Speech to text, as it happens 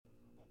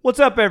What's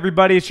up,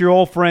 everybody? It's your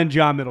old friend,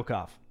 John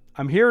Middlecoff.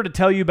 I'm here to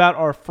tell you about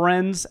our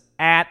friends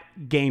at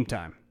Game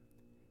Time.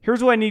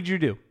 Here's what I need you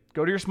to do.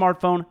 Go to your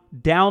smartphone,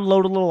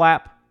 download a little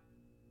app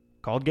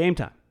called Game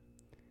Time.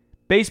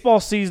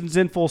 Baseball season's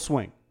in full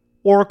swing.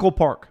 Oracle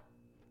Park.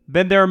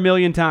 Been there a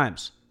million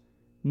times.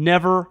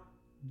 Never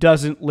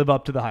doesn't live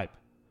up to the hype.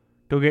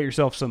 Go get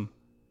yourself some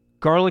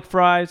garlic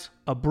fries,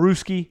 a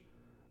brewski,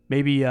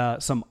 maybe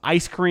some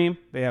ice cream.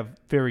 They have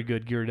very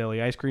good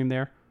Ghirardelli ice cream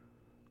there.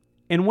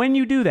 And when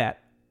you do that,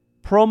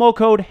 promo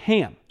code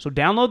HAM. So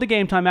download the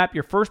Game Time app.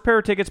 Your first pair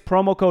of tickets,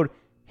 promo code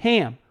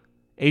HAM,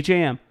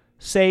 H-A-M,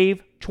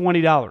 save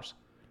 $20.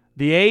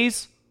 The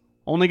A's,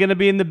 only going to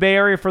be in the Bay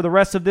Area for the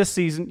rest of this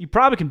season. You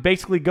probably can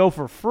basically go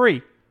for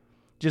free.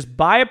 Just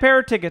buy a pair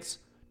of tickets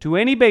to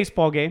any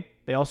baseball game.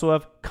 They also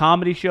have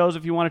comedy shows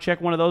if you want to check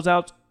one of those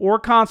out, or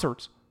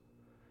concerts.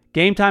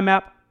 Game Time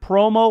app,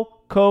 promo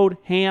code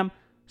HAM,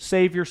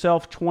 save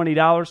yourself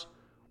 $20.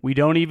 We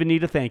don't even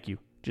need a thank you.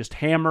 Just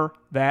hammer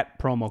that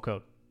promo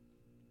code.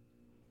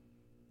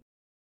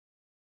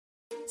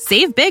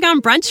 Save big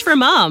on brunch for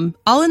mom,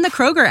 all in the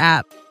Kroger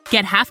app.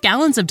 Get half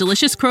gallons of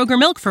delicious Kroger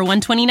milk for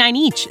 $1.29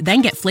 each.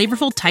 Then get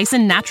flavorful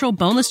Tyson natural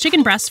boneless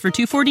chicken breasts for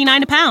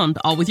 $2.49 a pound,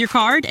 all with your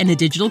card and a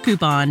digital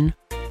coupon.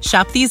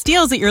 Shop these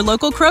deals at your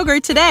local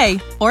Kroger today,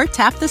 or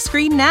tap the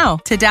screen now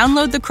to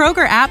download the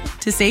Kroger app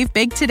to save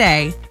big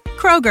today.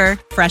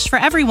 Kroger, fresh for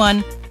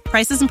everyone.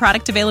 Prices and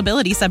product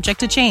availability subject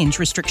to change.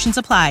 Restrictions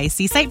apply.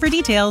 See site for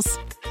details.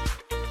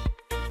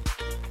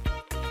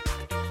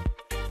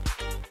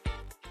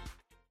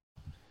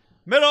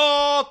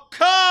 Middlecoff!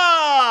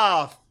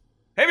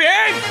 Hey!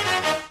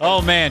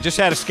 Oh, man, just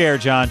had a scare,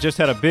 John. Just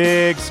had a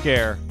big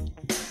scare.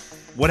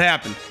 What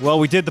happened? Well,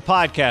 we did the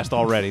podcast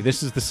already.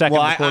 This is the second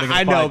recording of the podcast.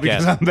 I know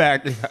because I'm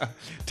back.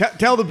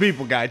 Tell the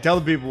people, guy. Tell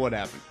the people what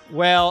happened.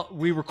 Well,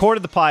 we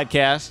recorded the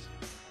podcast,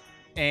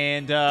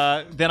 and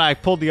then I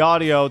pulled the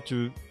audio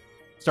to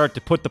start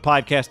to put the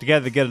podcast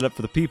together to get it up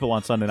for the people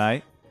on Sunday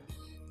night.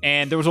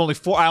 And there was only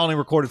I only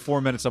recorded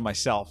 4 minutes of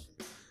myself.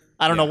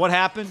 I don't know what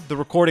happened. The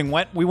recording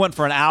we went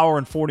for an hour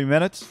and 40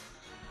 minutes.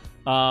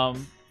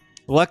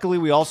 Luckily,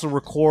 we also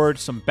record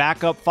some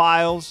backup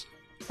files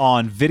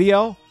on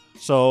video.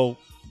 So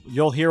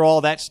you'll hear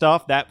all that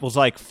stuff. That was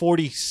like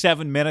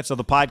 47 minutes of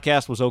the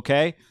podcast was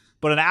okay,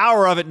 but an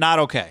hour of it, not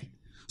okay.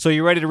 So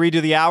you ready to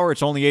redo the hour?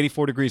 It's only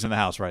 84 degrees in the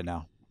house right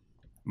now.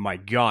 My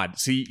God.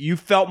 See, you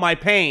felt my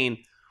pain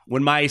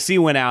when my AC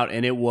went out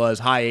and it was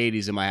high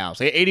 80s in my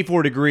house.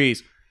 84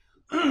 degrees.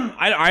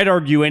 I'd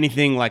argue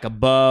anything like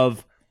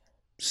above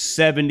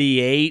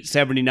 78,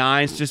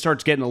 79 just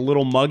starts getting a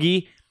little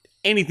muggy.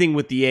 Anything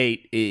with the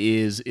 8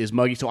 is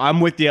muggy. So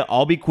I'm with you.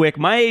 I'll be quick.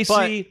 My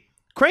AC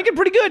cranking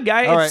pretty good,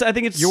 guy. Right. I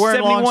think it's You're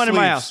wearing 71 long in my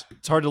sleeves. house.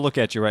 It's hard to look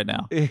at you right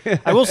now.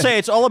 I will say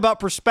it's all about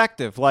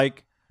perspective.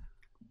 Like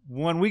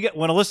when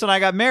Alyssa and I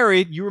got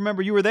married, you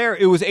remember you were there.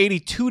 It was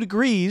 82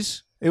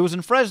 degrees. It was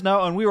in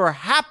Fresno, and we were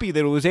happy that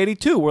it was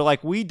 82. We're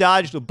like, we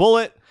dodged a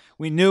bullet.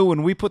 We knew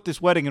when we put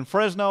this wedding in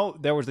Fresno,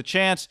 there was the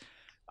chance.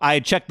 I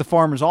had checked the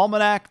Farmer's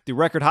Almanac. The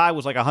record high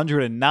was like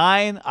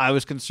 109. I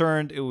was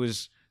concerned it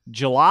was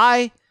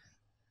July.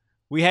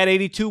 We had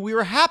 82. We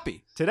were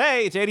happy.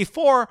 Today, it's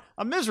 84.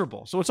 I'm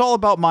miserable. So it's all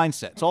about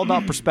mindset. It's all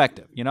about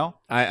perspective, you know?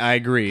 I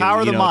agree. Power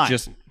of the mind.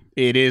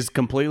 It is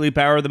completely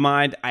power of the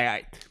mind.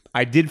 I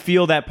did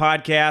feel that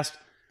podcast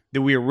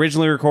that we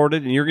originally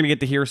recorded, and you're going to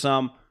get to hear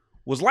some,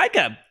 was like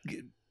a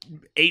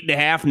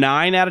 8.5,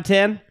 9 out of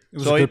 10. It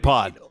was a good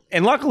pod.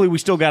 And luckily, we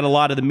still got a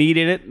lot of the meat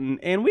in it,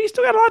 and we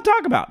still got a lot to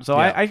talk about. So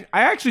I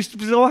actually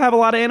still have a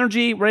lot of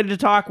energy, ready to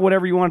talk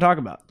whatever you want to talk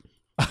about.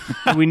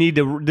 we need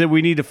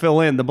to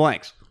fill in the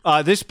blanks.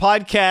 This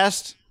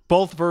podcast,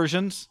 both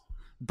versions,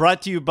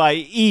 brought to you by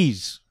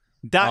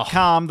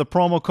Ease.com. The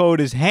promo code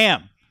is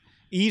HAM.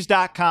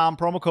 Ease.com,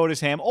 promo code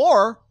is HAM.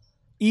 Or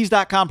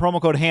Ease.com,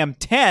 promo code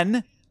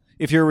HAM10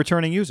 if you're a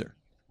returning user.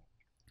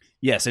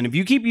 Yes, and if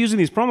you keep using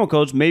these promo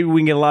codes, maybe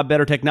we can get a lot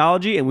better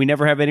technology, and we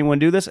never have anyone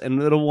do this,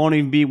 and it won't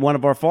even be one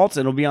of our faults,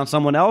 and it'll be on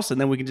someone else, and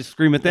then we can just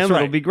scream at them. That's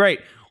right. It'll be great.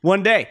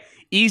 One day,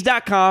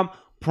 Ease.com,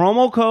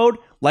 promo code,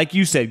 like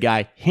you said,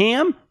 Guy,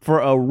 HAM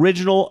for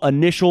original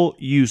initial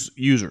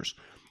users.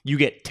 You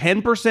get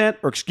 10%,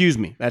 or excuse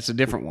me, that's a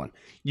different one.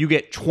 You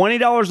get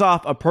 $20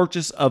 off a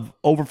purchase of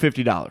over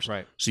 $50.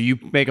 Right. So you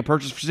make a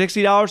purchase for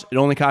 $60, it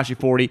only costs you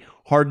 $40.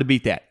 Hard to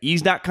beat that.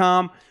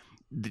 Ease.com.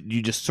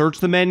 You just search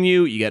the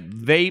menu. You get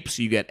vapes,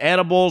 you get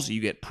edibles, you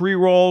get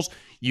pre-rolls,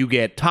 you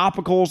get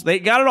topicals. They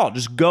got it all.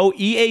 Just go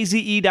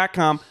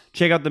eaze.com,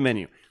 check out the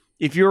menu.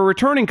 If you're a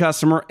returning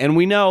customer, and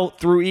we know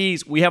through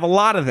Ease, we have a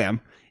lot of them,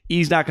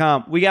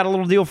 ease.com, we got a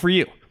little deal for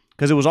you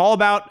because it was all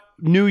about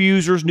new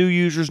users.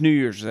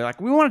 They're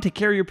like, we want to take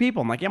care of your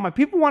people. I'm like, yeah, my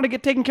people want to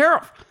get taken care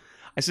of.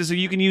 I said, so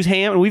you can use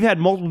HAM. And we've had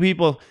multiple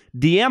people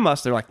DM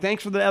us. They're like,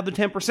 thanks for the other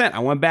 10%. I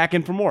went back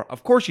in for more.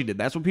 Of course you did.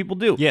 That's what people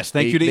do. Yes,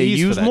 thank you to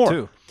Ease for that more.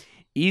 too.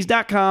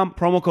 Ease.com,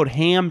 promo code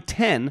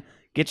HAM10,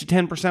 get you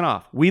 10%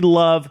 off. We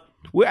love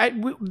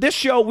this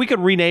show. We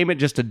could rename it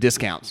just to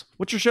Discounts.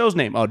 What's your show's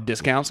name? Oh,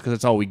 Discounts, because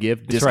that's all we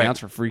give.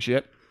 Discounts for free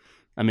shit.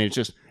 I mean, it's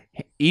just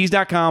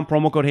Ease.com,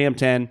 promo code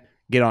HAM10.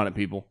 Get on it,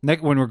 people.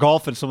 Nick, when we're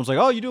golfing, someone's like,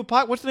 "Oh, you do a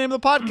pod? What's the name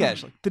of the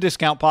podcast?" Like, the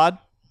Discount Pod.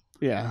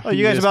 Yeah. Oh,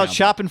 you guys about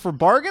shopping for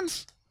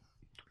bargains?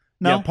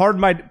 No. Yeah, pardon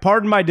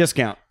my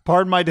discount.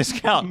 Pardon my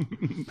discount.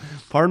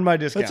 Pardon my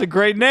discount. That's a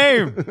great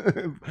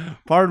name.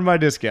 Pardon my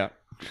discount.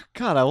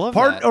 God, I love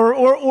that.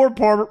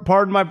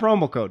 Pardon my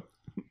promo code.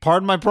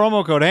 Pardon my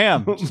promo code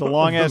ham. It's a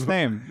long ass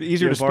name.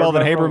 Easier to spell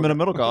than Haberman and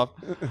Middlecoff.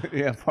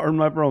 Yeah, pardon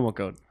my promo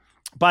code.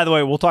 By the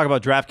way, we'll talk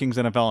about DraftKings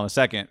NFL in a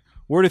second.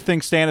 Where do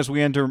things stand as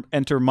we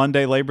enter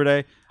Monday, Labor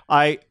Day?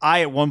 I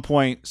at one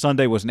point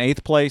Sunday was in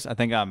 8th place. I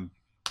think I'm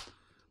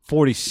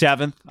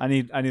 47th. I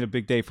need a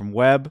big day from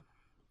Webb.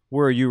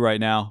 Where are you right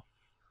now?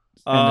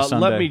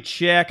 Let me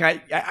check.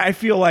 I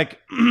feel like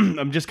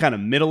I'm just kind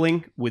of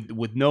middling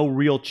with no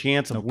real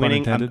chance of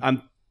winning.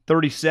 I'm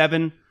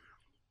 37,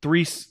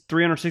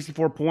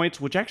 364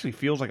 points, which actually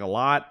feels like a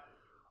lot.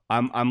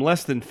 I'm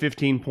less than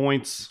 15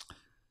 points.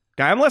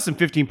 Guy, I'm less than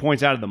 15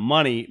 points out of the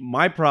money.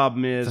 My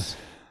problem is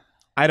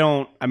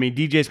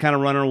DJ's kind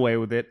of running away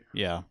with it.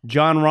 Yeah.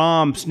 John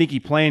Rahm, sneaky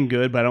playing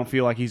good, but I don't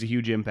feel like he's a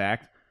huge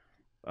impact.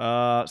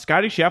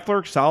 Scotty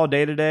Scheffler, solid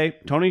day today.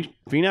 Tony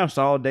Finau,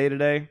 solid day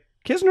today.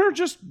 Kisner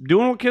just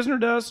doing what Kisner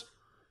does.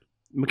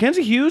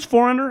 Mackenzie Hughes,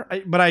 4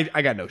 under, but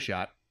I got no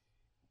shot.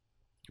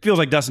 Feels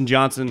like Dustin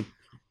Johnson.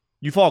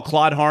 You follow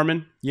Claude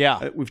Harmon?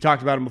 Yeah. We've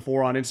talked about him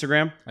before on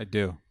Instagram. I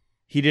do.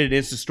 He did an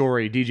Insta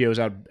story. DJ was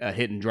out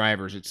hitting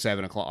drivers at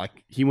 7 o'clock.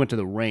 Like, he went to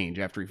the range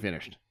after he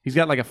finished. He's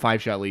got like a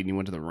 5-shot lead and he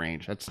went to the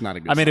range. That's not a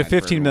good sign if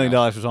 $15 million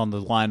else. was on the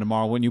line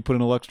tomorrow, wouldn't you put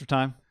in a little extra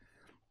time?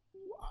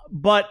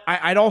 But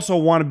I'd also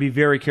want to be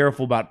very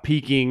careful about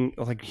peaking.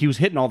 Like, he was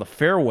hitting all the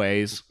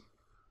fairways.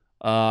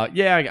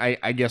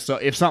 I guess so.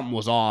 If something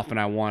was off and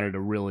I wanted to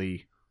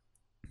really...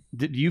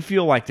 Do you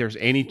feel like there's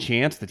any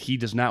chance that he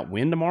does not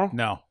win tomorrow?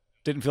 No.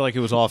 Didn't feel like it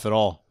was off at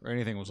all, or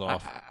anything was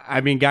off.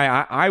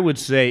 Guy, I would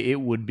say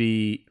it would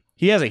be...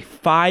 He has a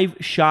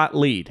 5-shot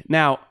lead.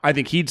 Now, I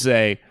think he'd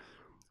say,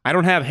 I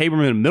don't have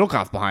Haberman and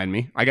Middlecoff behind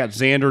me. I got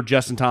Xander,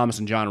 Justin Thomas,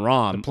 and John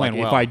Rahm. They're playing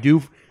well.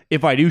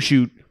 If I do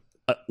shoot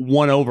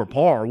 1 over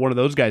par, one of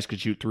those guys could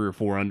shoot 3 or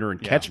 4 under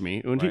and catch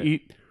me.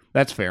 Right.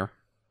 That's fair.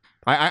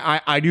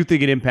 I do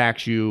think it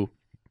impacts you.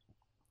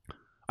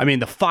 I mean,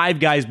 the 5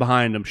 guys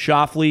behind him,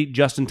 Schauffele,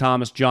 Justin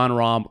Thomas, John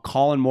Rahm,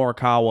 Colin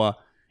Morikawa,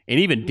 and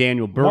even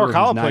Daniel Berger.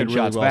 Morikawa played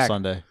really well back.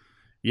 Sunday.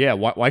 Yeah,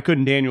 why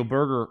couldn't Daniel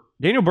Berger?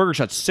 Daniel Berger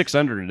shot 6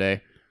 under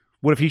today.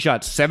 What if he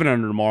shot 7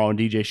 under tomorrow and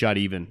DJ shot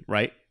even,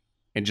 right?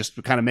 And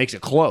just kind of makes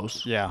it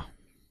close. Yeah.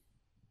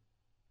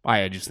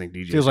 I just think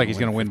DJ feels like he's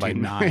going to win by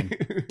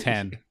 9,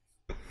 10.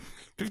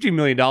 $15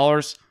 million.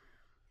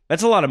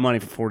 That's a lot of money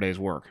for 4 days'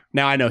 work.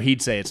 Now, I know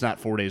he'd say it's not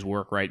 4 days'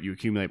 work, right? You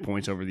accumulate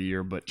points over the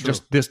year, but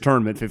just this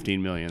tournament,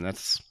 $15 million.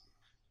 That's...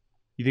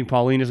 You think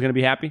Pauline is going to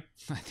be happy?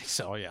 I think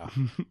so, yeah.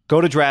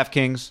 Go to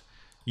DraftKings.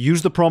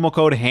 Use the promo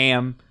code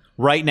HAM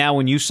right now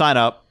when you sign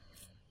up.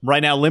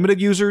 Right now, limited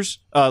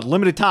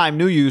time,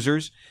 new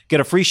users get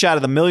a free shot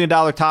of the $1 million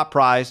top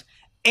prize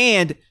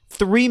and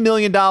 $3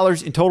 million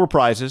in total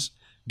prizes.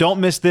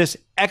 Don't miss this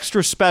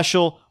extra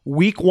special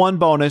week 1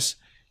 bonus.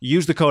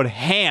 Use the code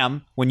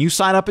HAM when you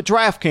sign up at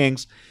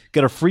DraftKings.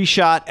 Get a free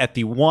shot at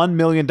the $1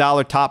 million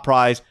top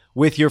prize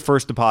with your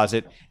first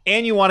deposit.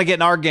 And you want to get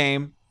in our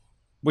game,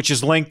 which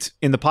is linked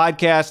in the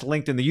podcast,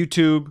 linked in the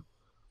YouTube.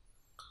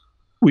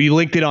 We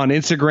linked it on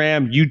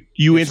Instagram. You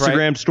That's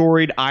Instagram right.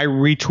 storied. I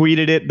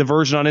retweeted it, the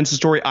version on Insta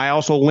story. I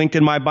also linked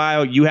in my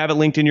bio. You have it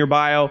linked in your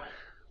bio.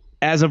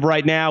 As of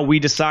right now, we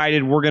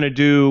decided we're going to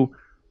do...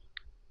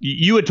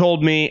 You had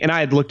told me, and I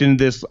had looked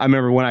into this, I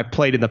remember when I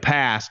played in the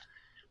past,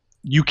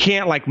 you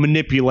can't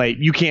manipulate.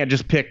 You can't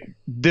just pick,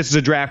 this is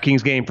a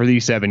DraftKings game for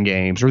these 7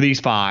 games or these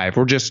 5.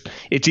 Or just,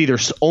 it's either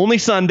only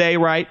Sunday,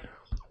 right?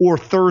 Or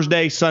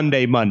Thursday,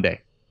 Sunday,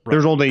 Monday. Right.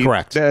 There's only...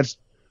 Correct.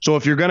 So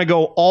if you're going to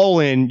go all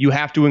in, you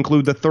have to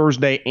include the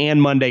Thursday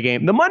and Monday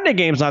game. The Monday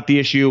game's not the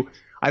issue.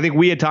 I think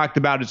we had talked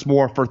about it's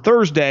more for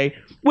Thursday,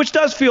 which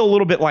does feel a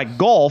little bit like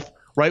golf,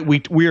 right?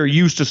 We are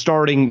used to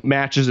starting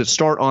matches that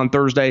start on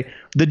Thursday.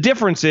 The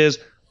difference is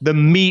the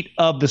meat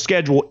of the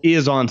schedule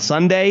is on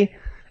Sunday.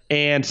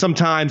 And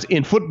sometimes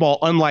in football,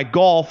 unlike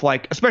golf,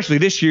 especially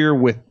this year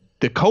with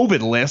the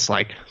COVID list,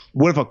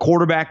 what if a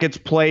quarterback gets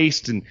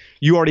placed and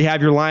you already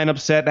have your lineup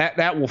set?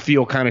 That will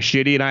feel kind of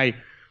shitty. And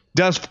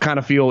does kind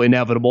of feel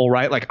inevitable,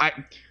 right?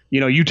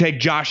 You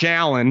take Josh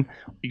Allen,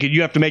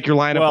 you have to make your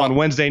lineup on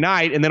Wednesday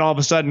night, and then all of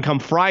a sudden come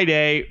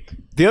Friday.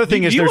 The other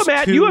thing is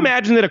you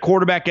imagine that a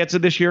quarterback gets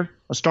it this year?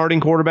 A starting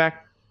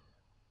quarterback?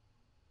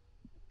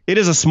 It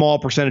is a small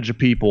percentage of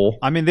people.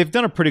 I mean, they've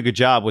done a pretty good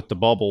job with the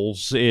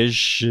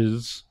bubbles-ish.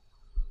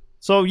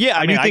 So, yeah,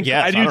 I do think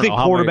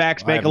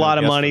quarterbacks make a lot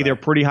of money. They're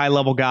pretty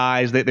high-level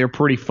guys. They're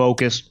pretty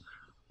focused.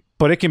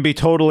 But it can be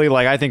totally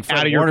I think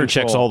Fred Warner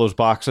checks all those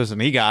boxes, and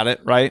he got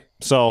it, right?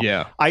 So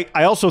yeah.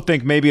 I also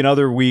think maybe in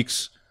other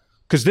weeks,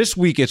 because this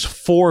week it's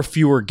 4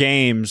 fewer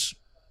games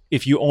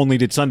if you only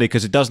did Sunday,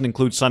 because it doesn't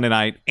include Sunday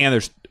night, and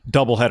there's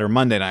doubleheader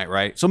Monday night,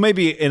 right? So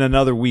maybe in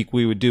another week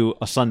we would do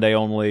a Sunday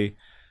only,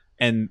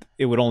 and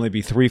it would only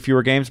be 3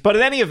 fewer games. But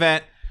in any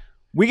event,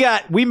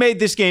 We made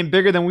this game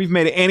bigger than we've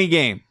made any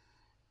game.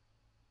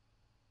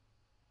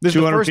 This is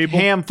the 200 first people?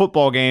 ham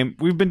football game.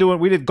 We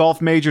did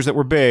golf majors that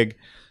were big.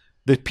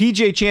 The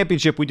PGA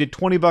Championship, we did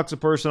 $20 a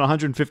person,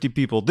 150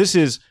 people. This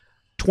is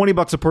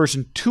 $20 a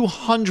person,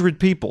 200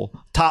 people,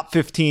 top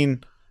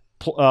 15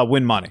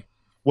 win money.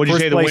 What'd you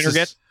First say the place winner is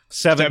gets?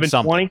 7 something.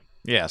 720?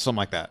 Yeah, something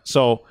like that.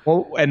 So,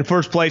 Well, and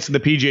first place in the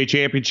PGA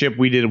Championship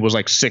we did was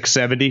like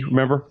 670.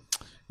 Remember?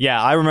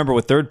 yeah, I remember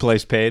what third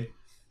place paid.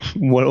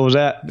 What was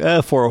that?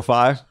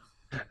 405.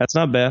 That's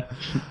not bad.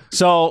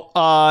 So,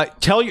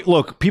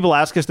 look, people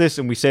ask us this,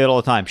 and we say it all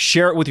the time.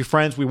 Share it with your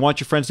friends. We want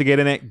your friends to get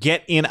in it.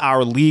 Get in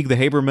our league, the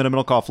Haberman and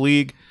Middlecoff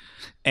League,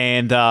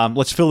 and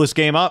let's fill this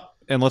game up,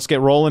 and let's get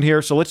rolling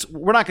here. So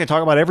we're not going to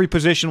talk about every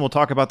position. We'll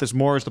talk about this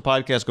more as the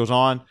podcast goes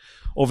on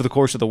over the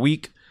course of the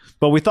week.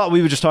 But we thought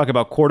we would just talk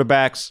about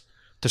quarterbacks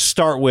to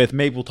start with.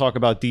 Maybe we'll talk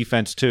about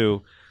defense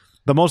too.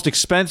 The most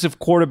expensive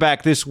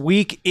quarterback this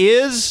week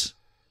is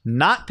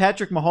not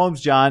Patrick Mahomes,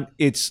 John.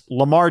 It's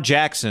Lamar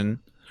Jackson.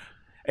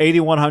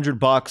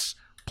 $8,100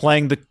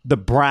 playing the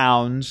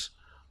Browns.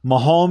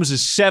 Mahomes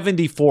is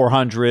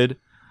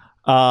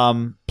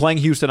 $7,400 playing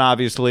Houston,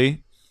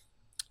 obviously.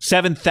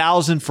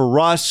 $7,000 for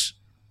Russ.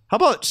 How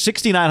about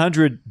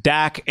 $6,900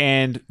 Dak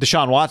and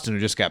Deshaun Watson,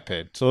 who just got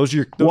paid? So those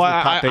are the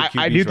top paid QBs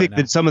I do think right now.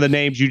 that some of the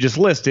names you just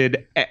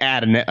listed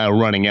add a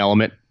running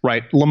element,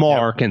 right?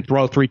 Lamar can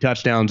throw 3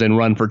 touchdowns and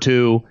run for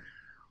 2.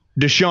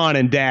 Deshaun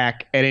and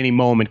Dak at any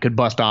moment could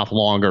bust off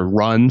longer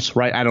runs,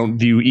 right? I don't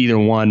view either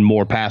one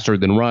more passer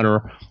than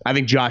runner. I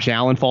think Josh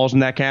Allen falls in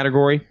that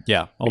category.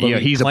 Yeah, although Yeah,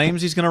 he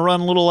claims he's going to run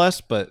a little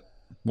less, but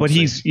we'll see.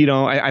 He's,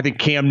 I think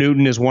Cam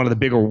Newton is one of the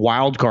bigger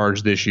wild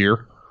cards this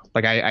year.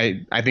 Like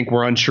I think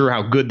we're unsure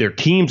how good their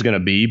team's going to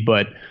be,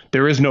 but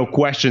there is no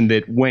question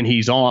that when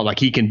he's on, like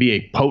he can be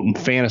a potent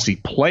fantasy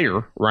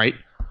player, right?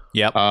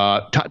 Yep.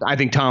 I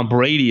think Tom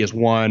Brady is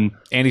one.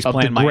 And he's of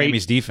playing the great-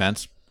 Miami's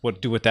defense.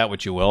 Do with that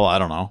what you will. I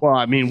don't know. Well,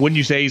 I mean, wouldn't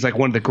you say he's like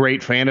one of the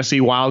great fantasy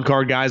wild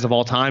card guys of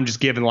all time, just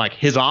given like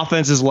his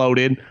offense is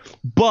loaded,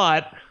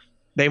 but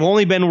they've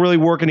only been really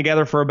working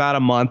together for about a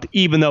month,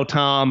 even though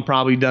Tom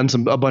probably done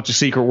a bunch of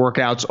secret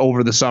workouts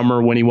over the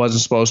summer when he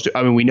wasn't supposed to.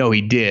 I mean, we know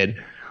he did.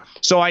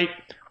 So I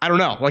don't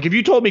know. Like if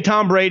you told me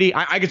Tom Brady,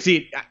 I could see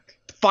it.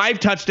 5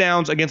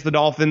 touchdowns against the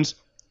Dolphins.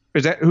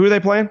 Who are they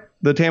playing?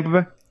 The Tampa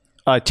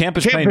Bay?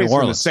 Tampa's playing New Bay's the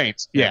Orleans.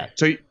 Saints. Yeah.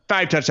 So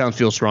 5 touchdowns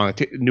feels strong.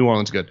 New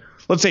Orleans good.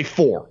 Let's say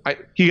 4.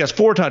 He has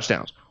 4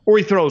 touchdowns, or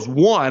he throws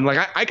 1. Like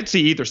I could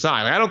see either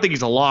side. Like, I don't think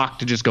he's a lock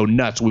to just go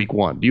nuts week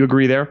 1. Do you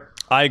agree there?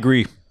 I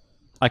agree.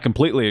 I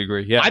completely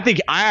agree. Yeah.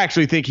 I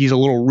actually think he's a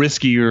little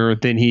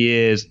riskier than he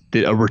is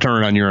a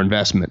return on your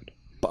investment.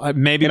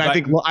 Maybe. And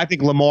I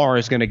think Lamar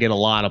is going to get a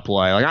lot of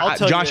play. Like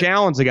Josh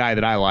Allen's a guy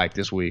that I like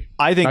this week.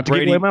 I think Not to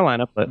Brady. give away my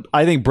lineup, but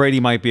I think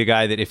Brady might be a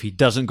guy that if he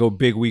doesn't go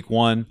big week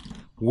 1,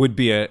 would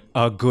be a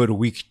good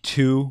week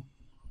 2.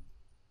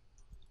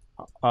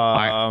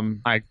 I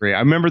agree. I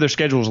remember their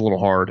schedule was a little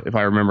hard, if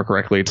I remember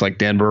correctly. It's like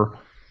Denver.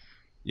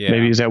 Yeah.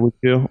 Maybe is that week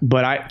 2?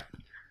 But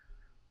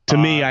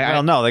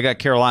no, they got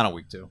Carolina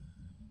week 2.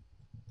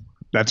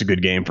 that's a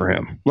good game for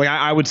him. Like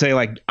I would say,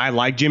 like I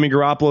like Jimmy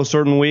Garoppolo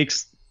certain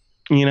weeks.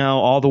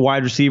 All the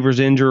wide receivers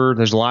injured.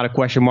 There's a lot of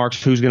question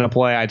marks. Who's going to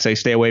play? I'd say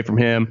stay away from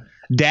him.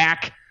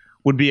 Dak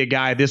would be a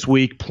guy this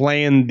week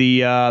playing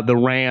the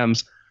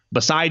Rams.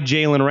 Beside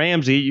Jalen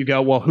Ramsey, you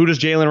go, well, who does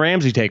Jalen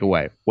Ramsey take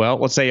away? Well,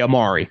 let's say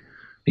Amari.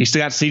 He's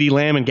still got CeeDee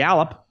Lamb and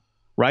Gallup,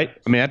 right?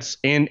 I mean, that's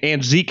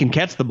and Zeke can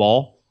catch the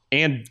ball,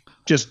 and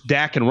just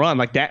Dak can run.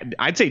 Like that,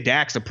 I'd say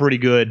Dak's a pretty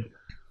good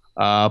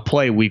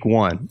play week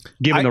 1.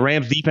 Given the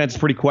Rams defense is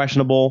pretty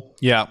questionable.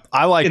 Yeah,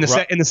 I like in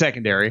the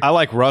secondary. I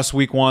like Russ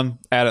week 1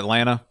 at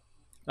Atlanta.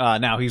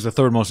 Now he's the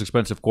 3rd most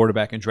expensive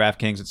quarterback in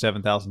DraftKings at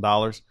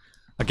 $7,000.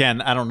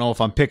 Again, I don't know if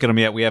I'm picking him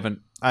yet.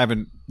 I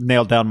haven't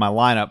nailed down my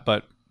lineup,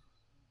 but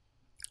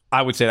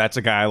I would say that's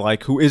a guy I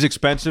like who is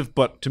expensive,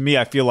 but to me,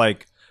 I feel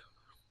like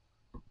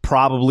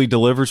probably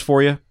delivers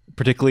for you,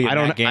 particularly in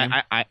that game.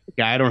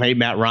 I don't hate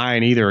Matt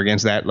Ryan either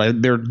against that.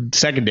 Like, their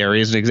secondary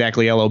isn't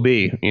exactly LOB,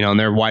 and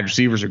their wide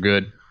receivers are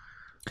good.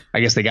 I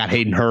guess they got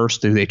Hayden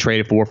Hurst, who they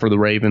traded for the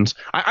Ravens.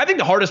 I think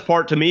the hardest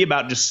part to me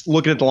about just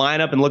looking at the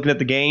lineup and looking at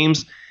the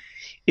games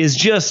is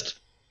just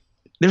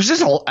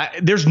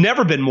there's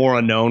never been more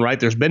unknown, right?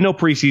 There's been no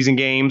preseason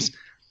games.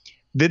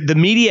 The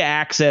media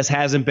access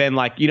hasn't been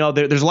like,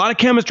 there's a lot of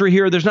chemistry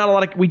here. There's not a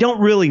lot of, we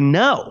don't really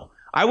know.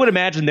 I would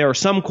imagine there are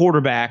some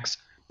quarterbacks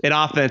and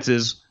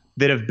offenses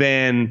that have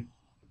been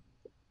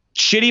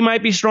shitty,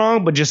 might be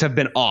strong, but just have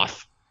been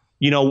off,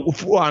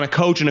 on a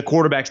coach and a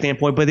quarterback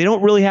standpoint, but they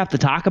don't really have to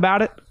talk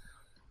about it.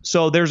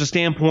 So there's a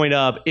standpoint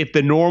of if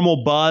the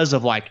normal buzz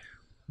of like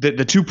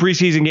the 2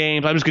 preseason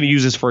games, I'm just going to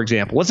use this for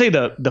example. Let's say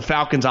the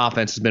Falcons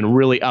offense has been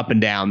really up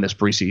and down this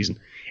preseason.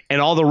 And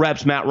all the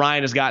reps Matt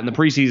Ryan has got in the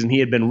preseason, he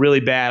had been really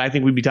bad. I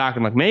think we'd be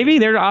talking like maybe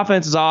their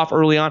offense is off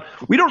early on.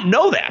 We don't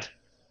know that.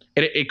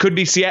 It could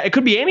be Seattle. It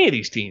could be any of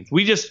these teams.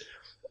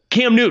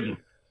 Cam Newton.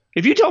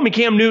 If you tell me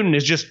Cam Newton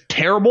is just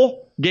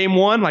terrible game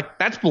 1, like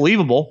that's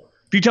believable.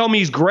 If you tell me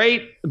he's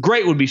great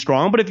would be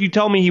strong. But if you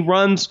tell me he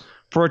runs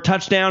for a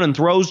touchdown and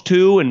throws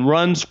 2 and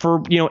runs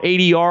for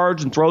 80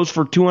 yards and throws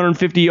for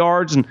 250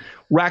 yards and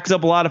racks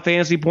up a lot of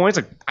fantasy points.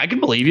 Like, I can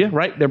believe you,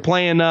 right? They're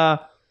playing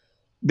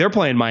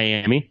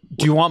Miami.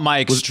 Do you want my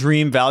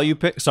extreme value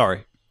pick?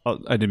 Sorry, I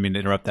didn't mean to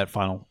interrupt that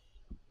final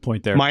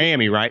point there.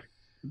 Miami, right?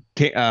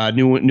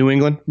 New England. New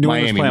England's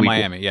playing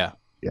Miami. Yeah.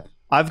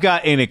 I've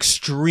got an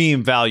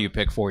extreme value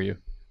pick for you.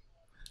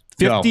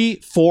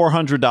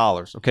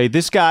 $5,400. Okay,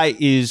 this guy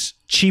is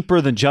cheaper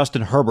than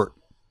Justin Herbert.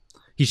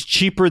 He's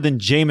cheaper than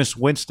Jameis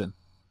Winston.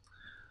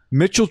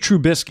 Mitchell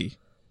Trubisky.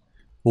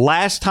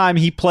 Last time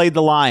he played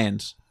the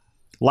Lions,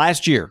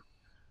 last year,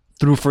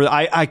 threw for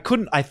I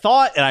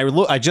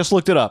just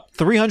looked it up.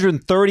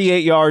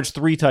 338 yards,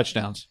 3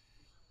 touchdowns.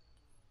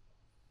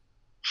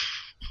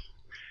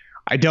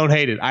 I don't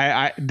hate it.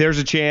 There's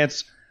a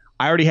chance.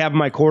 I already have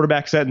my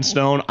quarterback set in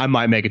stone. I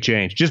might make a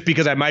change just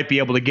because I might be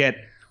able to get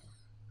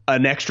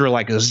an extra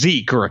like a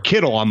Zeke or a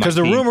Kittle on my team. Because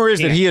the rumor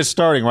is that he is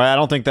starting, right? I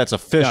don't think that's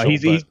official. No,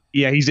 he's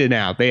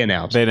announced. They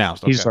announced.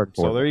 Okay. He's starting.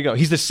 So there you go.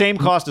 He's the same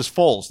cost as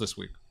Foles this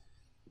week.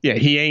 Yeah,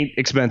 he ain't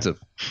expensive.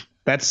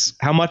 That's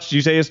how much do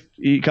you say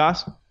he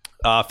costs?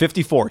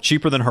 54,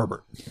 cheaper than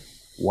Herbert.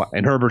 What?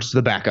 And Herbert's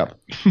the backup.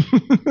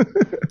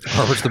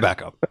 Herbert's the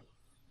backup.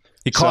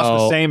 He costs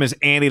the same as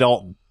Andy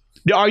Dalton.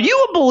 Are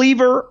you a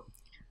believer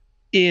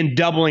in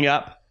doubling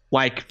up,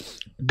 like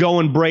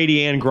going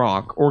Brady and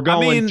Gronk, or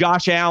going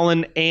Josh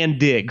Allen and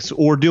Diggs,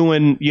 or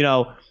doing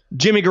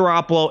Jimmy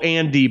Garoppolo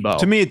and Debo?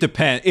 To me, it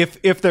depends.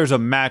 If there's a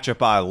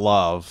matchup I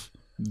love,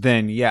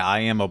 then yeah,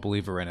 I am a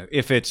believer in it.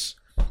 If it's,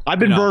 I've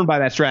been burned by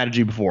that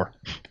strategy before.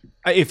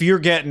 If you're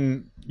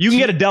getting, you can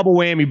get a double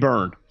whammy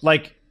burned.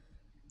 Like,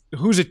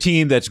 who's a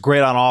team that's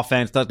great on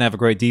offense, doesn't have a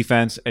great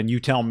defense, and you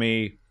tell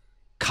me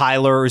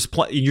Kyler is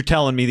you're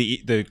telling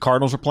me the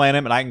Cardinals are playing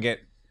him, and I can get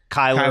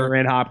Kyler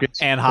and Hopkins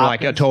for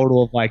like a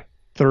total of like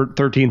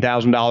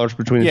 $13,000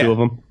 between the two of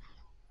them.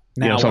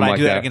 Now, would I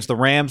do that against the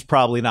Rams?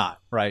 Probably not,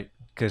 right?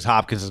 Because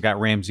Hopkins has got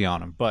Ramsey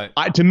on him. But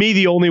to me,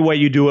 the only way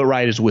you do it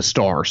right is with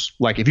stars.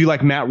 Like if you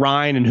like Matt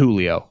Ryan and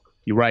Julio,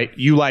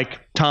 you like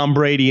Tom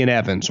Brady and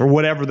Evans, or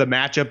whatever the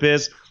matchup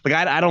is. Like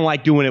I don't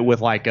like doing it with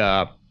like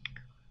because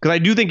I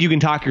do think you can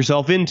talk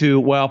yourself into,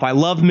 well, if I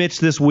love Mitch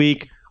this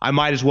week, I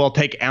might as well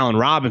take Allen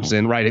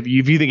Robinson, right? If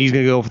you think he's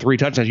going to go for 3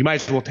 touchdowns, you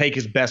might as well take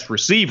his best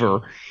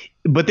receiver.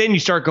 But then you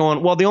start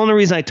going, well, the only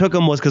reason I took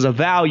him was because of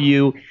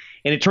value,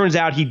 and it turns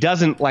out he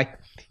doesn't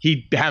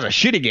he has a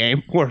shitty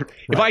game. Or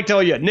if I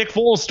tell you Nick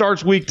Foles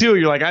starts week 2,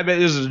 you're like, I bet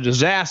this is a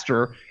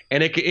disaster,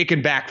 and it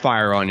can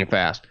backfire on you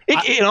fast.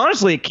 And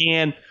honestly, it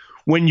can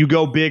when you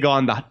go big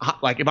on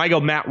if I go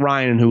Matt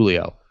Ryan and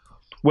Julio.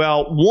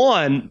 Well,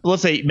 one,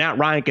 let's say Matt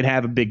Ryan can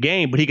have a big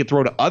game, but he could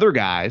throw to other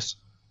guys.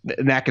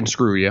 And that can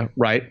screw you,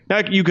 right?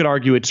 Now, you could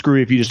argue it'd screw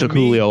you if you just took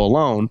Julio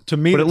alone. To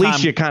me, but at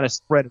least you kind of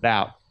spread it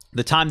out.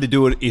 The time to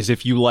do it is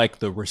if you like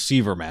the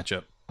receiver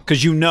matchup,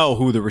 because you know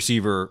who the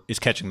receiver is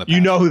catching the pass.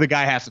 You know who the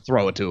guy has to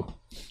throw it to.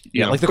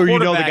 Like the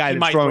quarterback, the guy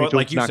that's throwing it to.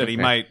 Like you said, he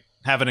might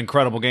have an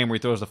incredible game where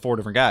he throws to 4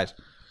 different guys.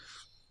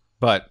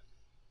 But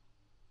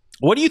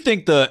what do you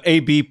think the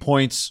AB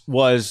points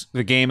was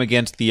the game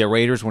against the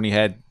Raiders when he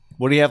had?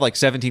 What did he have? Like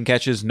 17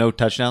 catches, no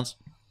touchdowns.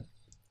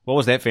 What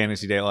was that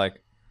fantasy day like?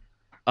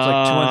 It's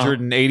like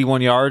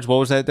 281 yards. What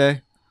was that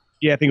day?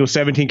 Yeah, I think it was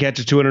 17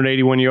 catches,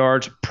 281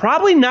 yards.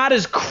 Probably not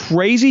as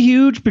crazy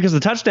huge because the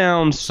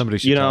touchdowns. Somebody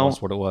should tell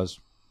us what it was.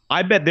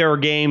 I bet there are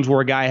games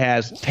where a guy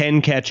has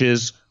 10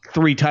 catches,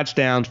 3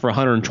 touchdowns for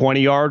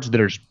 120 yards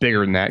that are bigger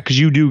than that because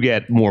you do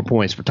get more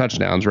points for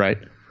touchdowns, right?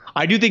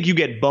 I do think you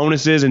get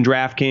bonuses in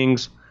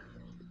DraftKings.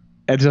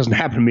 It doesn't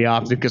happen to me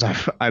often because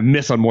I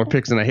miss on more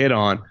picks than I hit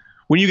on.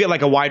 When you get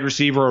like a wide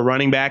receiver or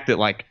running back that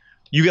like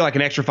you get like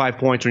an extra 5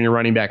 points when your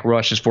running back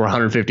rushes for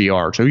 150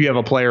 yards. So you have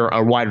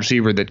a wide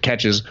receiver that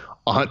catches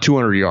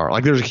 200 yards.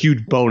 Like there's a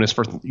huge bonus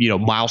for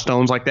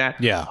milestones like that.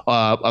 Yeah.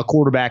 A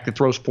quarterback that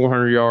throws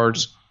 400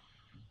 yards.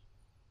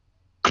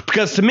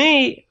 Because to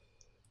me,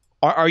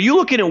 are you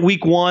looking at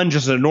week 1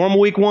 just a normal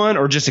week 1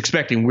 or just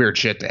expecting weird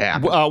shit to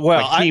happen?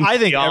 I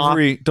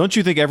think don't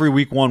you think every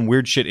week 1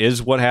 weird shit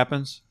is what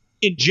happens?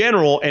 In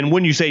general, and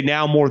when you say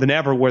now more than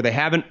ever, where they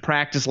haven't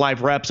practiced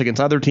live reps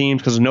against other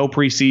teams because of no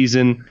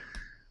preseason,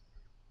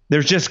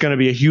 there's just going to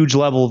be a huge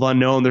level of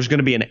unknown. There's going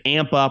to be an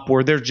amp up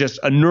where there's just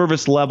a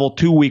nervous level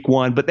to week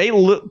 1. But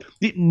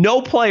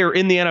no player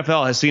in the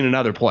NFL has seen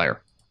another player,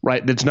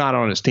 right, that's not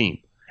on his team.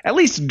 At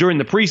least during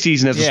the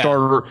preseason as a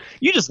starter,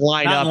 you just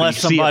line up. Unless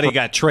somebody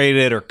got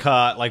traded or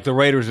cut. Like the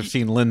Raiders have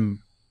seen Lynn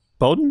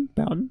Bowden?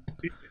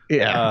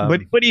 Yeah,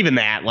 but even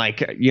that,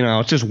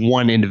 it's just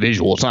one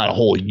individual. It's not a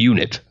whole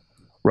unit,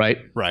 right?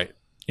 Right.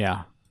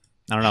 Yeah.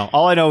 I don't know.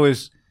 All I know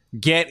is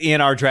get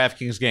in our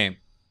DraftKings game.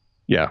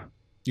 Yeah.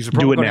 Use a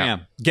promo code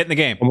HAM. Get in the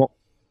game.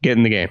 Get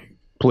in the game,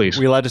 please.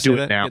 Are we allowed to say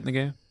that? Now. Get in the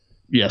game?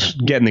 Yes,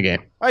 get in the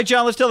game. All right,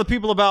 John, let's tell the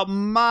people about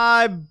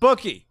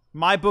MyBookie.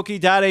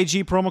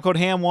 MyBookie.ag, promo code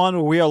HAM1,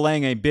 where we are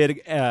laying a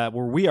big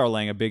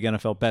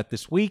NFL bet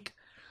this week.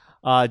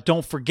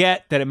 Don't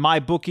forget that at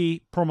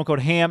MyBookie, promo code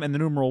HAM and the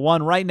numeral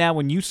 1, right now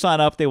when you sign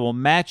up, they will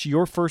match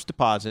your first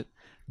deposit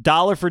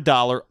dollar for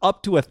dollar,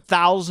 up to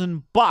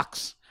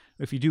 $1,000.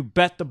 If you do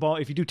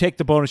take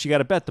the bonus, you got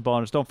to bet the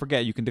bonus. Don't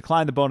forget, you can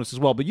decline the bonus as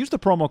well. But use the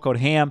promo code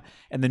HAM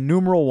and the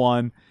numeral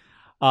 1,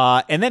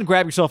 and then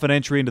grab yourself an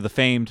entry into the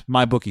famed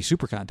MyBookie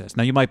Super Contest.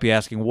 Now, you might be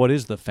asking, what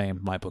is the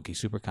famed MyBookie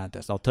Super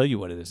Contest? I'll tell you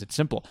what it is. It's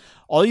simple.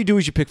 All you do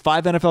is you pick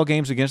 5 NFL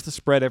games against the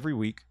spread every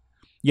week.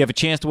 You have a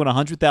chance to win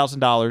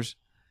 $100,000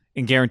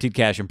 in guaranteed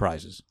cash and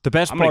prizes. The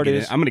best part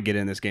is... I'm going to get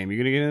in this game. You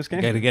going to get in this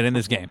game? Got to get in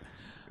this game.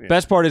 Yeah.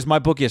 Best part is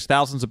MyBookie has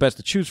thousands of bets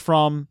to choose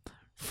from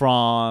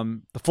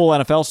the full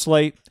NFL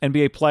slate,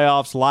 NBA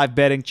playoffs, live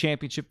betting,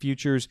 championship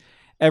futures.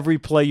 Every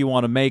play you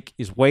want to make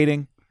is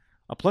waiting.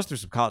 Plus,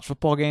 there's some college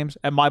football games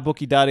at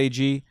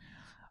mybookie.ag.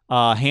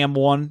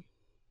 HAM1,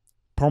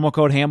 promo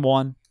code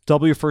HAM1.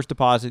 Double your first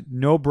deposit.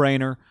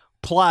 No-brainer.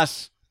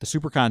 Plus, the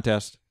Super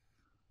Contest.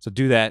 So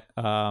do that.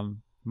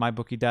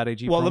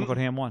 MyBookie.ag, promo code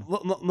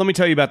HAM1. Let me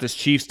tell you about this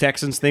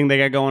Chiefs-Texans thing they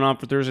got going on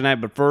for Thursday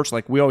night. But first,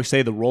 like we always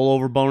say, the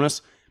rollover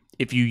bonus.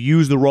 If you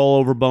use the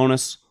rollover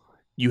bonus,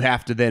 you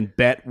have to then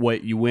bet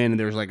what you win. And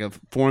there's like a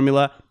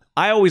formula.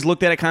 I always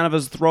looked at it kind of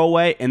as a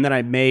throwaway, and then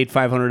I made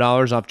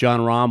 $500 off John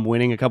Rahm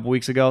winning a couple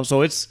weeks ago.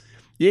 So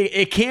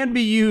it can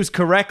be used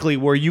correctly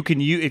where you can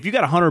use, if you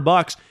got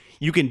 $100,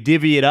 you can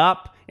divvy it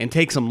up and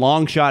take some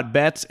long shot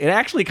bets. It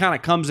actually kind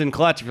of comes in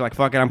clutch if you're like,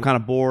 fuck it, I'm kind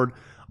of bored.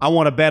 I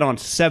want to bet on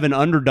 7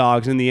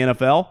 underdogs in the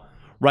NFL,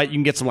 right? You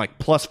can get some like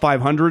plus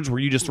 500s where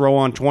you just throw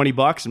on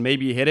 $20 and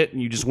maybe you hit it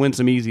and you just win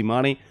some easy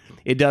money.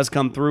 It does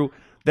come through.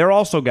 They're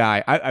also,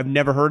 Guy, I've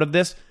never heard of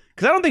this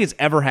because I don't think it's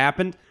ever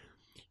happened.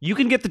 You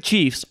can get the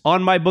Chiefs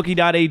on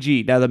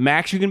mybookie.ag. Now, the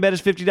max you can bet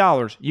is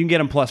 $50. You can get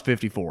them plus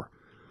 54.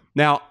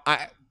 Now,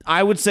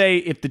 I would say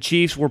if the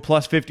Chiefs were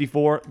plus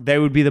 54, they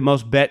would be the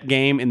most bet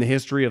game in the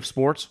history of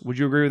sports. Would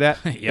you agree with that?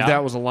 Yeah. If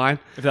that was a line?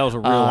 If that was a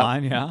real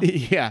line, yeah.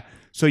 Yeah.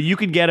 So you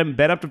can get them,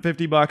 bet up to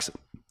 $50.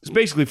 It's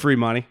basically free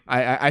money.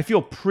 I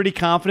feel pretty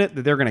confident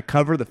that they're going to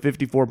cover the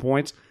 54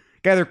 points.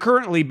 Guy, they're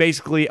currently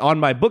basically on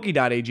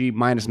mybookie.ag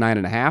minus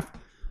 9.5.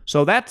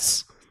 So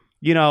that's...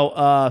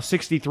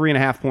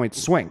 63.5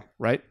 points swing,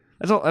 right?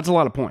 That's a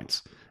lot of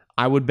points.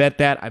 I would bet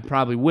that. I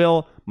probably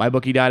will.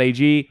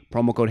 MyBookie.ag,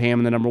 promo code HAM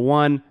and the number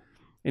 1,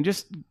 and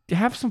just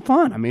have some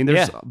fun. I mean,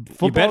 there's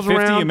footballs you bet 50,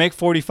 around. you make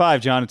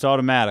 45, John. It's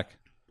automatic.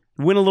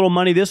 Win a little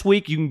money this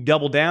week. You can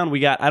double down. We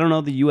got,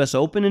 the U.S.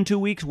 Open in 2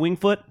 weeks,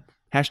 Wingfoot,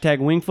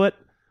 #Wingfoot,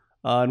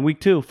 in week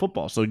 2,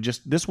 football. So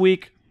just this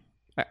week,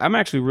 I'm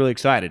actually really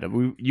excited.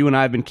 You and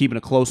I have been keeping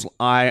a close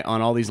eye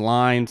on all these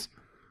lines.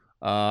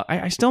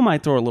 I still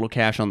might throw a little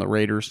cash on the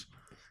Raiders.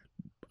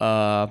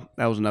 That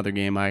was another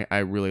game I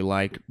really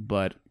like,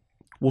 but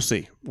we'll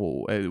see.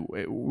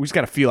 We just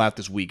got to feel out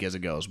this week as it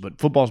goes. But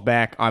football's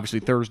back,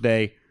 obviously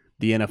Thursday,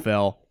 the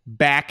NFL,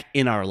 back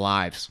in our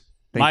lives.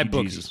 Thank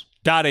you, Jesus.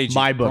 MyBookie.ag,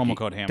 MyBookie. promo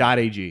code HAM.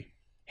 .ag,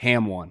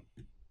 HAM1.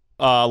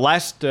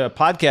 Last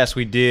podcast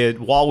we did,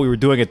 while we were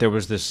doing it, there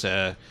was this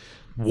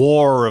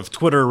war of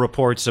Twitter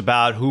reports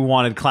about who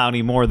wanted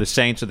Clowney more, the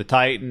Saints or the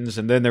Titans,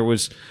 and then there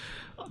was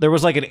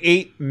like an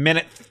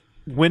 8-minute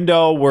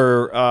window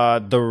where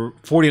the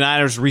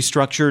 49ers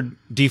restructured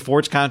Dee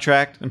Fort's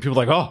contract, and people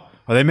were like, oh,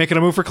 are they making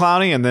a move for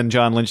Clowney? And then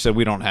John Lynch said,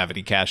 we don't have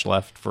any cash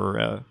left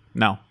for,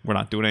 no, we're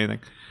not doing anything.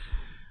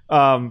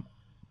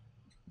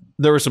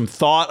 There was some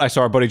thought. I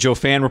saw our buddy Joe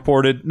Fan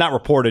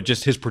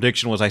just his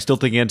prediction was, I still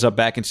think he ends up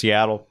back in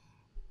Seattle.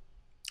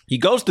 He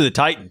goes to the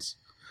Titans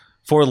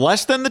for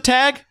less than the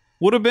tag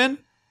would have been.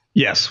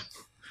 Yes.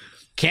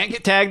 Can't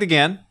get tagged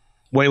again.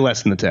 Way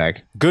less than the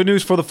tag. Good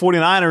news for the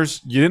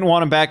 49ers. You didn't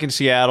want him back in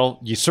Seattle.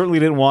 You certainly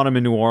didn't want him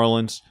in New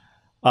Orleans.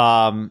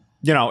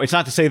 It's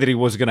not to say that he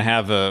was going to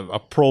have a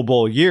Pro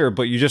Bowl year,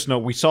 but you just know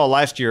we saw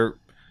last year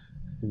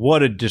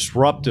what a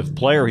disruptive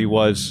player he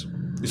was,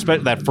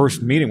 especially that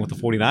first meeting with the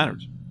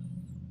 49ers.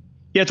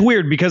 Yeah, it's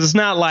weird because it's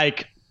not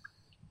like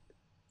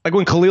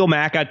when Khalil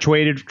Mack got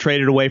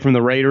traded away from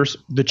the Raiders,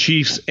 the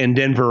Chiefs and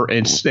Denver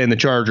and the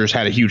Chargers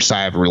had a huge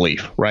sigh of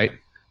relief, right?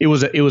 It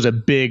was a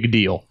big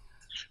deal.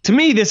 To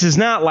me, this is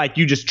not like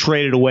you just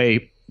traded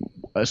away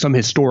some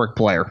historic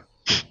player,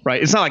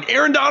 right? It's not like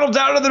Aaron Donald's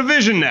out of the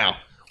division now,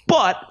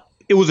 but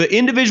it was an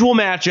individual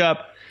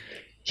matchup.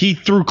 He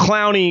threw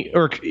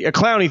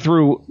Clowney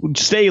threw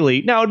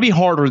Staley. Now, it'd be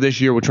harder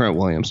this year with Trent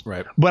Williams.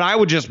 Right. But I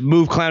would just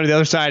move Clowney to the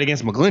other side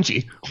against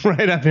McGlinchey,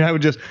 right? I mean, I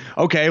would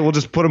we'll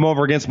just put him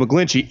over against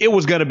McGlinchey. It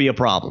was going to be a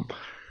problem.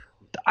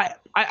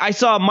 I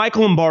saw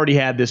Michael Lombardi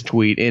had this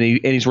tweet, and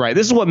he's right.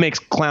 This is what makes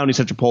Clowney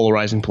such a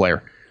polarizing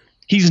player.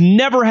 He's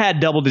never had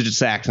double-digit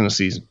sacks in a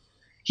season.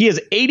 He has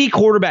 80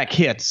 quarterback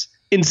hits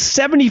in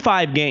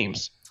 75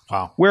 games.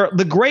 Wow. Where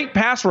the great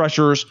pass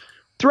rushers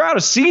throughout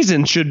a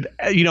season should,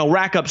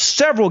 rack up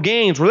several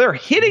games where they're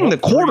hitting the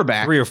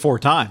quarterback 3 or 4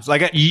 times.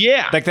 Like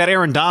that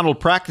Aaron Donald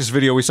practice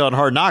video we saw in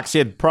Hard Knocks. He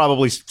had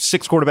probably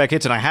 6 quarterback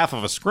hits and a half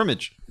of a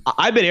scrimmage.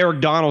 I bet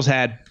Eric Donald's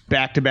had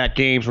back-to-back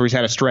games where he's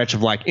had a stretch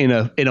of like in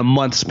a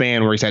month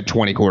span where he's had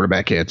 20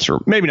 quarterback hits,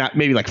 or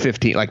maybe like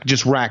 15, like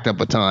just racked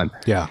up a ton.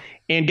 Yeah.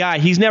 And Guy,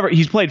 he's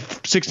played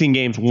 16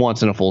 games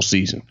once in a full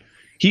season.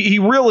 He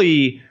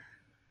really,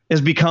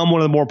 has become one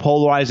of the more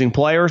polarizing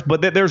players.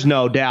 But there's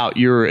no doubt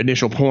your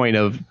initial point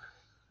of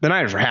the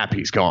Niners are happy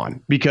he's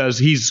gone because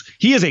he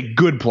is a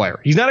good player.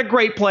 He's not a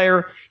great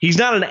player. He's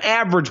not an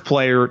average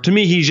player. To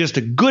me, he's just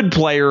a good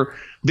player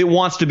that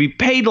wants to be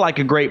paid like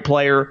a great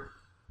player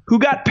who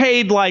got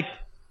paid like,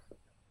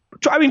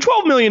 I mean,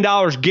 $12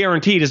 million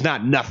guaranteed is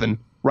not nothing,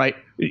 right?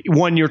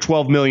 1 year,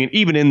 $12 million,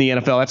 even in the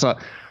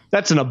NFL,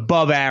 that's an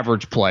above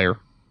average player.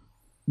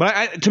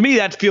 But to me,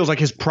 that feels like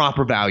his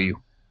proper value.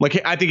 Like,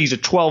 I think he's a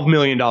 $12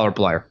 million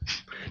player.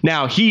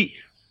 Now, he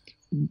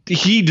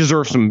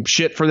deserves some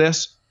shit for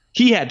this.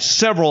 He had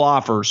several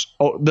offers.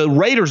 Oh, the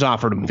Raiders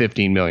offered him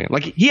 $15 million.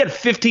 Like, he had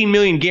 $15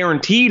 million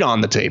guaranteed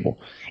on the table.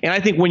 And I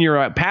think when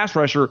you're a pass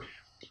rusher,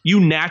 you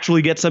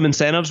naturally get some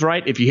incentives,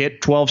 right? If you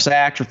hit 12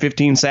 sacks or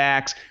 15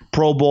 sacks,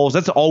 Pro Bowls,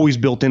 that's always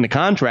built into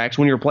contracts.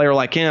 When you're a player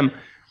like him,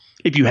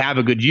 if you have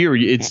a good year,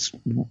 it's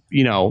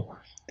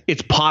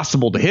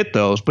possible to hit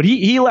those. But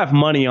he left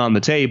money on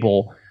the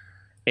table,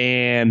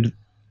 and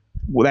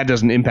that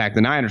doesn't impact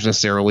the Niners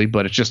necessarily.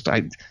 But it's just,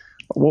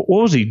 what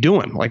was he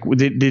doing? Like,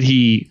 did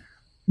he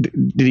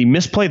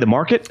misplay the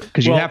market?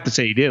 Because you have to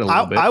say he did a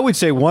little bit. I would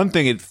say one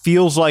thing, it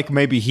feels like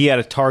maybe he had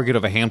a target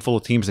of a handful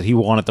of teams that he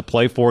wanted to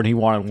play for, and he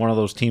wanted one of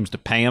those teams to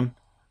pay him,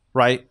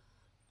 right?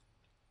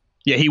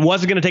 Yeah, he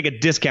wasn't going to take a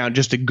discount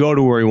just to go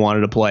to where he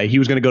wanted to play. He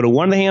was going to go to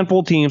one of the handful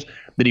of teams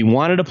that he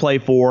wanted to play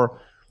for.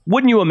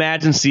 Wouldn't you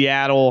imagine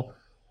Seattle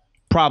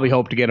probably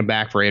hoped to get him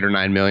back for $8 or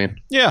 $9 million?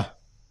 Yeah.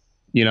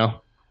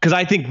 Because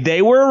I think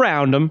they were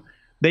around him.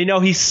 They know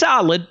he's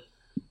solid,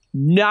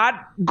 not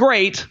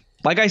great.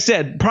 Like I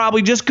said,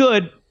 probably just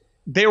good.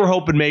 They were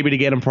hoping maybe to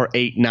get him for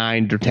 $8,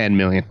 $9, or $10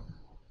 million.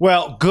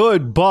 Well,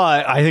 good,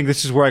 but I think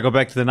this is where I go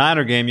back to the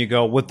Niner game. You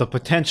go with the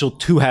potential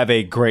to have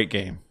a great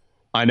game.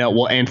 I know.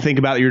 Well, and think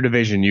about your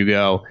division. You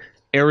go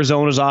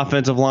Arizona's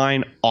offensive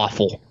line,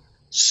 awful.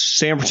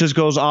 San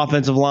Francisco's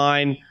offensive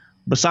line,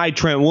 beside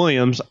Trent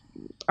Williams,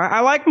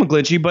 I like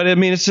McGlinchey, but I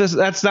mean, it's just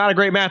that's not a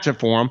great matchup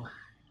for him.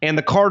 And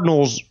the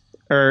Cardinals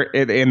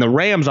and the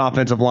Rams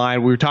offensive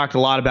line, we talked a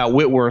lot about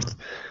Whitworth.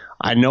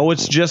 I know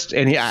it's just,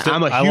 and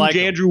I'm a huge like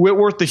Andrew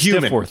Whitworth, the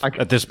human.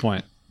 At this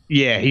point.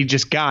 Yeah, he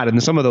just got it.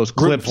 And some of those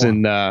clips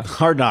in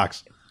Hard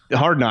Knocks.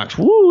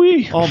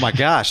 Woo-wee. Oh my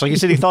gosh! Like you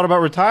said, he thought about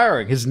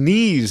retiring. His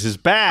knees, his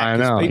back. I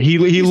know. He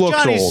looks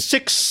Johnny, old.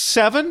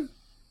 6'7".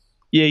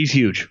 Yeah, he's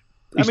huge.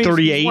 He's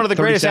 38. He's one of the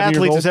greatest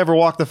athletes that's ever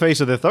walked the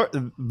face of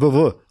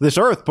this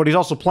earth. But he's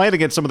also playing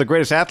against some of the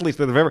greatest athletes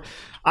that have ever.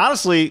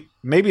 Honestly,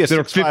 maybe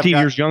they're 15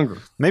 years younger.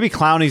 Maybe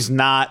Clowney's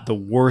not the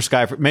worst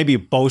guy. Maybe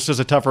Bosa's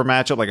a tougher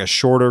matchup, like a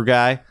shorter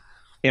guy.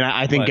 And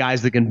I think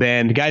guys that can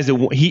bend, guys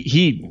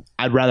that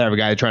I'd rather have a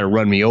guy that try to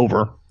run me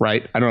over,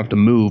 right? I don't have to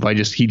move.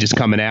 He just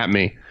coming at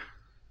me.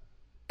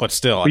 But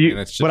still,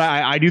 it's just. But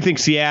I do think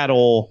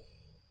Seattle,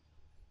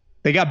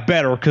 they got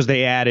better because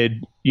they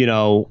added,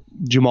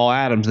 Jamal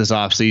Adams this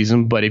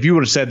offseason. But if you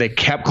would have said they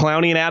kept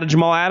Clowney and added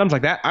Jamal Adams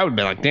like that, I would have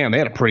been like, damn, they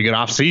had a pretty good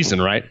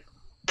offseason, right?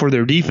 For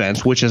their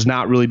defense, which has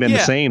not really been the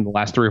same the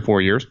last 3 or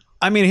 4 years.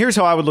 I mean, here's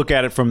how I would look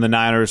at it from the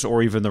Niners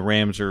or even the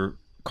Rams or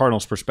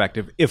Cardinals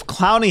perspective. If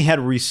Clowney had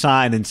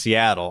re-signed in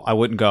Seattle, I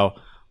wouldn't go,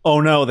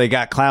 oh no, they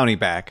got Clowney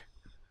back.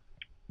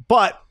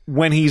 But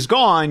when he's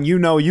gone,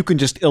 you can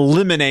just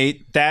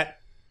eliminate that.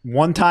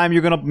 One time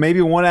you're going to,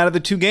 maybe one out of the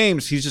 2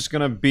 games, he's just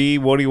going to be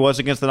what he was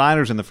against the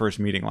Niners in the first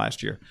meeting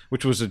last year,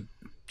 which was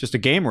just a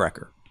game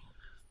wrecker.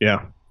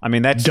 Yeah. I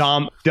mean, that's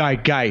guy.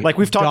 Like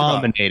we've talked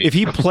dominating. about. If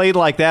he played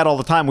like that all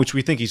the time, which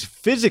we think he's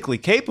physically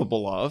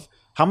capable of,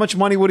 how much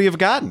money would he have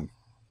gotten?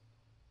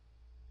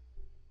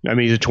 I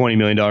mean, he's a $20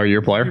 million a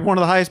year player. He's one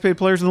of the highest paid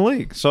players in the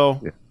league.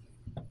 So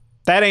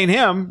that ain't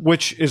him,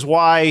 which is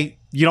why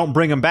you don't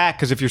bring him back,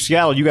 because if you're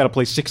Seattle, you got to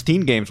play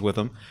 16 games with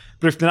him.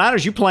 But if the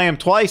Niners, you play him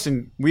twice,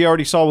 and we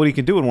already saw what he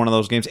can do in one of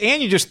those games,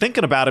 and you're just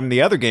thinking about him in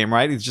the other game,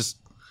 right? It's just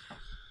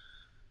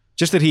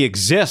that he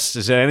exists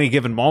is at any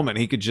given moment.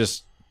 He could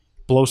just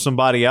blow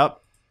somebody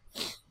up,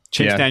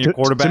 chase down your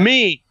quarterback. To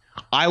me,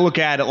 I look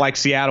at it like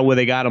Seattle, where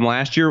they got him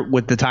last year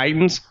with the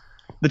Titans.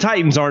 The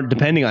Titans aren't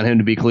depending on him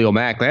to be Khalil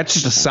Mack. That's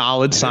just a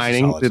solid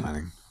signing.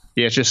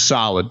 Yeah, it's just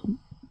solid.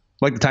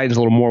 Like the Titans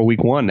a little more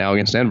week 1 now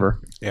against Denver.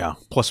 Yeah,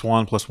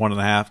 +1,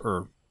 +1.5,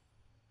 or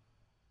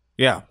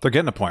they're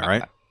getting a point,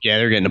 right? Yeah,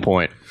 they're getting a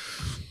point.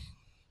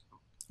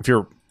 If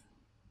you're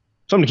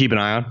something to keep an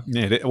eye on.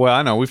 Yeah, well,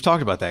 I know we've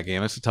talked about that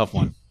game. It's a tough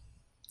one.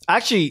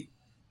 Actually,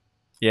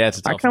 yeah, it's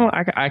a tough one.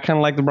 I kind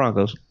of like the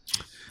Broncos.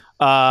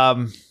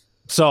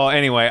 So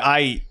anyway,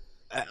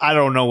 I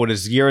don't know what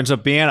his year ends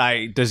up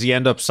being. Does he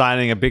end up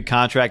signing a big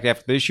contract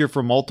after this year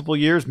for multiple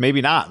years? Maybe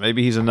not.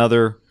 Maybe he's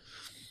another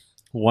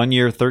 1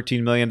 year,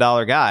 $13 million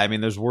guy. I mean,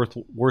 there's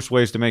worse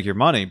ways to make your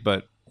money,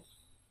 but.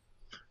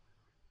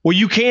 Well,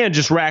 you can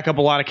just rack up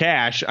a lot of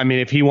cash. I mean,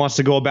 if he wants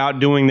to go about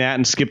doing that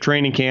and skip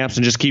training camps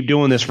and just keep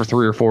doing this for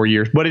 3 or 4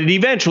 years. But it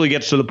eventually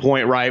gets to the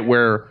point, right,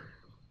 where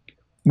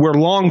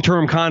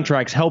long-term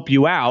contracts help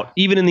you out,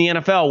 even in the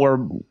NFL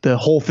where the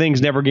whole thing's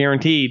never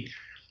guaranteed.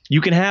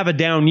 You can have a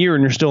down year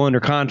and you're still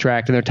under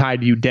contract, and they're tied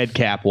to you dead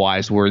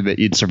cap-wise where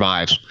it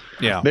survives.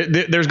 Yeah.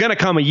 There's going to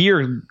come a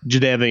year,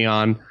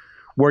 Jadeveon,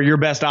 where your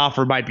best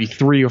offer might be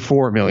 $3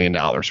 or $4 million,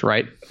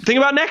 right? Think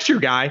about next year,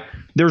 guy.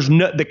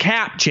 The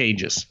cap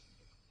changes.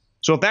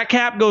 So if that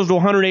cap goes to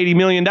 $180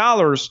 million,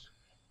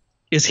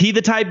 is he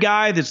the type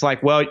guy that's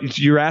like, well,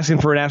 you're asking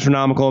for an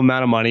astronomical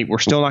amount of money. We're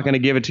still not going to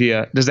give it to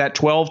you. Does that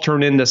 12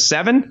 turn into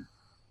 7?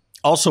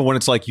 Also, when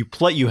it's like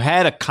you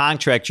had a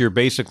contract year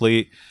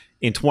basically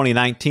in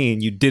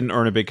 2019, you didn't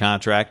earn a big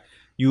contract.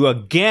 You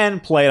again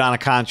played on a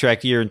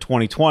contract year in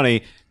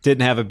 2020,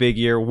 didn't have a big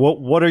year.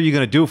 What are you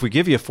going to do if we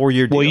give you a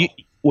 4-year deal?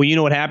 Well, you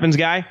know what happens,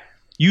 guy?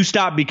 You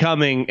stop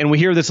becoming, and we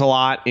hear this a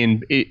lot,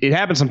 it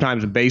happens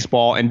sometimes in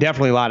baseball and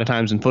definitely a lot of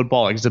times in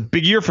football. Like, it's a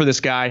big year for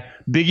this guy,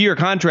 big year,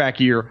 contract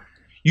year.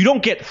 You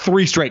don't get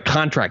 3 straight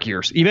contract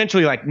years.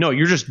 Eventually, no,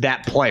 you're just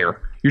that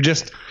player. You're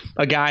just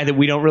a guy that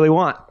we don't really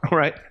want,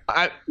 right?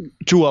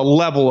 To a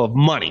level of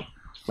money.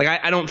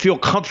 I don't feel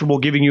comfortable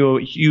giving you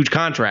a huge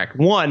contract.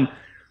 1,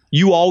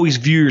 you always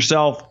view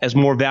yourself as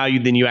more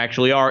valued than you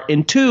actually are.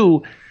 And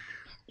 2,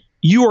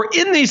 you are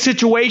in these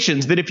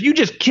situations that if you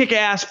just kick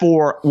ass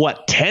for,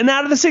 10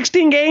 out of the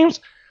 16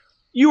 games,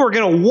 you are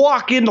going to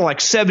walk into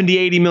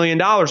 $70-80 million,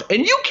 and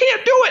you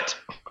can't do it.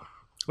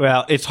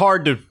 Well, it's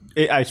hard to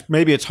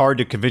maybe it's hard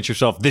to convince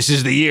yourself this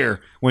is the year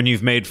when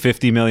you've made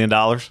 $50 million.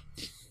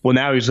 Well,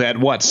 now he's at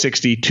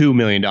 $62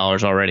 million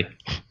already.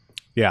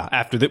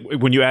 Yeah,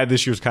 when you add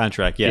this year's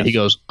contract, yes. And he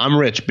goes, I'm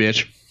rich,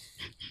 bitch.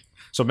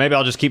 So maybe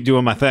I'll just keep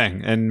doing my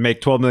thing and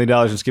make $12 million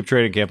and skip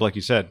training camp, like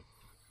you said.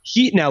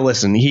 Now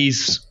listen,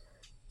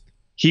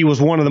 he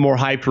was one of the more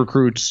hyped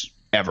recruits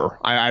ever.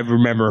 I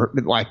remember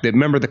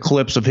the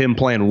clips of him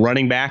playing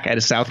running back at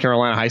his South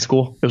Carolina high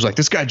school. It was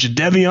this guy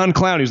Jadeveon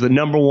Clowney, he was the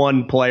number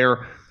 1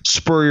 player.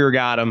 Spurrier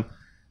got him.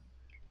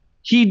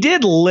 He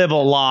did live a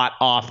lot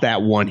off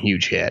that one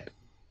huge hit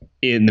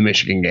in the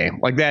Michigan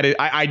game.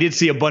 I did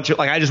see a bunch of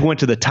I just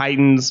went to the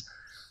Titans.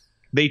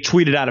 They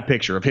tweeted out a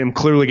picture of him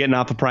clearly getting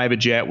off a private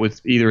jet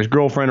with either his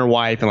girlfriend or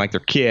wife and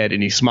their kid,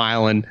 and he's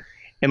smiling.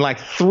 And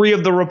 3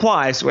 of the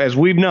replies, as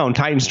we've known,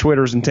 Titans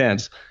Twitter's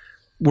intense,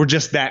 were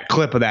just that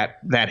clip of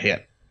that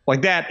hit.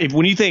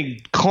 When you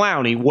think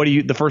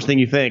Clowney, the first thing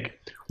you think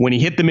when he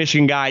hit the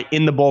Michigan guy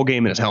in the bowl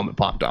game and his helmet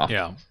popped off?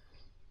 Yeah.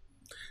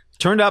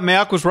 Turned out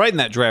Mayock was right in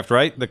that draft,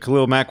 right? That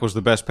Khalil Mack was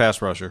the best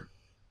pass rusher.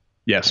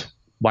 Yes,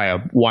 by a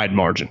wide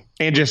margin.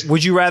 And just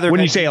would you rather?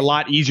 Wouldn't you say a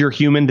lot easier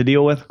human to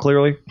deal with?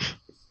 Clearly,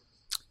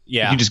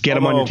 yeah. You just get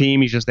him on your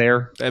team. He's just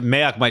there.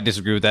 Mayock might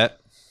disagree with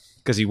that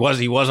because he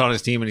was on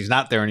his team and he's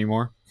not there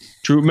anymore.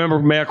 True. Remember,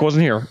 Mayock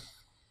wasn't here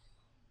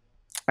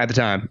at the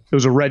time. It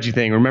was a Reggie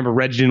thing. Remember,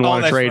 Reggie didn't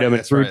want to trade him,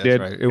 and Gruden did.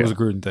 Right. It was a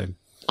Gruden thing.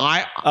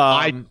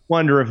 I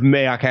wonder if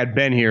Mayock had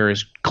been here,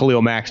 is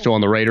Khalil Mack still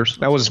on the Raiders?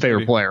 That was his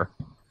favorite player.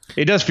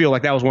 It does feel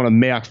like that was one of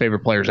Mayock's favorite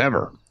players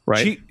ever,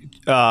 right?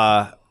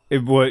 Yeah,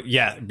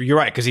 you're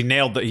right, because he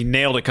nailed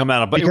it coming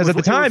out of. Because at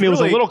the time it was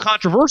a little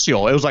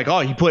controversial. It was I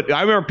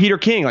remember Peter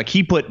King,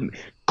 he put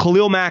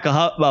Khalil Mack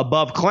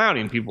above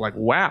Clowney, and people were like,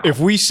 wow. If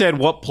we said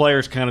what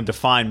players kind of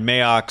define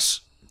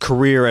Mayock's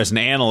career as an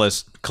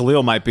analyst,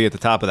 Khalil might be at the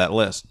top of that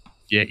list.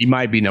 Yeah, he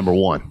might be number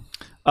 1.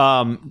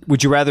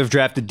 Would you rather have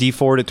drafted D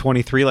Ford at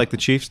 23 like the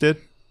Chiefs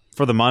did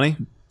for the money?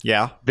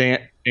 Yeah.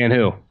 Dan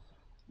who?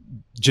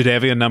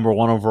 Jadeveon number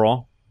 1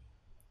 overall.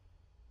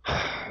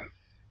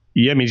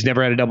 Yeah, he's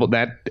never had a double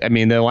that.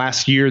 The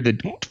last year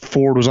that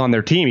Ford was on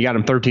their team, he got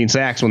him 13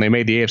 sacks when they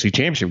made the AFC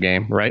Championship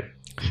game, right?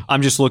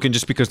 I'm just looking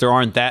because there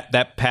aren't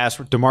that pass.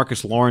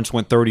 DeMarcus Lawrence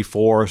went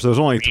 34, so there's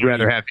only 3.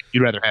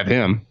 You'd rather have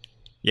him.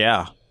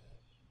 Yeah.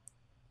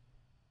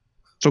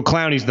 So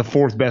Clowney's the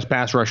 4th best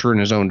pass rusher in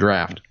his own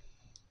draft.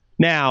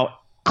 Now,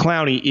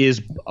 Clowney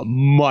is a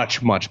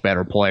much, much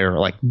better player.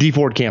 D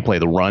Ford can't play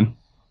the run.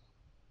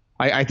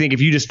 I think if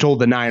you just told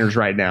the Niners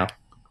right now,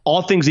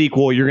 all things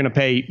equal, you're going to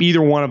pay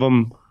either one of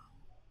them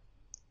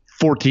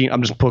 14.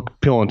 I'm just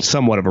pulling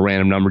somewhat of a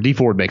random number. D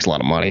Ford makes a lot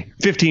of money.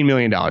 $15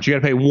 million. You got to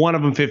pay one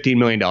of them $15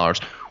 million.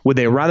 Would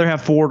they rather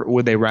have Ford or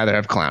would they rather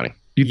have Clowney?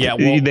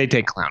 They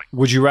take Clowney.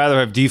 Would you rather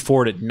have D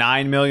Ford at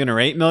 $9 million or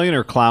 $8 million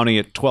or Clowney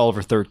at 12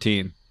 or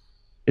 13?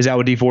 Is that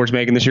what D Ford's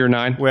making this year?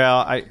 9?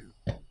 Well,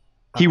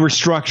 he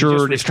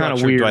restructured. It's kind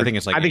of weird. I think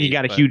it's I think 8, he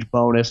got a huge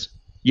bonus.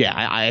 Yeah,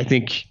 I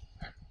think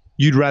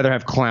you'd rather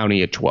have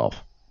Clowney at 12.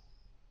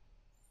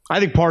 I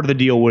think part of the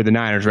deal with the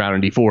Niners route on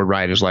D Ford,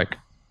 right, is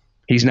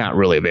he's not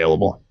really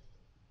available.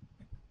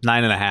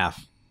 9.5.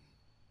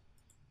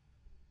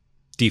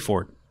 D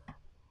Ford.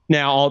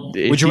 Now,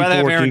 would you rather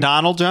have Aaron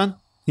Donald, John?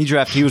 He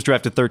was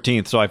drafted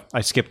 13th, so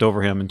I skipped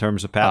over him in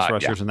terms of pass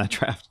rushers in that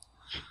draft.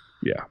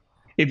 Yeah.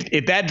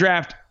 If that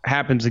draft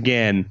happens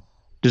again,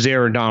 does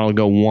Aaron Donald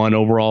go 1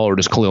 overall or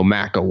does Khalil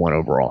Mack go 1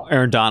 overall?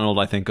 Aaron Donald,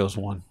 I think, goes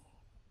 1.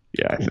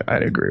 Yeah,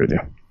 I'd agree with you.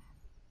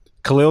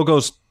 Khalil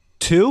goes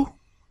 2.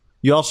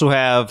 You also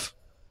have...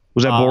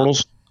 Was that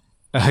Bortles?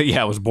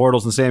 Yeah, it was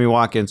Bortles and Sammy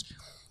Watkins.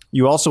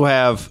 You also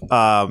have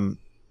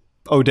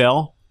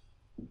Odell.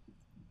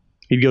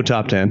 He'd go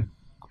top 10.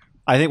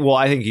 I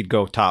think he'd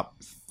go top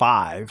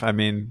 5.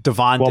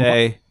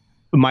 Devontae.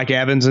 Mike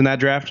Evans in that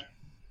draft?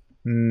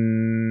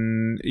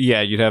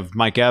 Yeah, you'd have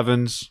Mike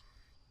Evans.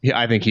 Yeah,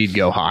 I think he'd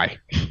go high.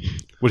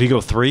 Would he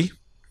go 3?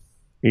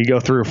 You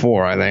go 3 or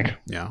 4, I think.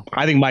 Yeah.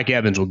 I think Mike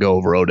Evans will go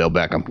over Odell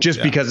Beckham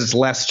just because it's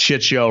less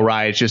shit show,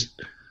 right? It's just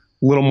a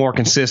little more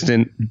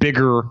consistent,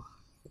 bigger.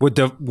 Would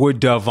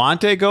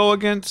Devontae go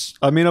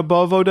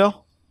above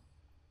Odell?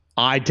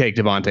 I'd take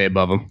Devontae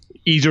above him.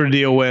 Easier to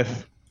deal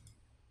with.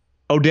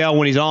 Odell,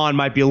 when he's on,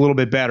 might be a little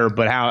bit better,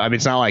 but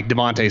it's not like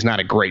Devontae's not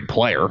a great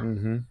player.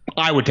 Mm-hmm.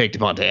 I would take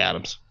Devontae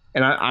Adams.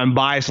 And I'm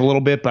biased a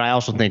little bit, but I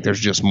also think there's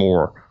just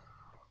more.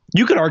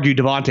 You could argue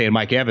Devontae and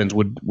Mike Evans.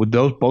 Would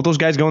both those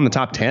guys go in the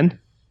top 10?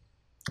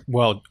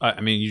 Well,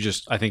 I mean,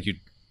 I think you'd.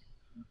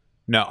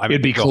 No, I mean,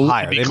 it'd be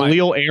higher. It'd be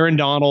Khalil, Aaron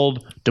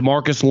Donald,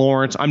 DeMarcus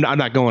Lawrence. I'm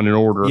not going in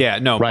order. Yeah,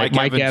 no, right.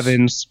 Mike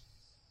Evans,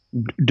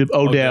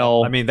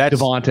 Odell. I mean, that's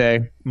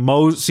Devontae,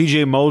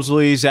 C.J.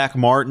 Mosley, Zach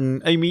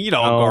Martin. I mean,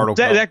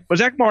 Zach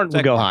Martin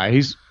would go high.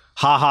 He's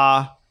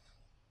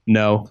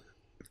No.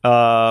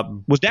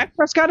 Was Dak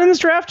Prescott in this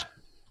draft?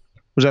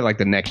 Was that like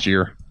the next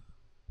year?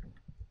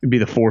 It'd be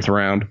the 4th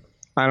round.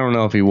 I don't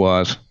know if he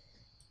was.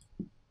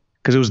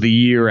 Because it was the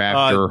year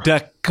after.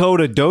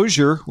 Dakota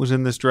Dozier was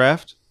in this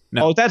draft.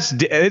 No. Oh, this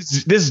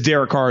is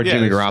Derek Carr,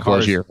 Jimmy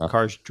Garoppolo's year.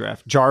 Carr's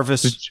draft.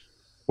 Jarvis.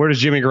 Where does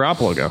Jimmy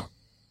Garoppolo go?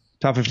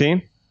 Top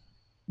 15?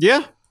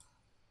 Yeah.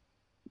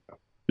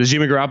 Does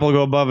Jimmy Garoppolo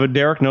go above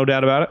Derek? No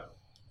doubt about it.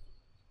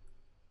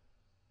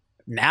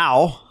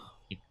 Now.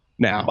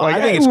 Well,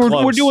 I think it's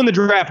close. We're doing the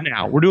draft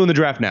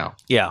now.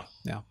 Yeah.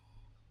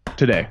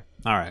 Today.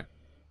 All right.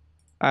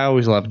 I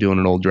always love doing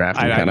an old draft.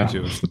 I do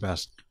too. It's the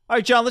best. All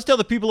right, John, let's tell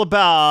the people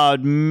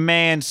about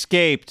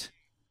Manscaped.com.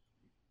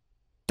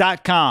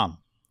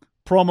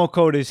 Promo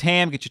code is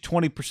HAM. Get you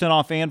 20%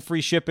 off and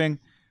free shipping.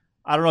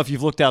 I don't know if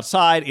you've looked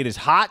outside. It is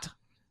hot.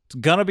 It's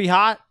going to be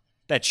hot.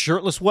 That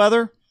shirtless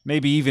weather,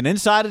 maybe even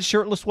inside of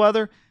shirtless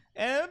weather.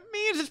 And it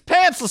means it's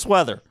pantsless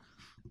weather.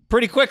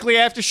 Pretty quickly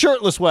after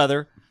shirtless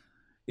weather,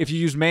 if you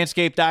use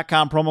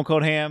Manscaped.com, promo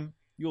code HAM,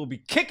 you will be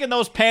kicking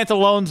those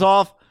pantaloons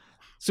off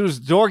as soon as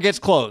the door gets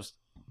closed.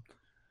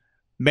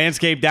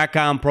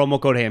 Manscaped.com,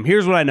 promo code HAM.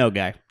 Here's what I know,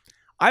 guy.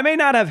 I may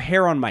not have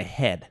hair on my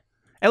head.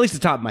 At least the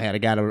top of my head. I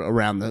got it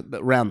around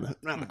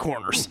the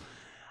corners.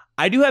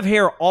 I do have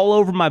hair all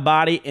over my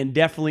body and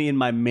definitely in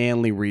my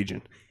manly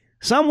region.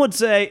 Some would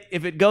say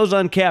if it goes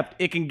unkept,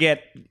 it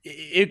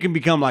can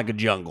become like a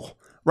jungle.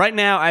 Right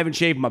now, I haven't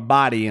shaved my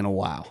body in a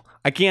while.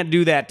 I can't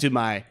do that to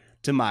my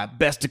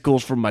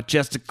besticles, for my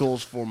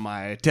chesticles, for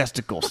my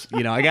testicles.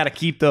 I got to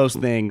keep those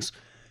things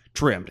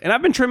trimmed. And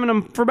I've been trimming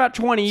them for about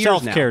 20 years now.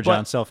 Self-care,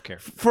 John, self-care.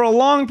 For a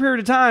long period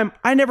of time,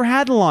 I never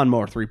had the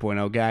Lawnmower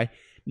 3.0 guy.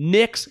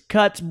 Nicks,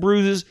 cuts,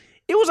 bruises.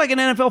 It was like an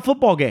NFL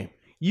football game.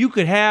 You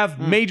could have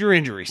major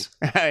injuries.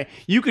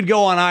 You could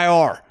go on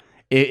IR.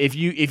 If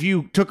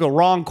you took a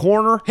wrong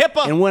corner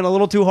HIPAA. and went a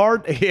little too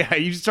hard,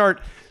 you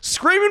start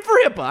screaming for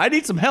HIPAA. I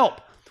need some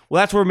help.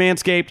 Well, that's where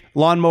Manscaped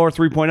Lawnmower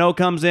 3.0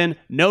 comes in.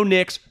 No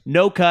nicks,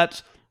 no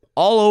cuts,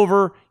 all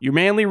over your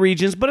manly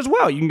regions, but as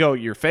well, you can go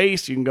your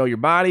face, you can go your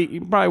body.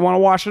 You probably want to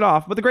wash it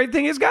off. But the great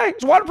thing is, guy,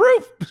 it's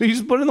waterproof. So you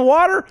just put it in the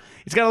water.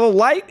 It's got a little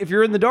light if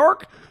you're in the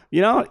dark.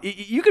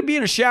 You could be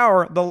in a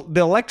shower.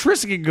 The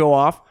electricity could go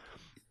off.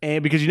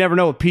 And because you never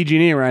know with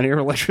PG&E around here,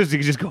 electricity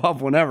can just go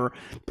off whenever.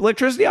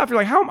 Electricity off, you're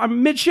like,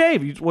 I'm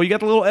mid-shave. You got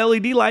the little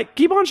LED light.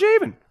 Keep on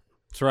shaving.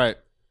 That's right.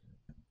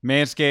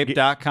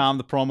 Manscaped.com.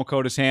 The promo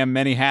code is HAM.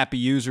 Many happy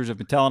users have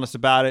been telling us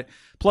about it.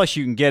 Plus,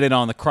 you can get it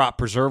on the Crop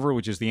Preserver,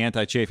 which is the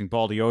anti-chafing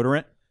ball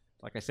deodorant.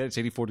 Like I said, it's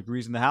 84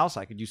 degrees in the house.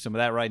 I could use some of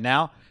that right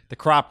now. The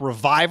Crop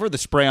Reviver, the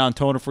spray-on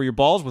toner for your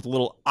balls with a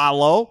little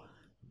aloe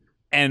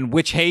and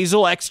witch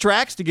hazel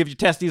extracts to give your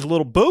testes a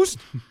little boost.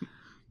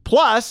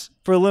 Plus,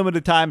 for a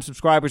limited time,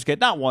 subscribers get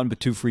not 1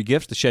 but 2 free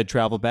gifts: the Shed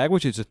Travel Bag,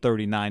 which is a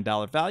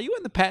 $39 value,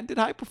 and the patented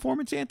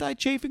high-performance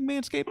anti-chafing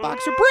Manscaped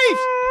Boxer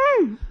Briefs.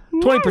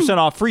 20%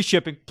 off, free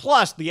shipping,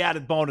 plus the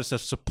added bonus of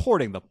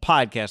supporting the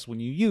podcast when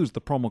you use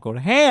the promo code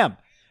HAM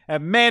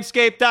at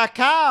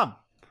Manscaped.com.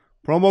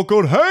 Promo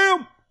code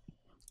HAM.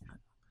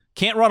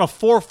 Can't run a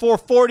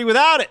 4.40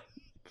 without it.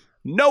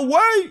 No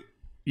way.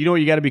 You know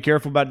what you got to be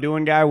careful about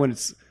doing, guy, when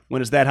it's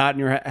that hot in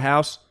your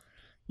house?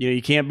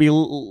 You can't be,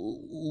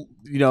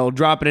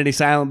 dropping any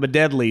silent but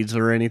dead leads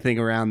or anything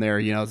around there.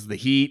 It's the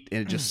heat,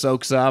 and it just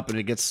soaks up, and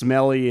it gets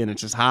smelly, and it's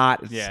just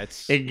hot.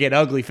 It can get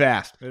ugly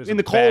fast. In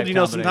the cold,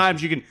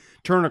 sometimes you can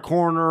turn a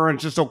corner, and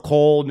it's just so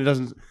cold,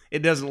 and it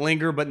doesn't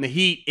linger. But in the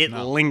heat, it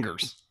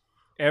lingers.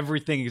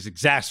 Everything is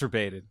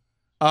exacerbated.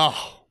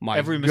 Oh my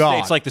Every God!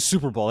 mistake, it's like the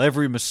Super Bowl.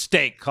 Every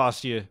mistake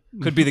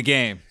could be the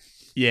game.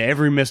 Yeah,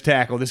 every missed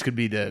tackle. This could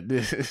be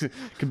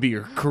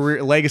your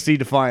career legacy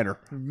definer.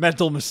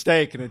 Mental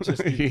mistake, and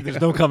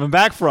there's no coming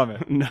back from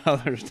it. No,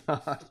 there's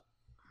not.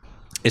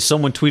 As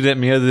someone tweeted at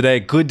me the other day,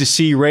 good to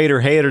see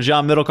Raider hater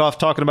John Middlecoff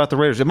talking about the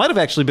Raiders. It might have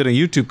actually been a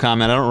YouTube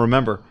comment. I don't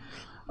remember.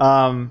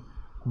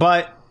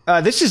 But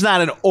this is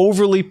not an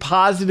overly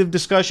positive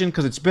discussion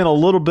because it's been a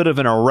little bit of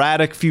an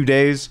erratic few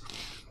days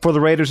for the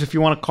Raiders, if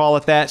you want to call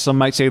it that. Some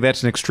might say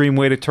that's an extreme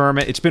way to term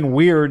it. It's been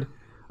weird.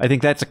 I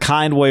think that's a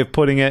kind way of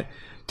putting it.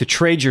 To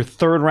trade your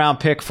 3rd-round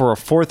pick for a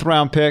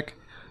 4th-round pick,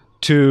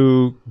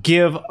 to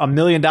give $1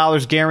 million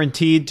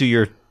guaranteed to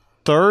your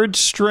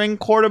 3rd-string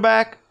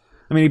quarterback.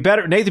 I mean,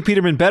 Nathan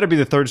Peterman better be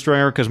the third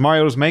stringer because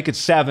Mariota's making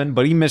 7,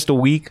 but he missed a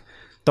week.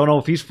 Don't know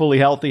if he's fully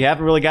healthy.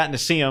 Haven't really gotten to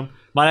see him.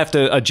 Might have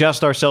to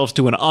adjust ourselves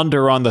to an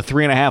under on the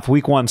 3.5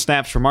 week 1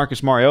 snaps for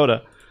Marcus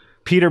Mariota.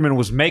 Peterman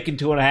was making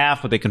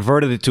 2.5, but they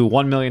converted it to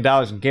 $1 million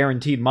in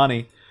guaranteed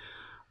money.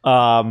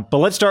 But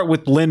let's start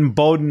with Lynn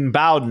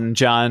Bowden,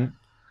 John.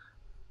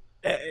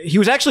 He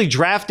was actually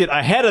drafted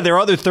ahead of their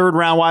other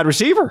third-round wide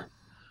receiver.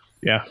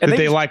 Yeah, and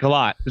they like a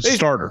lot. It's a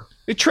starter.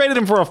 They traded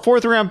him for a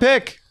 4th-round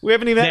pick. We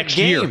haven't even had a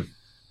game.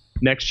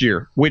 Next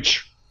year,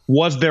 which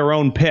was their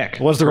own pick.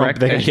 Was their own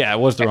pick. Yeah, it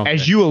was their own pick.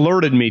 As you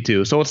alerted me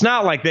to. So it's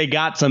not like they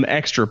got some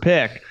extra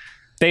pick.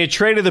 They had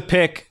traded the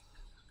pick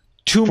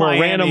to for Miami.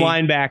 A random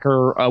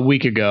linebacker a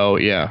week ago,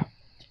 yeah.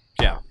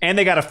 Yeah. And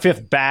they got a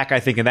 5th back, I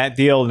think, in that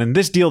deal. And in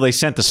this deal, they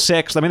sent the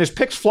 6th. I mean, there's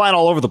picks flying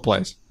all over the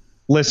place.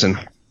 Listen,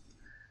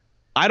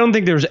 I don't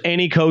think there's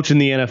any coach in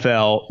the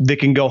NFL that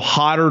can go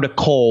hotter to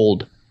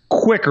cold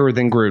quicker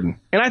than Gruden.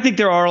 And I think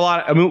there are a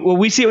lot.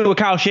 We see it with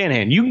Kyle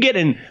Shanahan. You can get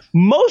in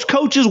most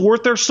coaches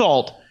worth their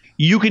salt.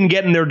 You can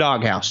get in their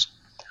doghouse.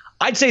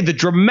 I'd say the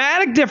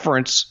dramatic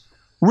difference,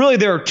 really,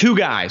 there are 2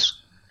 guys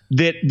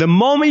that the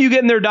moment you get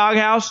in their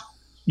doghouse,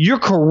 your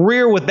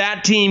career with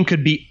that team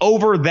could be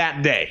over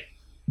that day.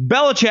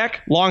 Belichick,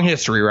 long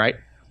history, right?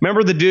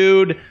 Remember the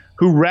dude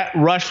who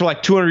rushed for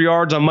like 200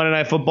 yards on Monday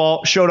Night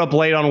Football, showed up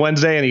late on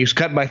Wednesday, and he was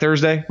cut by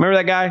Thursday? Remember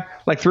that guy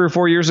like 3 or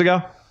 4 years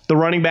ago? The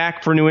running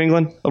back for New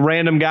England, a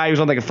random guy who was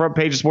on like a front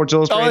page of Sports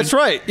Illustrated. Oh, that's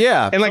right.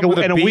 Yeah. And like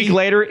a week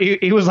later,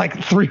 he was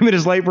like 3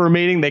 minutes late for a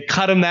meeting. They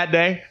cut him that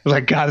day. I was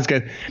like, God, this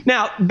guy.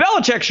 Now,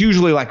 Belichick's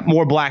usually like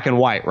more black and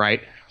white, right?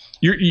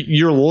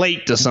 You're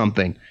late to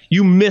something.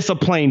 You miss a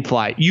plane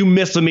flight. You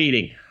miss a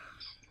meeting.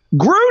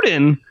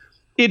 Gruden,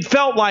 it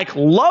felt like,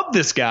 love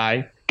this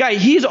guy.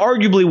 He's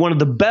arguably one of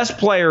the best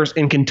players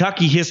in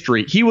Kentucky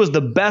history. He was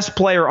the best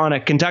player on a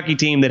Kentucky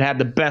team that had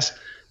the best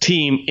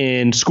team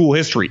in school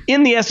history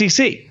in the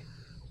SEC.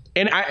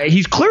 And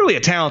he's clearly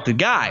a talented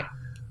guy.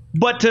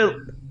 But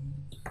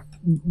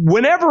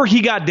whenever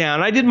he got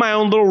down, I did my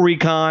own little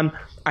recon.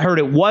 I heard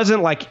it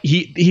wasn't like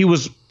he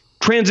was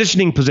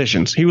transitioning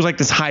positions. He was like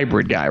this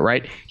hybrid guy,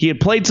 right? He had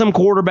played some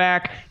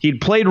quarterback. He had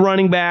played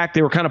running back.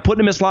 They were kind of putting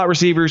him as slot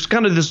receivers,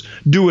 kind of this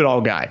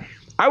do-it-all guy.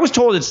 I was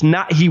told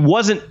he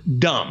wasn't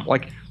dumb.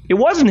 Like, it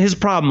wasn't his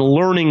problem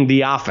learning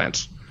the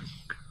offense.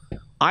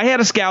 I had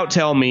a scout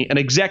tell me, an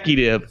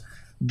executive,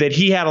 that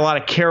he had a lot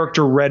of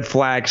character red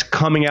flags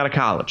coming out of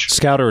college.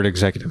 Scout or an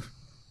executive?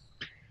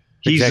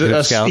 He's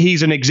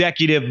an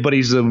executive, but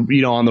he's on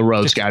the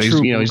road just scout. He's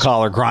blue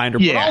collar grinder,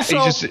 but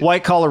also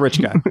white collar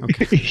rich guy.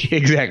 Okay.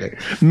 Exactly.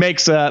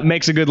 Makes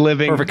a good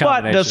living, but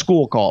does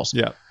school calls.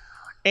 Yeah.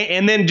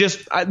 And then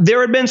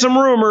there had been some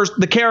rumors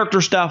the character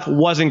stuff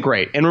wasn't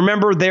great. And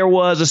remember, there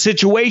was a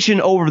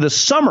situation over the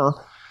summer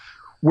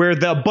where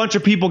a bunch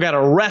of people got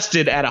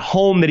arrested at a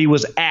home that he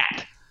was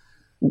at.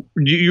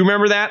 You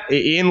remember that?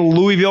 In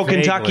Louisville,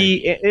 Vaguely.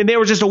 Kentucky. And there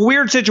was just a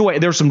weird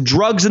situation. There were some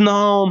drugs in the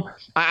home.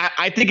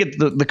 I think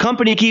the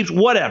company keeps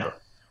whatever.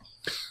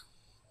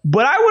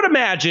 But I would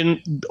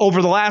imagine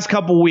over the last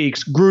couple of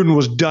weeks, Gruden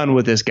was done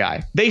with this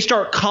guy. They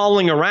start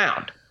calling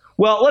around.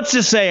 Well, let's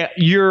just say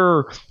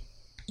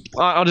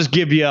I'll just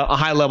give you a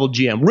high-level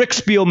GM. Rick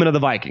Spielman of the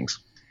Vikings.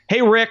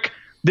 Hey, Rick,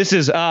 this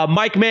is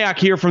Mike Mayock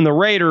here from the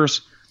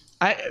Raiders.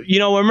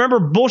 Remember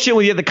bullshit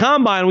with you at the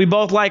Combine. We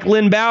both like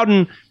Lynn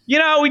Bowden. We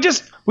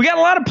got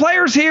a lot of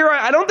players here.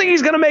 I don't think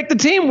he's going to make the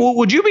team.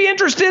 Would you be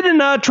interested in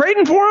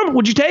trading for him?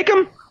 Would you take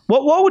him?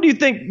 What would you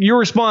think your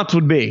response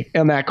would be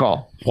on that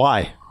call?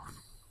 Why?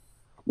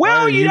 Well,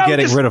 Why are you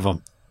getting rid of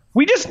him?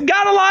 We just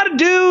got a lot of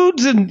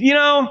dudes, and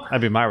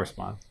that'd be my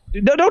response.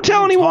 Don't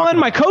tell anyone.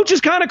 My coach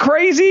is kind of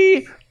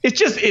crazy.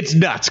 It's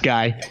nuts,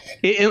 guy.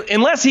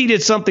 Unless he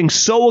did something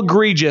so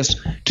egregious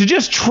to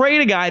just trade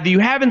a guy that you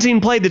haven't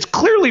seen play that's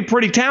clearly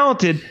pretty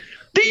talented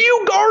that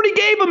you already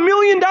gave $1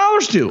 million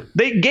to.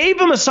 They gave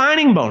him a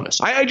signing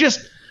bonus.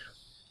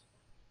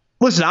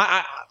 Listen,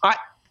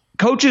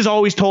 coaches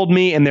always told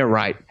me, and they're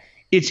right,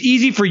 it's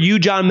easy for you,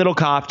 John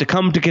Middlecoff, to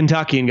come to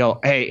Kentucky and go,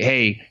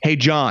 hey,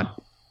 John,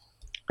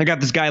 I got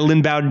this guy,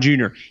 Lynn Bowden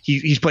Jr.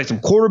 He's played some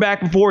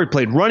quarterback before. He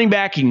played running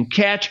back. He can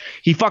catch.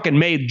 He fucking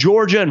made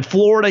Georgia and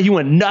Florida. He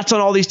went nuts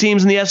on all these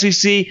teams in the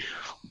SEC.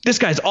 This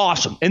guy's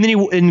awesome. And then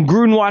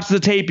Gruden watched the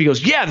tape. He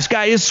goes, yeah, this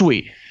guy is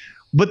sweet.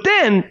 But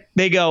then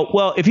they go,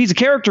 well, if he's a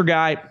character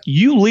guy,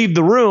 you leave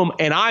the room,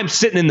 and I'm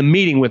sitting in the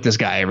meeting with this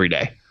guy every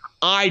day.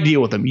 I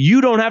deal with him.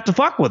 You don't have to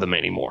fuck with him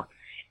anymore.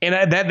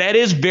 And that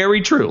is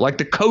very true. Like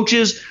the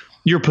coaches,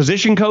 your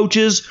position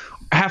coaches,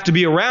 have to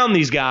be around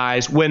these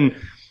guys when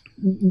 –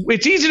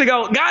 it's easy to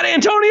go, got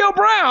Antonio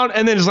Brown,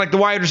 and then it's like the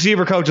wide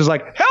receiver coach is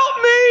like,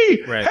 help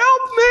me,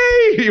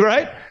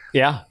 right?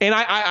 Yeah. And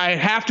I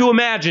have to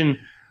imagine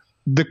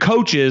the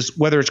coaches,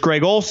 whether it's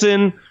Greg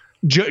Olson,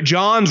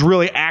 John's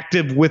really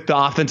active with the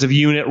offensive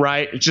unit,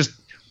 right? It's just,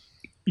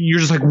 you're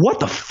just like, what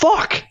the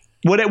fuck?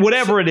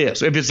 Whatever it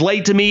is. If it's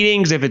late to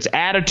meetings, if it's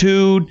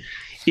attitude,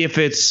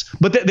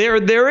 but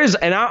there is,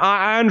 and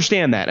I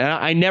understand that. And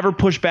I never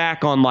push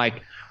back on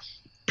like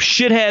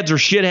shitheads are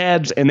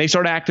shitheads and they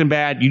start acting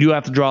bad, you do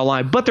have to draw a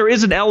line. But there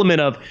is an element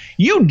of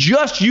you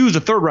just used a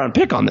third-round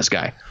pick on this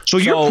guy. So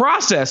your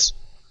process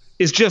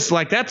is just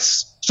like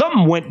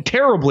something went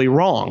terribly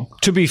wrong.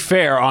 To be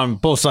fair, on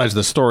both sides of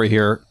the story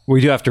here,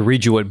 we do have to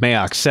read you what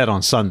Mayock said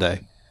on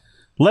Sunday.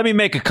 Let me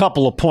make a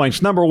couple of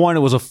points. Number one,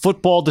 it was a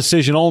football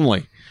decision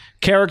only.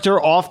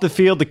 Character, off the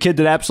field, the kid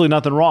did absolutely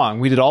nothing wrong.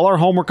 We did all our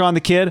homework on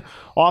the kid.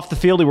 Off the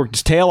field, he worked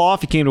his tail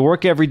off. He came to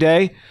work every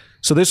day.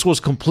 So this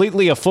was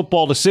completely a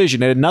football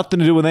decision. It had nothing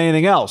to do with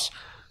anything else.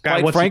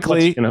 Quite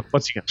frankly,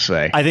 what's he gonna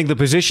say? I think the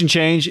position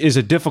change is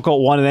a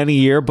difficult one in any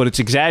year, but it's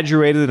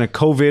exaggerated in a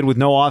COVID with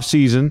no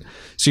offseason.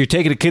 So you're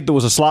taking a kid that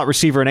was a slot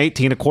receiver in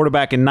 18, a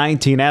quarterback in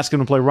 19, asking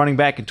him to play running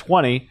back in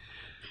 20.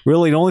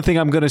 Really, the only thing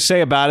I'm going to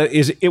say about it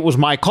is it was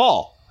my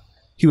call.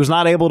 He was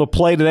not able to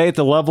play today at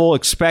the level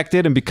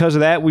expected, and because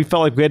of that, we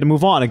felt like we had to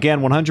move on.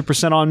 Again,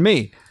 100% on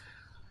me.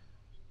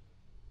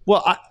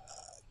 Well, I'm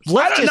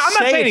not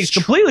saying he's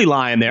completely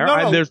lying there.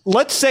 No,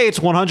 let's say it's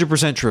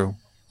 100% true.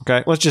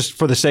 Okay, let's just,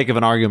 for the sake of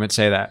an argument,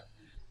 say that.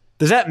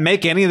 Does that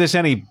make any of this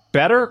any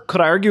better?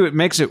 Could I argue it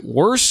makes it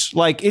worse?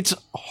 Like, it's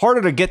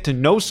harder to get to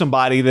know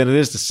somebody than it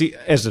is to see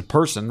as a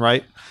person,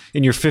 right?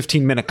 In your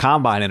 15-minute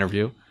combine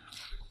interview.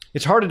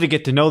 It's harder to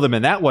get to know them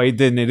in that way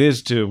than it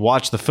is to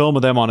watch the film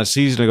of them on a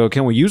season and go,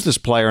 can we use this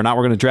player or not?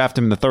 We're going to draft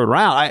him in the third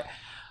round.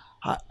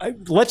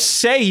 Let's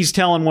say he's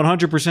telling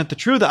 100% the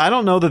truth. I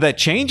don't know that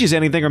changes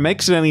anything or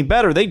makes it any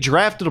better. They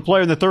drafted a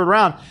player in the third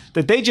round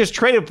that they just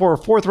traded for a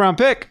fourth-round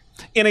pick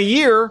in a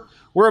year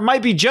where it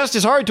might be just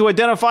as hard to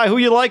identify who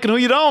you like and who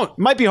you don't. It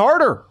might be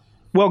harder.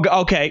 Well,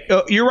 okay,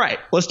 you're right.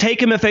 Let's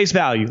take him at face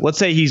value. Let's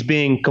say he's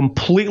being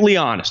completely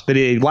honest, that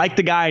he liked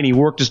the guy and he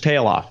worked his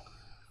tail off.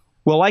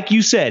 Well, like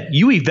you said,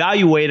 you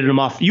evaluated him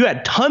off. You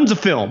had tons of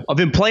film of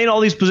him playing all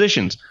these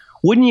positions.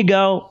 Wouldn't you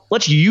go,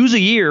 let's use a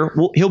year,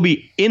 he'll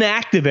be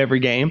inactive every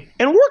game,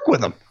 and work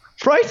with him,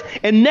 right?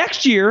 And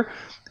next year,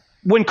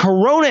 when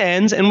Corona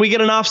ends and we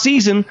get an off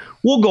season,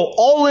 we'll go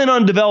all in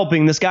on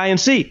developing this guy and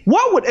see.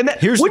 Wouldn't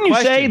you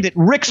say that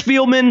Rick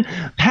Spielman,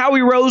 Howie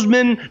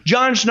Roseman,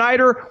 John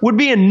Schneider would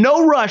be in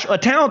no rush, a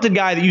talented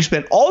guy that you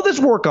spent all this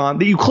work on,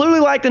 that you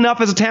clearly liked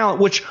enough as a talent,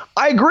 which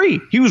I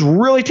agree, he was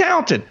really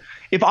talented.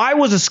 If I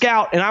was a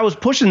scout and I was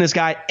pushing this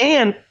guy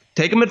and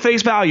take him at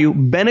face value,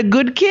 been a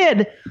good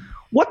kid,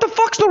 what the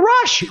fuck's the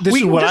rush? This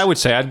is what I would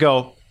say. I'd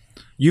go,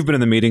 you've been in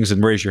the meetings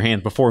and raised your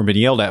hand before and been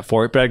yelled at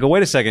for it, but I'd go,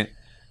 wait a second.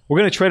 We're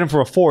going to trade him for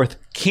a fourth.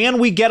 Can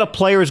we get a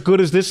player as good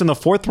as this in the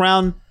fourth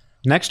round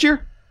next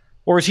year?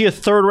 Or is he a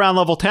third-round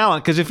level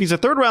talent? Because if he's a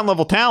third-round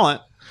level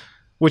talent,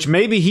 which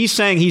maybe he's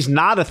saying he's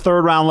not a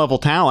third-round level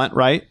talent,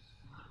 right?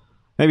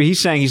 Maybe he's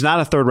saying he's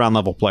not a third-round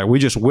level player. We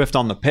just whiffed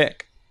on the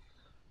pick.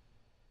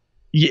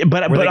 Yeah,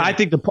 but I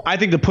think the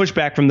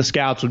pushback from the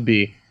scouts would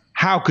be,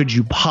 how could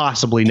you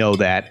possibly know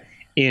that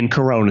in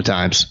Corona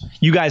times?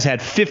 You guys had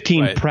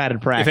 15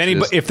 padded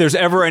practices. If there's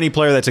ever any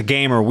player that's a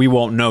gamer, we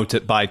won't know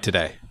by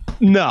today.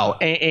 No,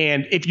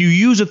 and if you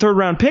use a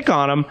third-round pick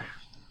on him,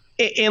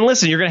 and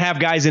listen, you're going to have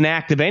guys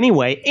inactive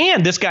anyway,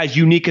 and this guy's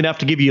unique enough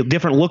to give you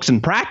different looks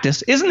in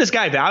practice. Isn't this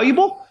guy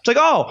valuable? It's like,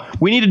 oh,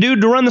 we need a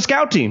dude to run the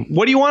scout team.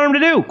 What do you want him to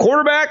do?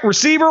 Quarterback,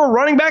 receiver,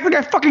 running back?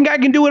 The fucking guy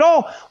can do it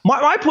all.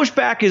 My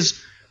pushback is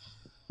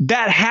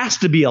that has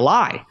to be a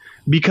lie.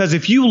 Because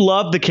if you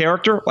love the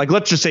character, like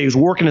let's just say he was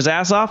working his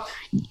ass off,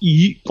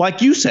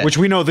 like you said. Which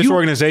we know this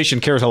organization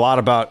cares a lot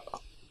about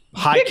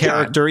high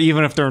character,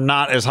 even if they're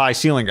not as high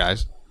ceiling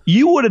guys.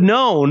 You would have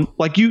known,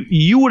 like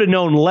you would have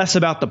known less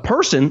about the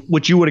person,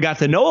 which you would have got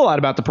to know a lot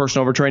about the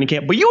person over training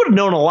camp, but you would have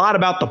known a lot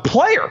about the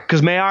player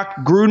because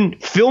Mayock, Gruden,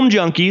 film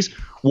junkies.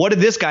 What did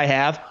this guy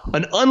have?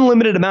 An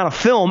unlimited amount of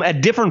film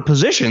at different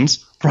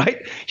positions,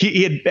 right?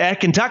 He had at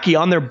Kentucky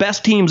on their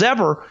best teams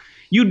ever.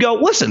 You'd go,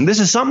 listen, this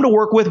is something to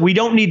work with. We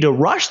don't need to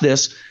rush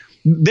this.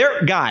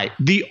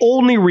 The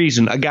only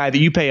reason a guy that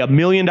you pay $1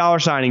 million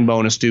signing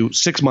bonus to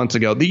 6 months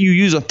ago, that you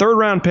use a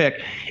third-round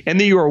pick and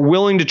that you are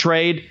willing to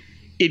trade,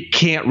 it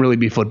can't really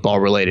be football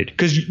related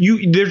because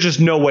there's just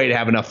no way to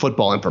have enough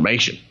football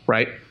information,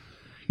 right?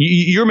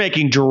 You're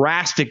making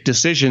drastic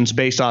decisions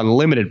based on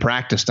limited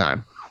practice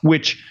time,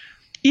 which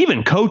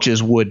even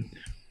coaches would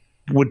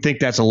think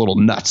that's a little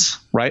nuts,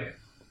 right?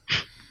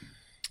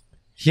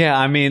 Yeah,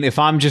 I mean, if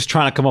I'm just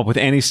trying to come up with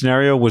any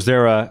scenario, was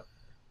there a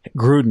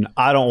Gruden,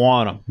 I don't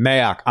want him.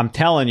 Mayock, I'm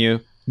telling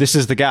you, this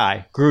is the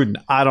guy. Gruden,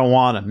 I don't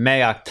want him.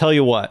 Mayock, tell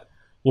you what,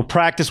 we'll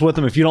practice with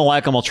him. If you don't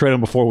like him, I'll trade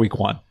him before week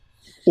 1.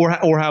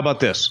 Or how about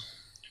this,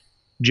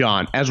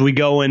 John? As we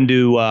go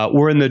into,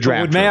 we're in the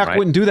draft. But Mayock right?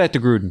 wouldn't do that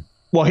to Gruden.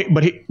 Well,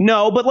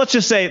 but let's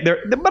just say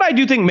but I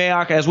do think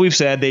Mayock, as we've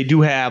said, they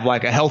do have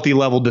like a healthy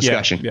level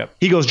discussion. Yeah.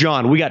 He goes,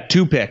 John, we got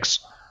 2 picks,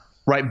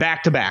 right,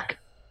 back to back.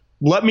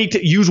 Let me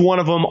use one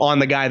of them on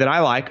the guy that I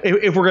like.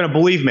 If we're going to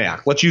believe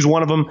Mayock, let's use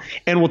one of them,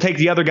 and we'll take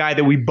the other guy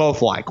that we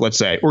both like, let's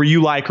say, or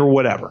you like or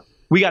whatever.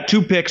 We got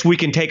 2 picks. We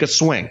can take a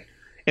swing.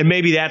 And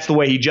maybe that's the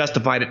way he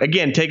justified it.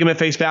 Again, take him at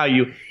face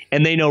value,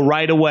 and they know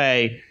right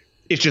away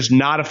it's just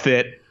not a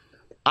fit.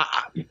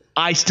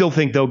 I still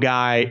think, though,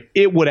 Guy,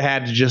 it would have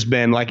had to just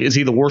been like, is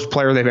he the worst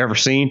player they've ever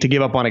seen to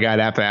give up on a guy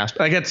that fast?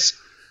 Like,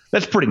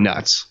 That's pretty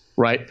nuts,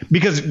 right?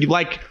 Because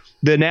like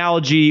the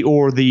analogy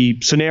or the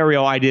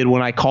scenario I did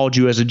when I called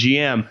you as a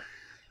GM,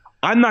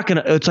 I'm not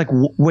going to – it's like,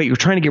 wait, you're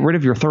trying to get rid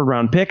of your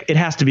third-round pick? It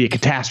has to be a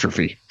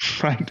catastrophe,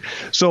 right?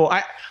 So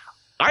I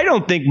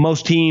don't think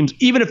most teams,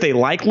 even if they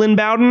like Lynn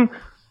Bowden,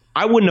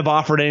 I wouldn't have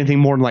offered anything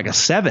more than like a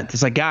seventh.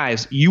 It's like,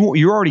 guys,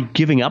 you're already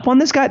giving up on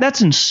this guy?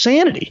 That's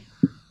insanity.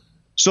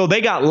 So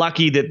they got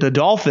lucky that the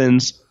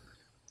Dolphins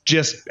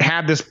just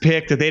had this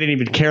pick that they didn't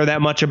even care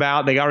that much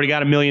about. They already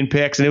got a million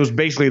picks, and it was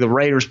basically the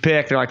Raiders'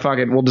 pick. They're like, fuck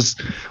it,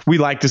 we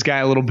like this guy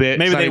a little bit.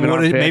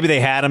 Maybe they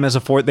had him as a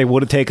fourth. They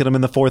would have taken him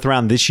in the fourth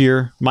round this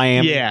year,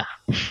 Miami. Yeah.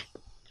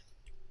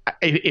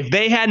 If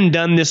they hadn't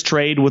done this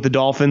trade with the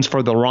Dolphins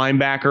for the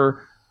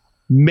linebacker,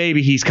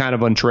 maybe he's kind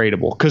of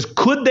untradeable. Because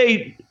could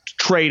they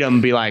trade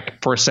him, be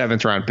like, for a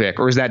seventh-round pick,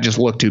 or does that just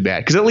look too bad?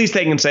 Because at least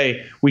they can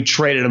say, we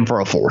traded him for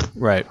a fourth.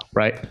 Right.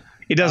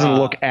 It doesn't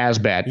look as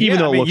bad, even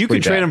though it looks you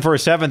can trade bad. him for a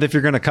seventh if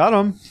you're going to cut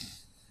him.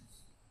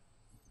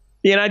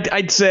 Yeah, and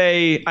I'd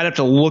say I'd have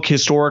to look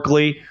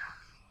historically.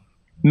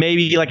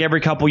 Maybe like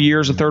every couple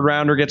years a third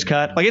rounder gets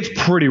cut. Like it's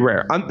pretty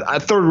rare. A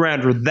third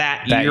rounder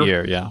that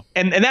year. Yeah.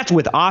 And that's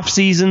with off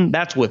season.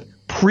 That's with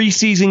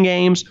preseason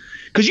games.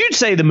 Because you'd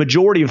say the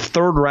majority of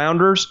third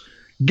rounders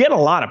get a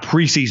lot of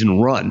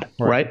preseason run,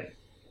 right?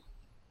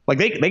 Like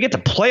they get to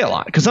play a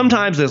lot, because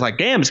sometimes there's like,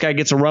 damn, this guy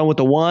gets a run with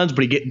the ones,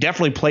 but he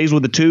definitely plays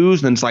with the twos.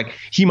 And then it's like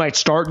he might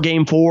start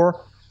game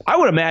 4. I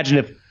would imagine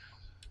if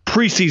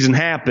preseason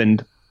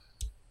happened,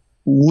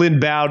 Lynn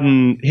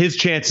Bowden, his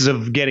chances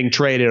of getting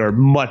traded are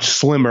much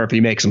slimmer if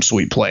he makes some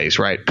sweet plays,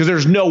 right? Because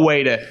there's no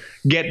way to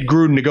get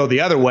Gruden to go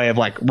the other way of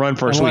like run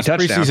for a sweet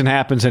touchdown. Preseason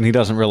happens and he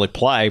doesn't really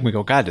play, we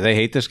go, God, do they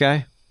hate this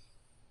guy?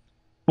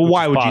 But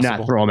why would you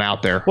not throw him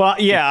out there? Well,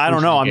 yeah, I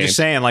don't know. I'm just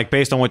saying, like,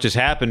 based on what just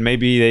happened,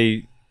 maybe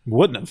they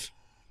wouldn't have.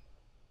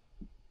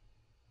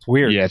 It's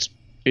weird. Yeah,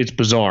 it's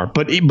bizarre.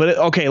 But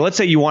okay, let's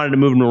say you wanted to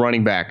move him to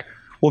running back.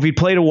 Well, if he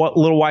played a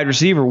little wide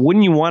receiver,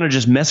 wouldn't you want to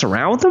just mess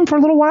around with him for a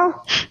little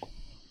while?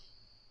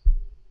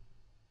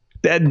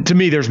 To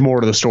me, there's more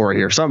to the story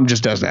here. Something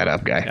just doesn't add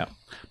up, guy. Yeah.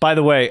 By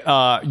the way,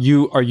 are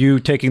you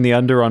taking the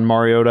under on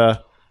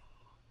Mariota?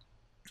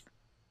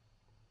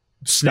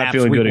 Not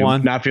feeling good.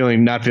 Not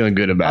feeling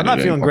good about it. I'm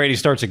not feeling great. He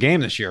starts a game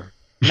this year.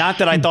 Not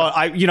that I thought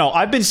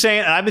I've been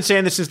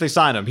saying this since they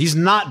signed him. He's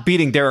not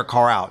beating Derek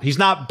Carr out. He's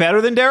not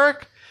better than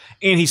Derek,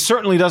 and he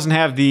certainly doesn't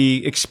have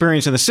the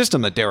experience in the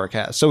system that Derek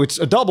has. So it's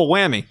a double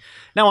whammy.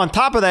 Now on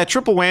top of that,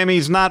 triple whammy,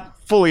 he's not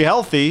fully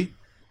healthy.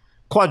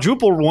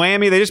 Quadruple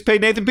whammy, they just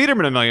paid Nathan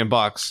Peterman $1 million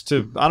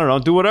to, I don't know,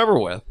 do whatever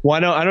with.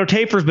 Well, I know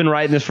Tafer's been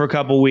writing this for a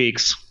couple of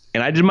weeks,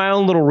 and I did my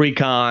own little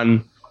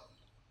recon.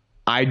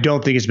 I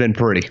don't think it's been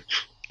pretty.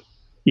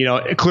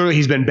 Clearly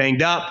he's been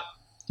banged up.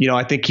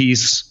 I think he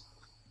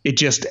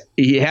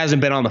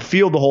hasn't been on the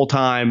field the whole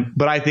time,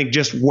 but I think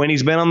just when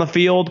he's been on the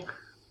field,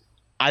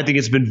 I think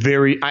it's been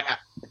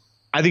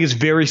I think it's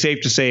very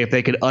safe to say if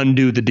they could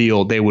undo the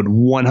deal, they would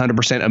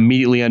 100%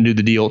 immediately undo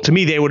the deal. To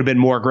me, they would have been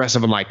more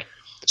aggressive and like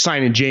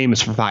signing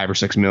Jameis for $5 or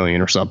 $6 million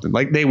or something.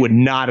 Like they would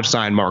not have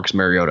signed Marcus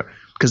Mariota,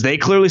 because they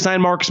clearly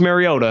signed Marcus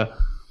Mariota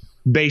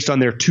based on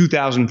their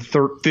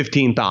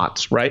 2015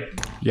 thoughts, right?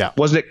 Yeah.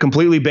 Wasn't it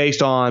completely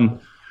based on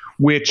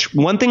which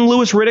one thing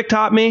Louis Riddick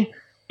taught me,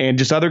 and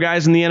just other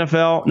guys in the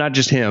NFL, not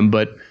just him,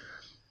 but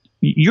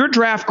your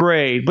draft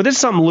grade, but this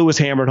is something Louis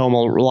hammered home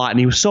a lot, and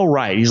he was so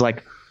right. He's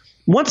like,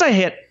 once I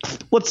hit,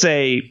 let's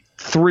say,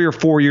 3 or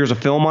 4 years of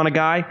film on a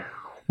guy,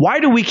 why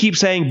do we keep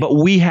saying, but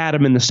we had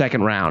him in the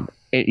second round?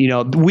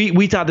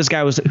 We thought this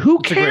guy was, who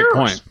cares? That's a great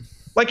point.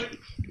 Like,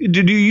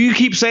 do you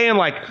keep saying,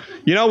 like,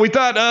 we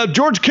thought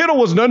George Kittle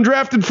was an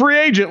undrafted free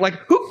agent. Like,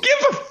 who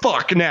gives a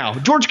fuck now?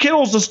 George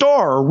Kittle's the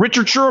star, or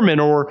Richard Sherman,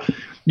 or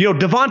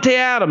Devontae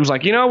Adams.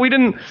 Like, we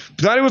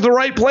thought he was the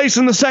right place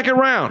in the second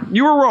round.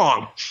 You were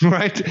wrong,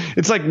 right?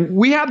 It's like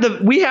we have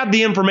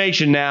the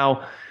information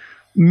now.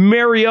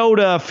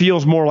 Mariota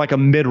feels more like a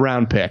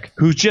mid-round pick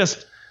who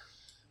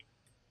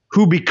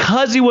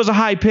because he was a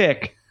high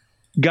pick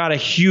got a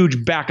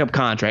huge backup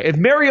contract. If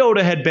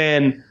Mariota had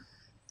been,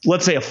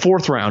 let's say, a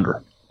fourth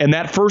rounder, and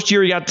that first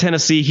year he got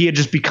Tennessee, he had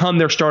just become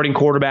their starting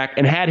quarterback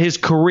and had his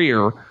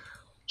career,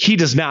 he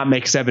does not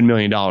make $7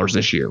 million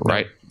this year,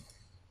 right?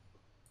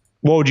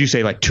 What would you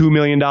say, like $2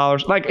 million?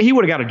 Like, he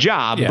would have got a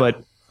job,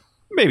 but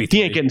maybe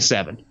he ain't getting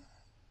 7.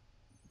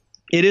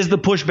 It is the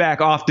pushback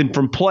often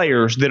from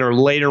players that are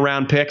later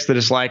round picks that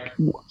it's like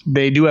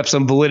they do have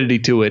some validity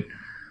to it.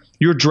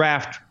 Your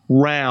draft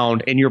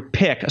round and your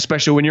pick,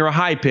 especially when you're a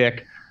high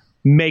pick,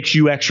 makes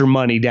you extra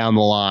money down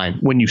the line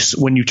when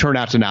you turn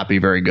out to not be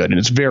very good, and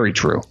it's very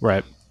true.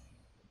 Right.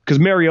 Because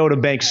Mariota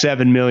banks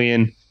 $7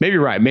 million. Maybe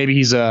you're right. Maybe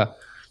he's a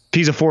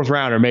fourth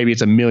rounder. Maybe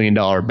it's $1 million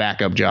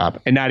backup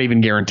job and not even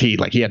guaranteed.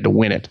 Like, he had to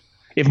win it.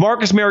 If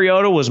Marcus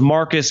Mariota was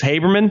Marcus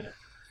Haberman,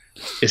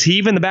 is he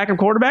even the backup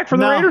quarterback for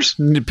the Raiders?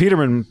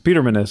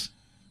 Peterman is.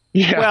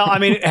 Yeah. Well, I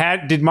mean,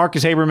 did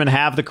Marcus Haberman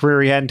have the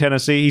career he had in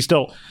Tennessee? He's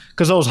still,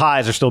 because those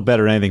highs are still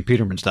better than anything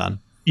Peterman's done.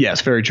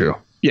 Yes, very true.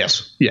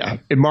 Yes, yeah.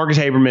 If Marcus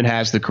Haberman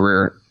has the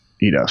career,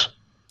 he does.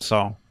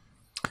 So,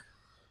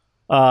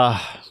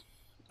 I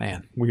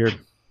Man, weird.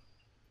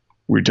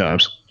 Weird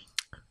times.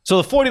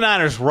 So the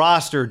 49ers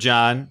roster,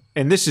 John,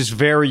 and this is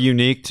very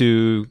unique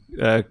to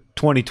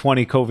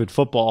 2020 COVID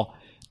football.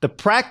 The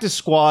practice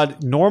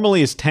squad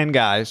normally is 10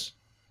 guys.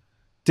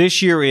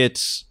 This year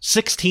it's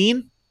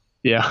 16.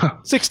 Yeah.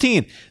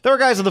 16. There are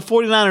guys on the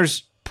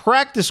 49ers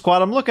practice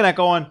squad I'm looking at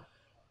going,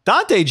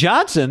 Dante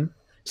Johnson,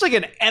 he's like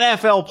an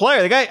NFL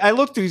player. The guy, I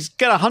looked, he's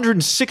got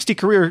 160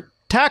 career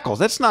tackles.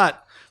 That's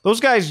not,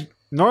 those guys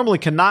normally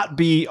cannot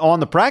be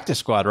on the practice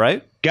squad,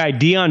 right? Guy,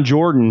 Deion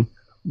Jordan,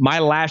 my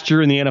last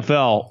year in the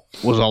NFL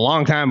was a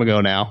long time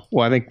ago now.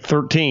 Well, I think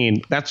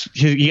 13.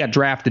 He got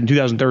drafted in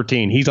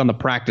 2013. He's on the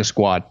practice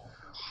squad.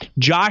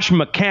 Josh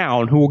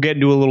McCown, who we'll get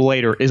into a little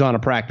later, is on a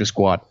practice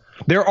squad.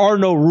 There are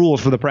no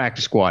rules for the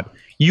practice squad.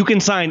 You can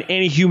sign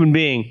any human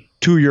being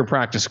to your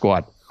practice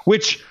squad,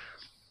 which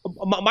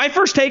my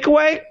first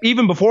takeaway,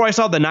 even before I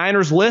saw the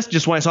Niners list,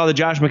 just when I saw the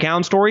Josh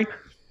McCown story,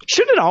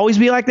 shouldn't it always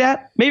be like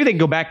that? Maybe they can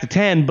go back to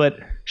 10, but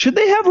should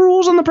they have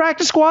rules on the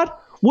practice squad?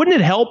 Wouldn't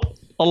it help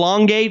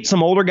elongate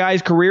some older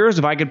guys' careers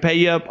if I could pay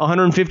you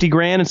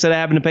 $150,000 instead of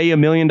having to pay you $1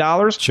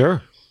 million?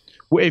 Sure.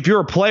 If you're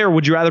a player,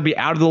 would you rather be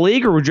out of the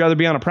league or would you rather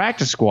be on a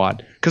practice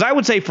squad? Because I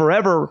would say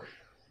forever,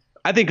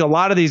 I think a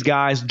lot of these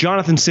guys,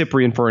 Jonathan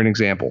Cyprien, for an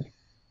example,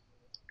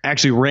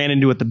 actually ran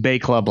into at the Bay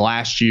Club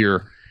last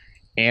year,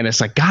 and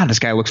it's like, God, this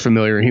guy looks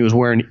familiar. And he was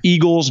wearing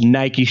Eagles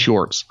Nike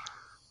shorts.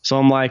 So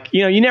I'm like,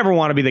 you never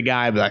want to be the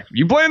guy like,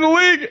 you play in the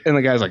league? And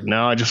the guy's like,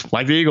 no, I just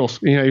like the Eagles.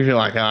 You feel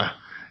like,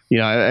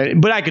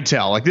 but I could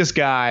tell, like, this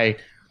guy,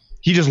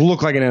 he just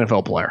looked like an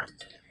NFL player.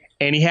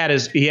 And he had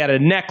a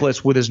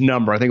necklace with his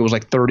number. I think it was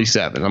like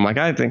 37. I'm like,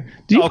 do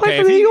you play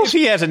for the Eagles? If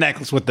he has a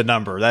necklace with the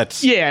number,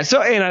 that's... Yeah,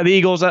 so the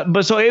Eagles,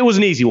 so it was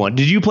an easy one.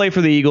 Did you play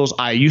for the Eagles?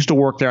 I used to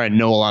work there. I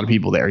know a lot of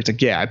people there. He's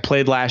like, yeah, I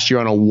played last year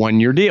on a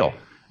 1-year deal.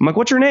 I'm like,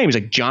 what's your name? He's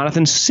like,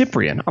 Jonathan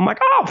Cyprien. I'm like,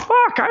 oh,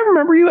 fuck, I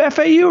remember you,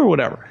 FAU or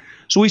whatever.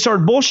 So we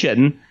started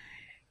bullshitting,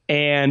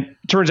 and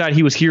turns out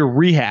he was here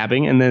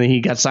rehabbing, and then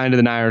he got signed to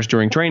the Niners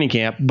during training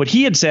camp. But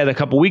he had said a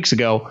couple weeks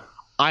ago,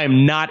 I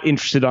am not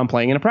interested on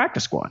playing in a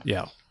practice squad.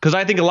 Yeah. Because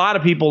I think a lot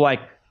of people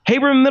like, hey,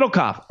 Brim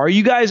Middlecoff, are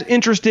you guys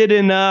interested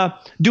in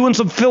doing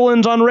some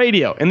fill-ins on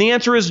radio? And the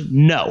answer is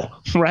no,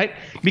 right?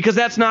 Because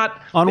that's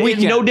not on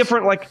weekends. No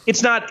different. Like,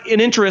 it's not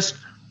an interest,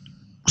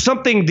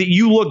 something that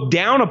you look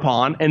down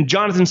upon. And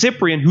Jonathan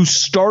Cyprien, who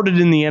started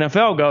in the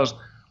NFL, goes,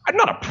 I'm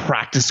not a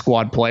practice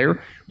squad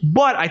player.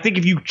 But I think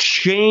if you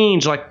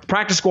change, like,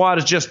 practice squad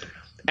is just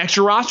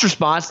extra roster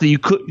spots that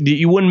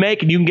you wouldn't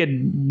make, and you can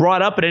get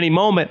brought up at any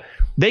moment.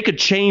 They could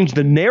change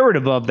the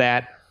narrative of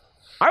that.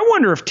 I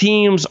wonder if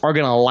teams are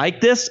going to like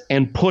this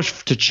and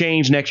push to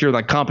change next year,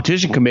 like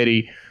competition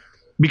committee,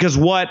 because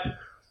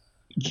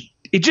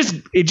it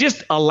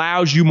just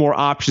allows you more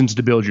options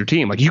to build your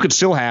team. Like, you could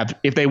still have,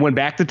 if they went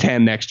back to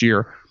 10 next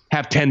year,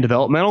 have 10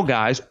 developmental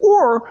guys,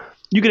 or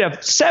you could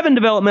have 7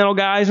 developmental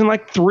guys and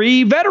like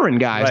 3 veteran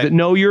guys that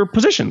know your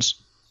positions,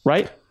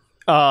 right?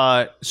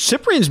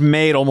 Cyprien's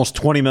made almost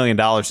 $20 million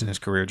in his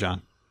career,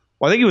 John.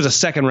 Well, I think he was a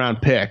second-round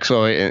pick,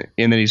 and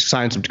then he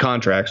signed some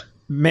contracts.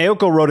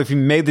 Mayoko wrote if he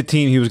made the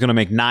team, he was going to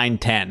make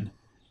 $910.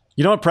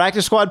 You know what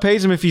practice squad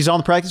pays him if he's on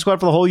the practice squad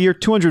for the whole year?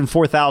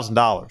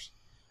 $204,000.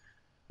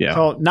 Yeah.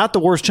 So not the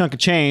worst chunk of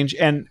change.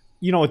 And,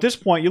 at this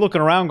point, you're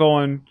looking around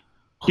going...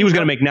 He was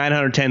going to make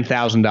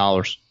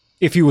 $910,000.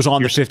 If he was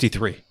on the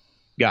 53.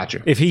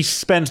 Gotcha. If he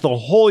spends the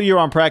whole year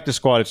on practice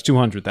squad, it's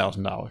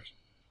 $200,000.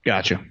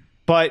 Gotcha.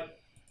 But,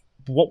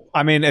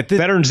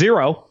 better than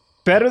zero.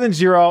 Better than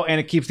zero, and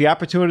it keeps the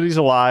opportunities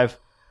alive.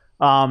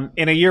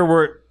 In a year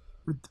where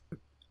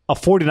a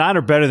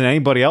 49er better than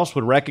anybody else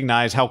would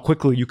recognize how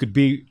quickly you could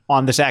be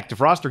on this active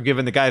roster,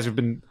 given the guys have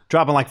been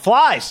dropping like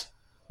flies.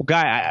 Well,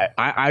 Guy,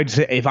 I'd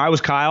say if I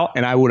was Kyle,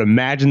 and I would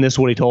imagine this is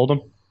what he told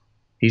him,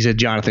 he said,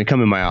 Jonathan,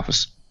 come in my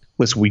office.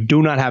 Listen, we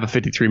do not have a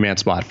 53-man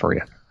spot for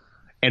you.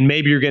 And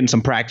maybe you're getting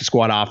some practice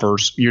squad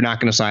offers. You're not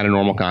going to sign a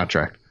normal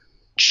contract.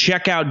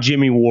 Check out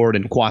Jimmy Ward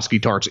and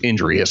Kwaski Tart's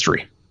injury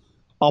history.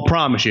 I'll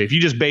promise you, if you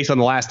just base on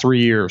the last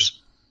 3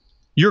 years,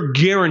 you're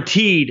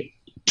guaranteed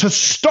to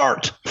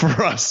start for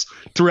us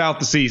throughout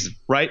the season,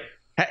 right?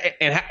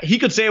 And he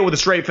could say it with a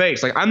straight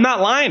face. Like, I'm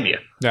not lying to you.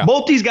 Yeah.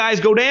 Both these guys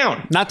go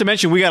down. Not to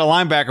mention, we got a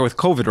linebacker with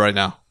COVID right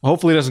now.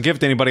 Hopefully he doesn't give it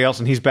to anybody else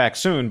and he's back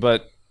soon,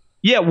 but...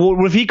 Yeah,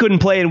 well, if he couldn't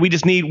play and we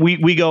just need...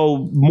 We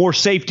go more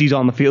safeties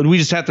on the field. We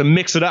just have to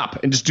mix it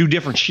up and just do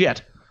different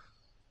shit.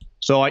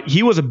 So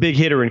he was a big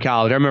hitter in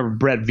college. I remember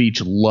Brett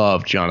Veach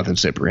loved Jonathan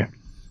Cyprien.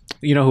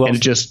 You know who else? And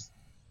it just...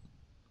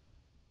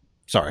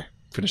 Sorry,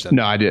 finish that.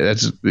 No, I did.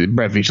 That's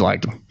Brett Veach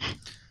liked him.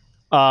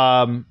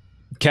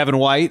 Kevin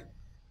White.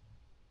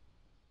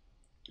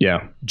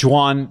 Yeah.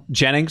 Juwan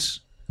Jennings,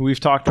 who we've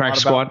talked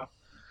Practice about.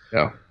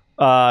 Squad.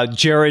 Yeah.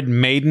 Jared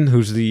Maiden,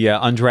 who's the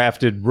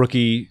undrafted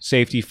rookie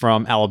safety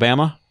from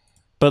Alabama.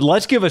 But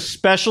let's give a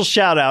special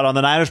shout out on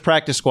the Niners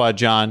practice squad,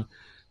 John,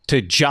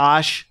 to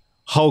Josh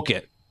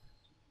Hokett,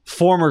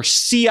 former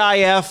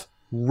CIF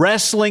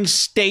wrestling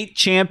state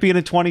champion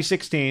in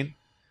 2016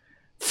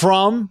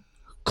 from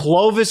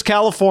Clovis,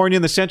 California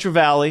in the Central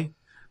Valley,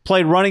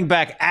 played running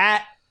back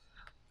at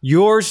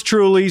yours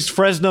truly's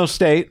Fresno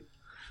State.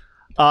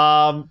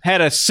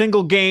 Had a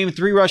single game,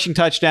 3 rushing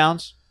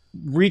touchdowns.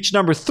 Reached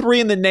number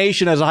 3 in the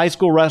nation as a high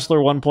school wrestler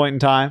at one point in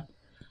time.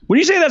 When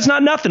you say that's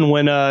not nothing,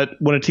 when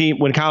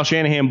Kyle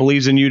Shanahan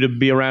believes in you to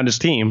be around his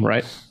team,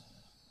 right?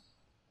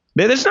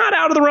 That's not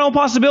out of the realm of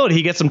possibility.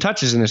 He gets some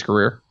touches in his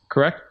career,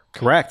 correct?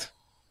 Correct.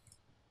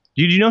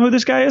 Did you know who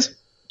this guy is?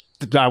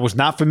 I was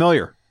not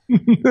familiar.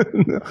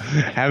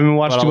 Haven't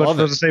watched too much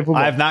Fresno State football.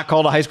 I have not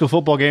called a high school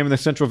football game in the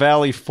Central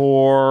Valley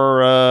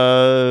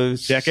for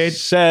decade?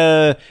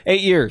 8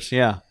 years.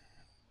 Yeah,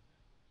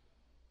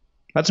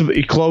 That's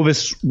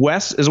Clovis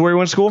West is where he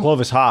went to school.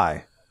 Clovis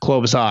High.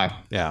 Clovis High.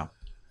 Yeah,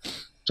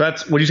 So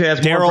that's what do you say?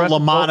 That's Darryl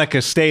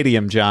LaMonica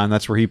Stadium, John.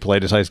 That's where he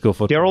played his high school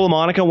football. Darryl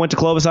LaMonica went to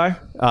Clovis High.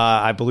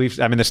 I believe.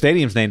 I mean, the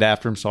stadium's named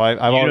after him. So I've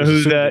You know always who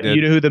assumed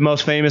he did. who the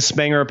most famous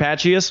Spanger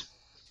Apache is?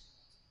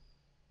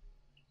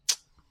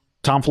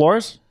 Tom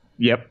Flores.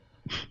 Yep.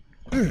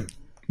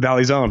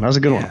 Valley Zone. That was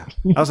a good one.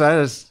 That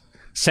was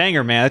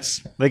Sanger, man.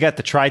 They got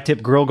the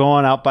tri-tip grill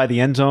going out by the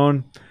end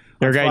zone.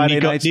 Their guy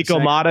Nico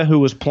Mata, who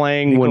was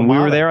playing when we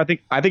were there. I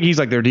think he's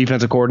like their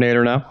defensive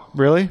coordinator now.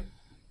 Really?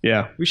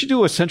 Yeah, We should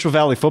do a Central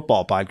Valley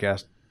football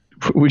podcast.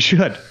 we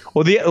should.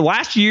 Well, the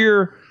last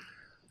year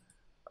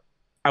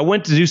I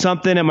went to do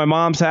something at my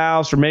mom's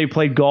house, or maybe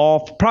played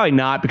golf. Probably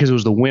not because it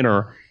was the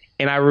winter.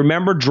 And I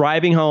remember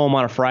driving home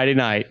on a Friday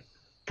night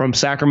from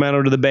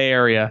Sacramento to the Bay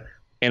Area,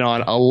 and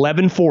on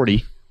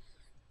 1140,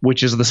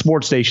 which is the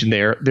sports station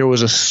there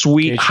was a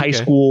sweet high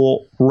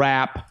school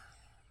rap,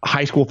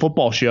 high school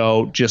football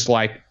show, just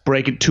like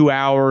breaking 2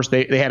 hours.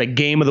 They had a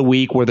game of the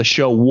week where the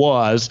show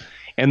was,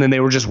 and then they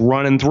were just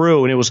running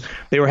through, and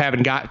they were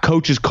having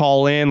coaches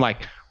call in,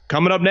 like,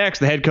 coming up next,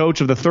 the head coach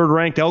of the 3rd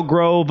ranked Elk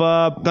Grove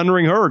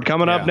Thundering Herd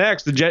coming up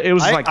next. It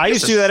was I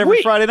used to do that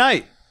every Friday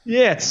night.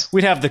 Yes.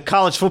 We'd have the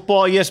college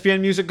football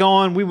ESPN music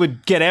going. We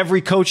would get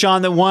every coach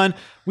on that won.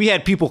 We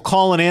had people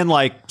calling in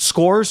like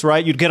scores,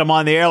 right? You'd get them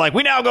on the air like,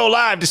 we now go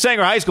live to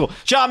Sanger High School.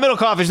 John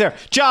Middlecoff is there.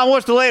 John,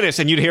 what's the latest?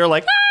 And you'd hear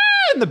like,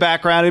 in the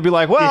background. It'd be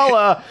like,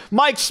 well,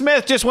 Mike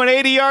Smith just went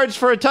 80 yards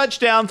for a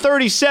touchdown,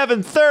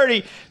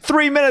 37-30,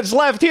 3 minutes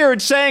left here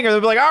at Sanger. They'd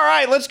be like, all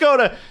right, let's go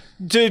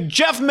to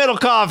Jeff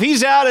Middlecoff.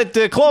 He's out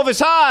at Clovis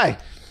High.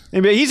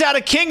 He's out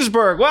of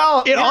Kingsburg.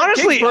 Well,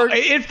 Honestly,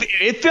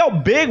 it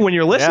felt big when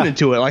you're listening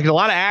to it. Like a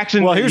lot of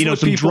action. Well, here's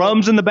some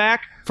drums in the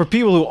back. For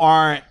people who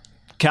aren't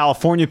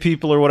California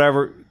people or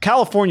whatever,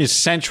 California's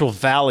Central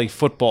Valley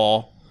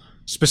football,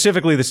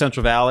 specifically the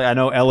Central Valley. I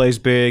know LA's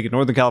big,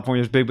 Northern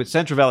California's big, but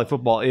Central Valley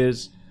football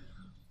it's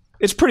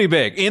pretty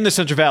big. In the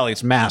Central Valley,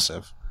 it's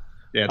massive.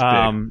 Yeah, it's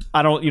big.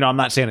 I'm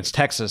not saying it's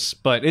Texas,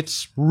 but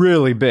it's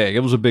really big.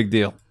 It was a big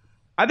deal.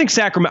 I think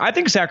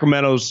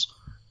Sacramento's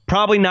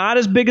probably not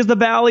as big as the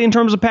Valley in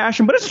terms of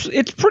passion, but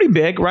it's pretty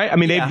big, right? I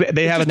mean,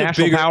 they have a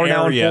national power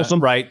now in Folsom,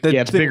 right?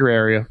 It's a bigger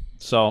area.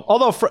 So,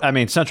 although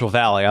Central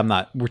Valley,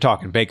 we're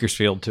talking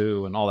Bakersfield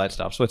too, and all that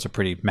stuff. So it's a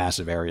pretty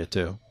massive area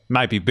too.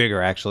 Might be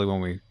bigger actually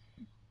when we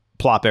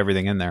plop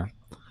everything in there.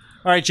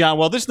 All right, John.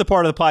 Well, this is the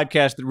part of the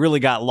podcast that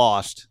really got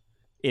lost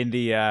in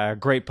the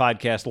great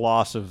podcast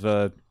loss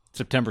of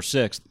September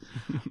 6th.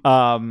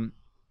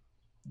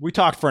 We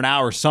talked for an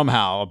hour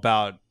somehow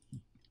about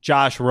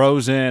Josh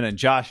Rosen and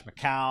Josh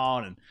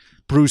McCown and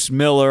Bruce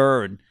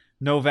Miller and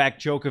Novak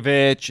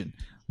Djokovic and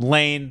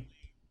Lane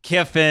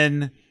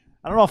Kiffin.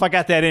 I don't know if I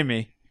got that in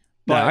me.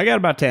 But I got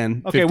about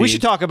 10. Okay, 15. we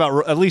should talk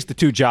about at least the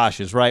 2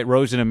 Joshes, right?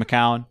 Rosen and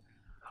McCown.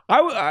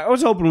 I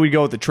was hoping we'd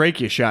go with the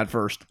trachea shot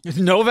first.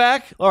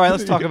 Novak? All right,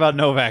 let's talk about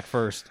Novak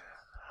first.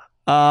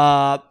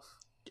 The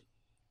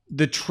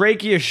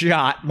trachea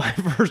shot, my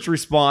first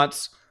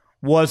response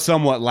was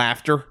somewhat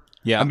laughter.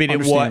 Yeah, I mean,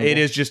 it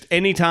is just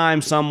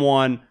anytime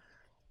someone,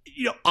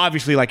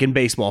 obviously like in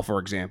baseball, for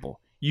example,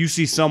 you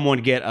see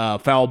someone get a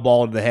foul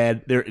ball to the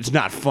head, it's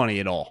not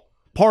funny at all.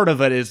 Part of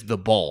it is the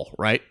ball,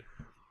 right?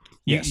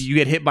 Yes. You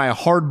get hit by a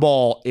hard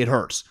ball, it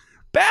hurts.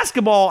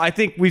 Basketball, I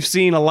think we've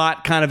seen a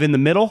lot kind of in the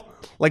middle.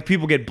 Like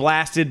people get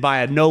blasted by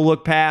a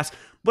no-look pass,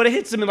 but it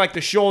hits them in like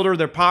the shoulder,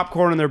 their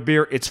popcorn and their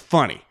beer. It's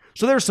funny.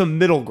 So there's some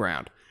middle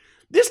ground.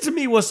 This to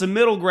me was some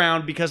middle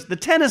ground because the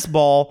tennis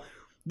ball,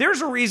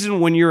 there's a reason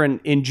when you're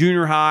in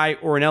junior high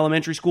or in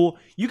elementary school,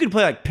 you can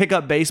play like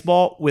pickup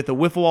baseball with a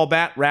wiffle ball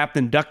bat wrapped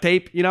in duct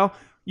tape,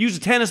 use a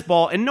tennis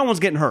ball and no one's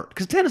getting hurt.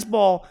 Because tennis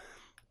ball,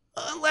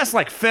 unless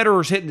like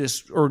Federer's hitting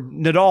this or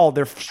Nadal,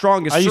 their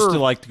strongest I used serve. to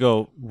like to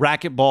go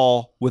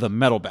racquetball with a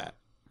metal bat.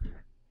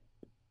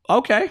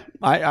 Okay,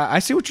 I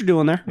see what you're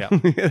doing there. Yeah.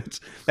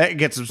 That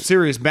gets some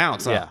serious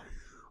bounce. Huh? Yeah.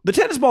 The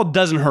tennis ball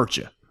doesn't hurt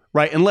you,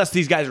 right? Unless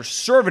these guys are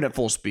serving at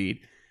full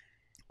speed.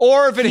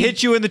 Or if it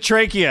hits you in the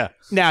trachea.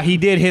 Now he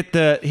did hit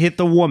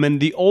the woman,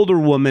 the older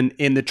woman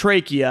in the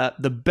trachea.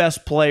 The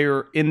best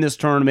player in this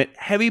tournament,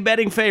 heavy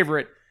betting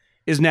favorite,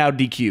 is now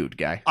DQ'd.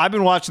 Guy, I've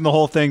been watching the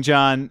whole thing,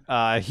 John.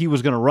 He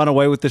was going to run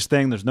away with this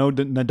thing. There's no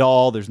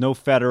Nadal. There's no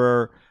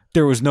Federer.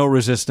 There was no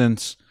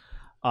resistance.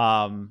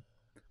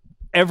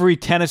 Every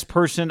tennis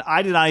person,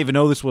 I did not even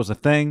know this was a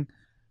thing,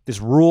 this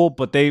rule,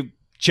 but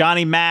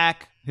Johnny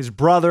Mack, his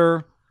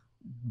brother,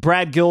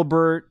 Brad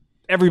Gilbert,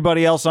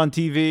 everybody else on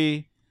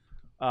TV.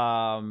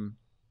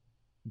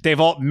 They've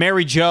all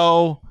Mary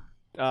Jo.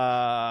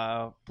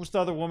 What's the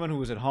other woman who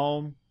was at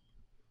home?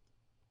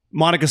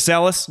 Monica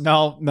Seles.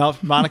 No,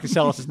 Monica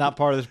Seles is not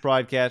part of this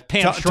broadcast.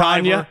 Pam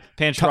Shriver.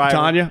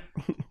 Tanya.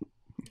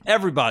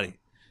 Everybody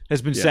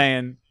has been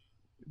saying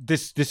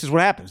this is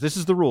what happens. This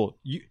is the rule.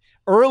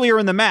 Earlier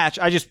in the match,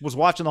 I just was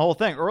watching the whole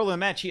thing. Earlier in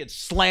the match, he had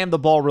slammed the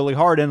ball really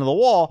hard into the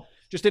wall,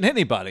 just didn't hit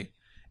anybody.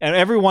 And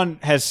everyone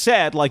has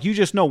said, like, you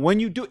just know when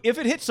you do, if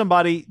it hits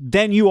somebody,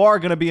 then you are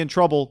going to be in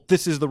trouble.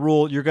 This is the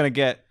rule. You're going to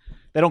get,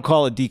 they don't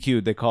call it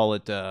DQ'd. They call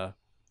it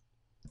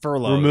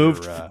furloughed.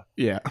 Removed.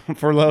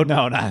 Furloughed.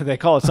 No, they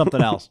call it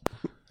something else.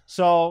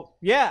 So,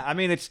 yeah, I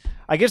mean,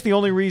 I guess the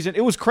only reason,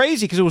 it was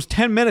crazy because it was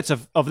 10 minutes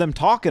of them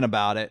talking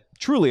about it,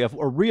 truly, a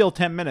real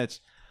 10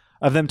 minutes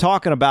of them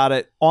talking about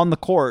it on the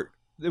court.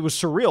 It was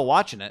surreal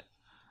watching it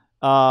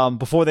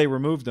before they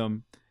removed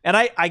them. And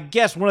I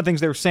guess one of the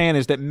things they were saying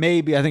is that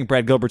maybe, I think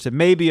Brad Gilbert said,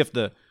 maybe if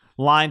the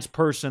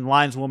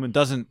lineswoman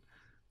doesn't,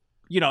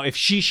 if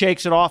she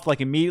shakes it off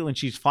like immediately and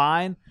she's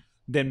fine,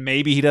 then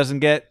maybe he doesn't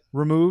get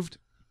removed.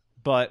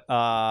 But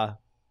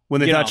when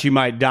they thought she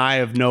might die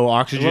of no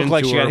oxygen, it looked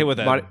like she got hit with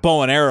a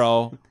bow and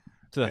arrow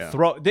to the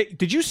throat.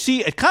 Did you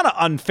see? It's kind of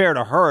unfair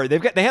to her.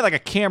 They had like a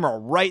camera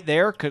right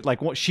there, like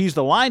she's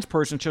the lines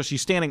person, so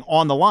she's standing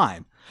on the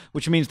line,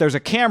 which means there's a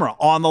camera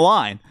on the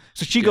line.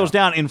 So she goes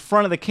down in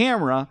front of the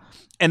camera,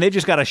 and they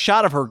just got a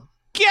shot of her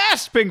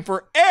gasping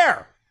for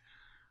air.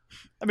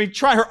 I mean,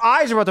 her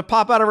eyes are about to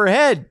pop out of her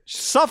head,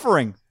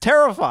 suffering,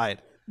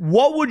 terrified.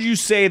 What would you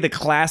say the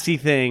classy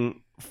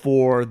thing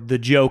for the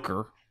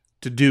Joker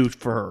to do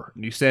for her?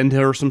 Do you send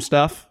her some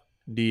stuff?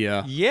 Do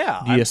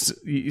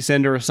you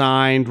send her a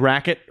signed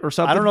racket or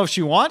something? I don't know if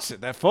she wants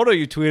it. That photo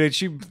you tweeted,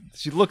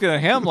 she's looking at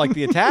him like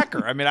the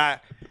attacker. I mean,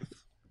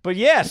 but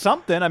yeah,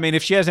 something. I mean,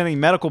 if she has any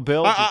medical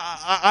bills.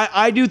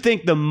 I do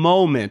think the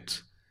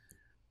moment,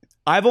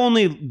 I've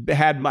only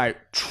had my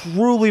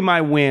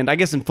wind, I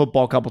guess in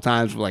football a couple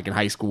times, like in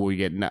high school,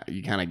 you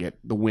kind of get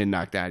the wind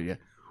knocked out of you.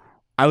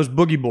 I was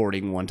boogie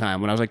boarding one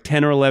time when I was like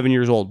 10 or 11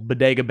 years old,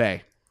 Bodega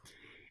Bay.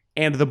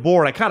 And the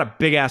board, I caught a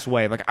big ass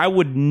wave. Like I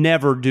would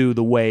never do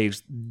the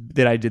waves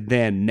that I did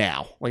then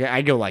now. Like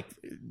I go like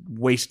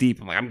waist deep.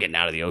 I'm like, I'm getting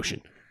out of the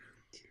ocean.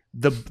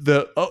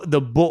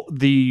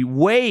 The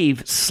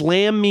wave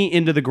slammed me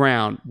into the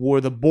ground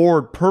where the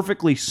board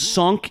perfectly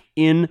sunk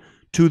into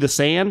the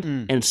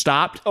sand and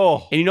stopped.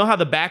 Oh. And you know how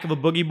the back of a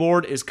boogie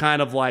board is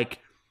kind of like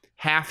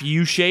half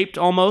U-shaped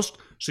almost,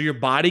 so your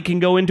body can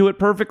go into it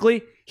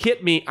perfectly?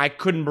 Hit me, I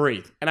couldn't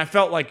breathe. And I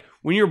felt like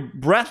when you're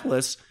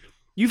breathless,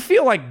 you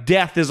feel like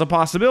death is a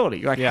possibility.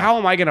 You're like, how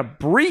am I going to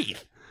breathe?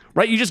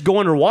 Right? You just go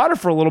underwater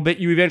for a little bit.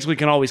 You eventually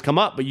can always come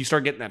up, but you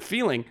start getting that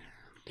feeling.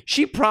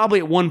 She probably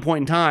at one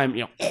point in time,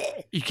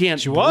 you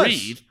can't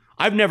breathe.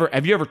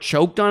 Have you ever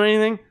choked on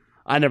anything?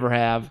 I never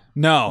have.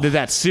 No. Did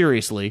that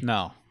seriously.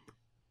 No.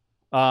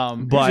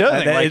 But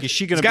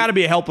it's got to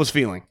be a helpless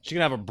feeling. She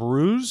gonna have a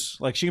bruise?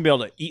 Like she gonna be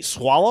able to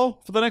swallow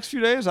for the next few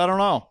days? I don't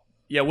know.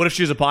 Yeah, what if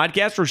she's a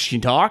podcaster or she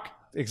can talk?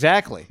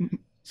 Exactly.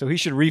 So he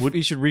should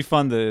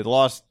refund the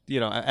lost,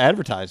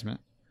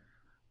 advertisement.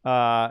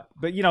 But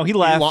he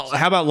left.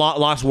 How about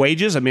lost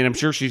wages? I mean, I'm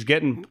sure she's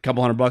getting a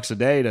couple $100 a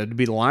day to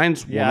be the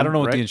lines. Yeah, I don't know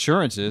what the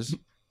insurance is,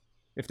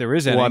 if there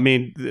is any. Well, I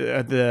mean,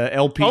 the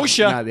LP,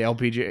 OSHA, not the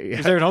LPG.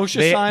 Is there an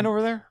OSHA sign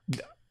over there?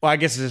 Well, I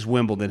guess it's just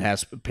Wimbledon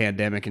has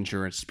pandemic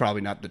insurance. It's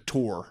probably not the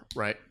tour,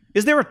 right?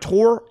 Is there a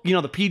tour? The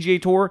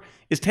PGA Tour.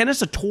 Is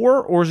tennis a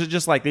tour, or is it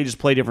just like they just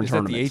play different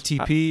tournaments? The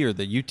ATP or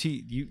the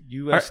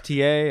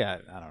USTA?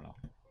 I don't know.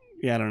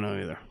 Yeah, I don't know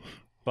either.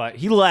 But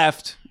he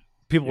left.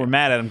 People were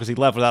mad at him because he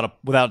left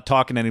without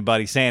talking to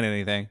anybody, saying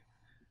anything.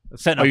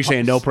 You're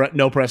saying no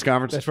press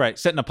conference? That's right.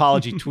 Sent an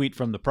apology tweet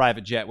from the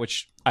private jet,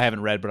 which I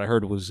haven't read, but I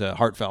heard it was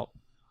heartfelt.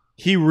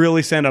 He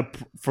really sent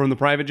from the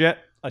private jet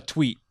a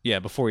tweet,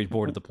 before he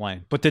boarded the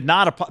plane, but did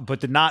not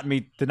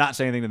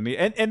say anything to me.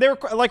 And they're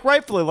like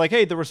rightfully like,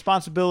 hey, the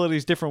responsibility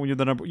is different when you're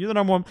the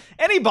number one.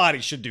 Anybody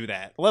should do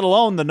that, let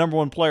alone the number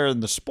one player in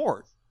the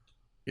sport.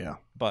 Yeah,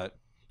 but.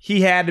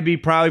 He had to be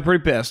probably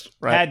pretty pissed,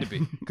 right? Had to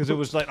be, because it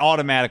was like an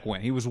automatic win.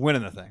 He was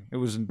winning the thing. It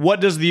was.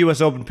 What does the U.S.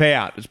 Open pay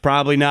out? It's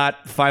probably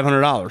not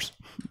 $500.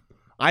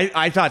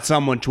 I thought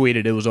someone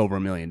tweeted it was over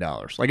 $1 million.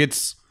 Like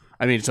it's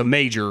a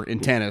major in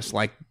tennis,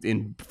 like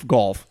in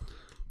golf.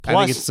 Plus, I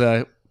think it's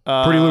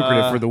pretty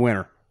lucrative for the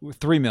winner.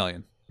 $3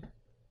 million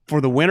for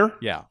the winner.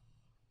 Yeah.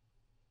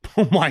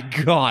 Oh my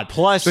God!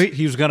 Plus,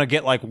 he was going to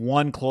get like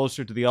one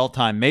closer to the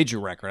all-time major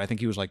record. I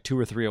think he was like 2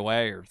 or 3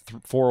 away, or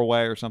 4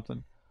 away, or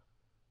something.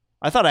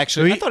 I thought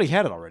he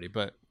had it already,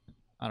 but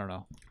I don't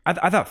know.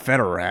 I thought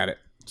Federer had it.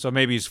 So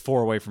maybe he's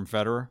 4 away from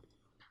Federer.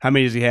 How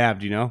many does he have?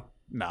 Do you know?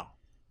 No.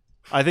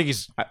 I think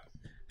he's. What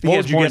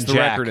would you guess the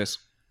record is?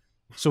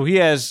 So he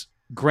has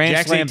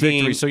Grand Slam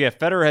victories. So yeah,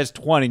 Federer has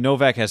 20.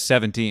 Novak has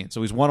 17.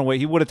 So he's 1 away.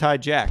 He would have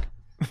tied Jack.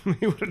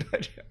 Did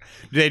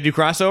they do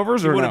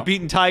crossovers or he would have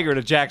beaten Tiger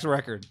to Jack's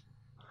record.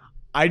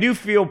 I do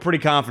feel pretty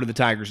confident the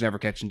Tiger's never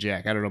catching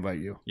Jack. I don't know about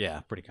you. Yeah,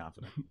 pretty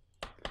confident.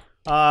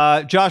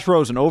 Josh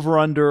Rosen, over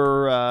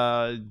under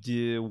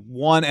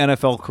one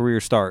NFL career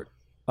start.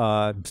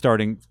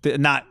 Starting,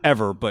 not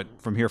ever, but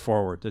from here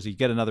forward. Does he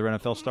get another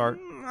NFL start?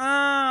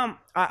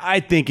 I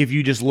think if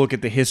you just look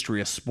at the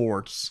history of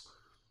sports,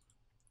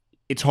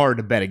 it's hard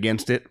to bet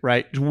against it,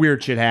 right?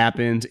 Weird shit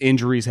happens.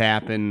 Injuries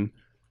happen.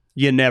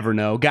 You never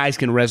know. Guys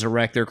can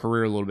resurrect their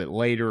career a little bit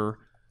later.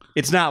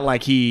 It's not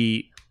like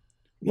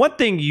one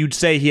thing you'd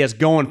say he has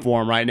going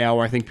for him right now,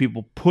 where I think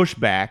people push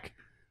back,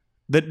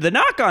 the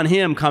knock on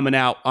him coming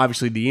out,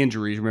 obviously the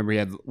injuries. Remember, he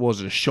had, what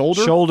was it, a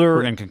shoulder?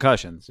 Shoulder and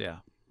concussions, yeah.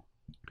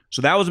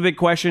 So that was a big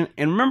question.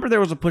 And remember, there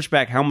was a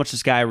pushback how much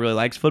this guy really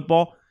likes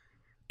football.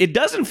 It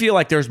doesn't feel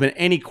like there's been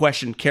any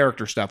question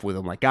character stuff with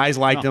him. Like, guys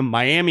liked him.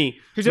 Miami,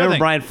 remember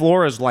Brian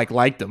Flores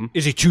liked him.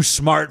 Is he too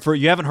smart for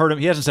you? Haven't heard him.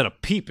 He hasn't said a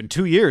peep in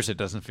 2 years, it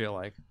doesn't feel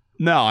like.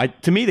 No,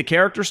 to me, the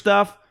character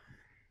stuff,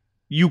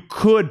 you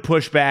could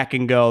push back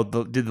and go,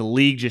 did the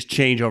league just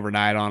change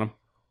overnight on him?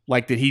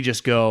 Like, did he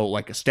just go,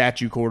 like, a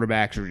statue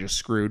quarterbacks are just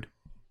screwed?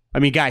 I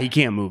mean, guy, he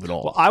can't move at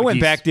all. Well, I went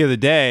back the other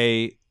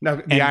day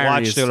and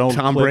watched an old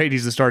Tom clip.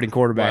 Brady's the starting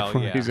quarterback.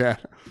 Well, yeah. He's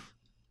at.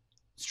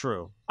 It's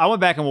true. I went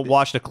back and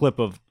watched a clip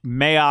of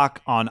Mayock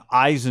on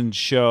Eisen's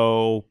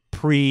show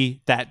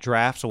pre that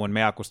draft, so when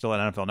Mayock was still at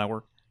NFL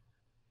Network.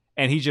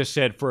 And he just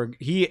said,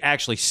 he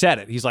actually said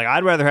it. He's like,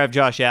 I'd rather have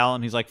Josh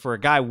Allen. He's like, for a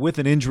guy with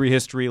an injury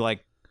history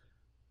like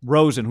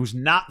Rosen, who's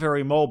not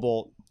very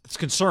mobile, it's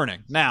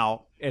concerning.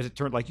 Now, as it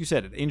turned, like you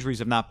said, injuries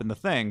have not been the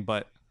thing,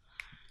 but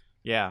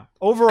yeah.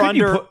 Over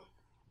under.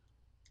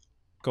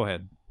 Go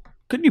ahead.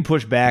 Couldn't you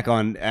push back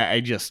on,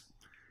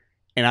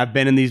 and I've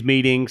been in these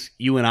meetings,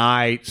 you and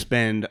I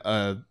spend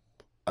a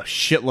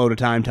shitload of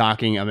time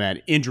talking about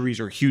injuries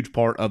are a huge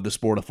part of the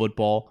sport of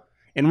football.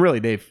 And really,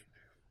 they've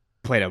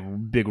played a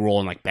big role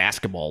in like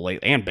basketball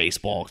and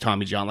baseball,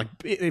 Tommy John. Like,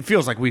 it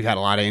feels like we've had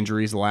a lot of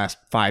injuries the last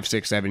 5,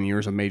 6, 7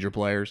 years of major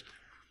players.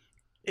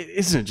 It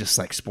isn't just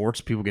like sports,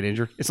 people get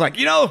injured. It's like,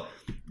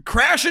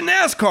 crash in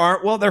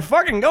NASCAR. Well, they're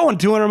fucking going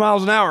 200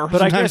 miles an hour. But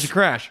sometimes I guess you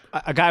crash.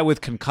 A guy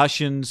with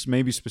concussions,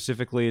 maybe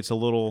specifically, it's a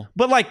little.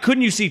 But like,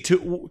 couldn't you see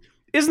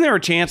isn't there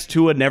a chance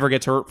Tua never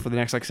gets hurt for the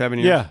next like 7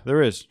 years? Yeah,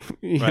 there is.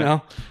 you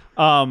know?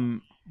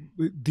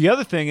 The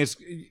other thing is,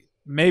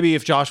 maybe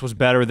if Josh was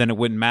better, then it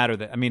wouldn't matter.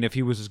 If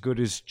he was as good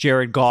as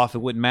Jared Goff, it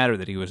wouldn't matter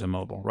that he was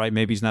immobile, right?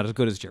 Maybe he's not as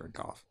good as Jared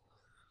Goff.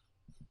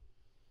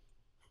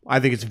 I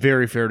think it's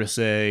very fair to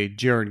say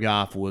Jared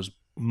Goff was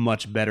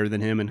much better than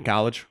him in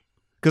college.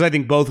 Because I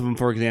think both of them,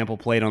 for example,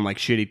 played on like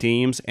shitty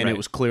teams, and It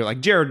was clear like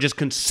Jared just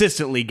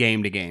consistently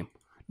game to game.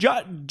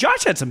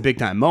 Josh had some big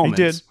time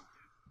moments.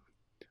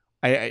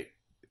 He did.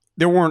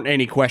 There weren't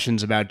any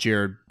questions about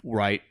Jared,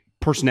 right?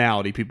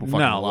 Personality, people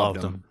fucking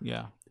loved him.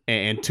 Yeah.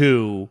 And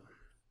two,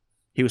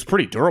 he was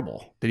pretty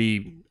durable.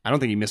 I don't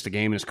think he missed a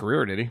game in his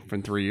career, did he? For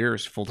 3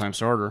 years, full-time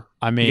starter.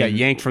 He got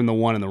yanked from the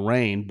one in the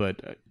rain,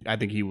 but I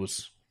think he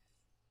was.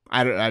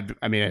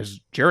 Has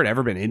Jared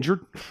ever been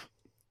injured?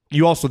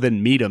 You also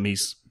then meet him.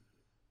 He's.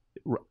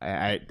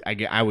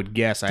 I would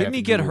guess. Didn't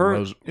he get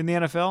hurt in the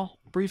NFL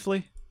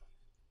briefly?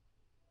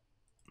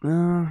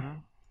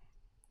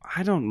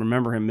 I don't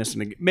remember him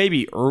missing a game.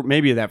 Maybe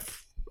that.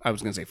 I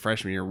was going to say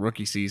freshman year,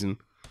 rookie season.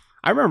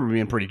 I remember him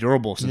being pretty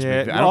durable since.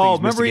 Yeah.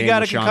 Remember he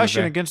got a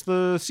concussion against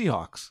the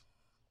Seahawks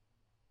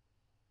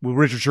with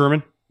Richard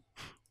Sherman.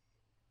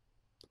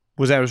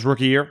 Was that his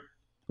rookie year, or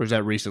was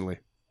that recently?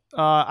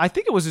 I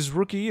think it was his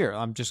rookie year.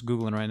 I'm just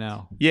Googling right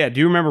now. Yeah,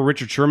 do you remember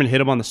Richard Sherman hit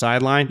him on the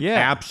sideline? Yeah.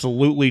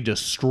 Absolutely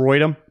destroyed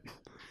him.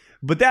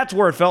 But that's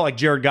where it felt like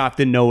Jared Goff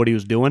didn't know what he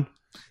was doing.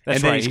 That's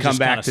and then right. he's come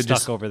back to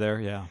stuck over there,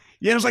 yeah.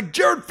 Yeah, it was like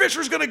Jeff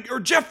Fisher's gonna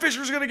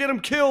get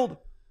him killed.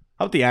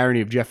 How about the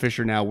irony of Jeff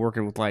Fisher now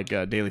working with like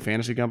daily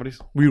fantasy companies?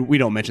 We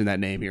don't mention that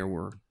name here.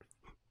 We're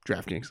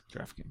DraftKings.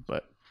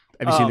 But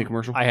have you seen the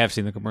commercial? I have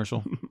seen the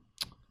commercial.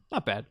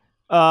 Not bad.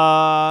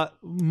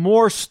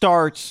 More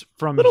starts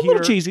from here. Little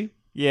cheesy.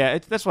 Yeah,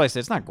 that's why I said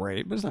it's not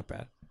great, but it's not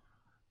bad.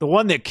 The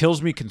one that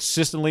kills me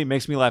consistently,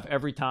 makes me laugh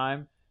every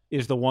time,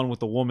 is the one with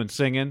the woman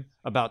singing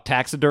about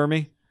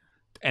taxidermy,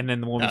 and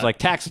then the woman's like,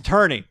 tax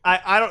attorney.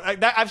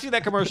 I've seen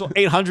that commercial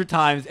 800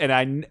 times, and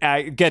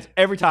I get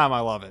every time. I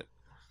love it.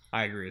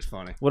 I agree, it's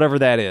funny. Whatever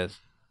that is.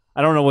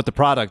 I don't know what the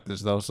product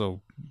is, though,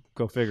 so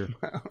go figure.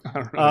 I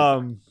don't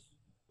know.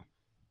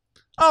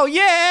 Oh,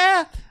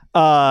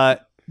 yeah!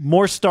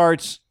 More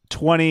starts,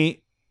 20...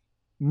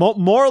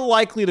 More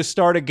likely to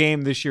start a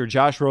game this year,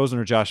 Josh Rosen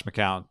or Josh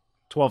McCown?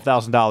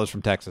 $12,000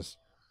 from Texas.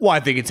 Well, I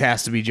think it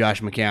has to be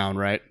Josh McCown,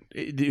 right?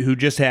 Who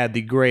just had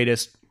the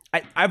greatest.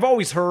 I've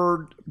always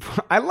heard.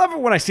 I love it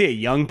when I see a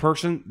young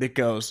person that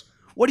goes,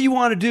 "What do you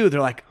want to do?"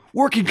 They're like,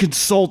 "Work in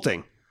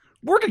consulting."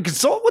 Work in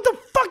consult? What the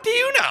fuck do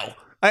you know?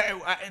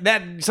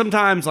 That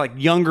sometimes like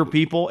younger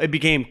people, it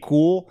became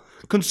cool.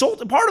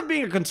 Part of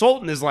being a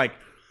consultant is like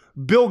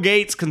Bill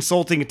Gates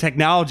consulting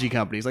technology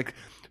companies, like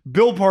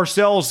Bill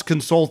Parcells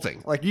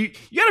consulting. Like you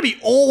got to be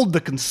old to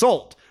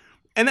consult.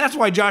 And that's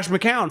why Josh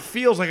McCown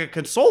feels like a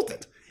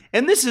consultant.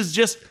 And this is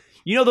just,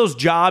 those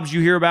jobs you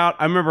hear about.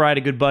 I remember I had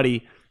a good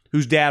buddy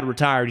whose dad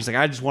retired. He's like,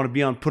 I just want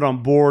to put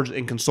on boards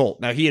and consult.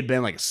 Now, he had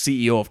been like a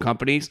CEO of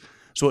companies,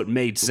 so it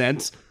made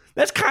sense.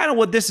 That's kind of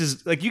what this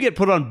is. Like, you get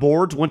put on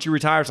boards once you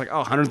retire. It's like,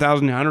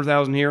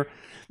 100,000 here.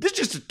 This is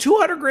just a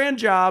 $200,000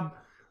 job.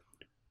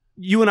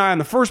 You and I on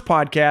the first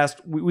podcast,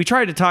 we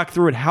tried to talk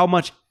through it, how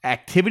much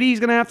activity he's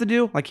going to have to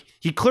do. Like,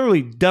 he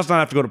clearly does not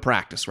have to go to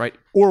practice, right?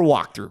 Or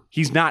walkthrough.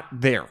 He's not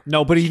there.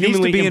 No, but he needs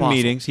to be impossible. in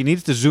meetings. He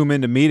needs to zoom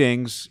into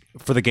meetings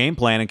for the game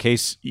plan in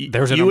case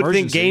there's an You would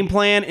emergency. think game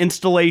plan,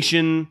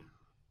 installation.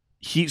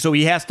 So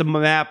he has to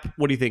map,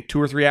 what do you think,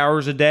 2 or 3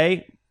 hours a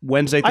day?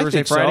 Wednesday, I Thursday,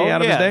 think Friday so.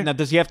 out of his day? Now,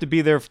 does he have to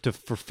be there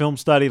for film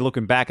study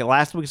looking back at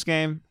last week's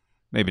game?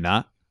 Maybe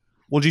not.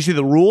 Well, did you see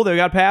the rule that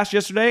got passed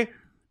yesterday?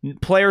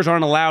 Players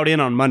aren't allowed in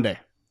on Monday,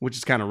 which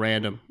is kind of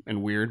random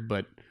and weird.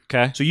 But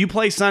Okay. so you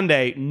play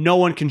Sunday, no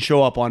one can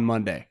show up on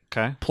Monday,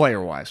 Okay.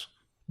 player-wise,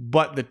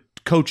 but the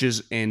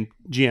coaches and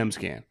GMs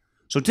can.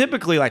 So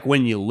typically, like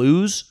when you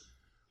lose,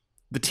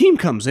 the team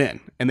comes in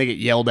and they get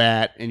yelled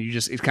at, and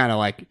it's kind of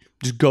like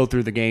just go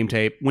through the game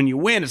tape. When you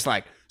win, it's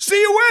like, see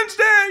you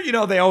Wednesday. You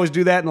know, they always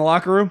do that in the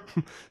locker room.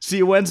 See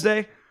you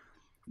Wednesday.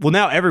 Well,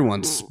 now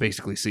everyone's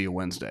basically see you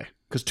Wednesday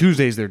because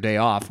Tuesday's their day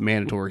off,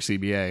 mandatory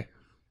CBA.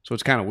 So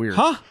it's kind of weird.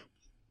 Huh?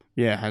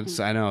 Yeah,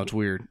 I know. It's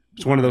weird.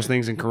 It's one of those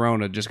things in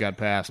Corona just got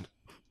passed.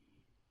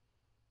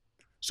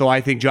 So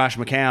I think Josh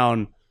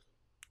McCown,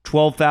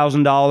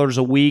 $12,000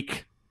 a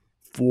week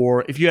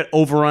for if you had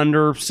over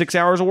under 6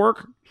 hours of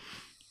work.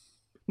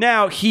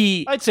 Now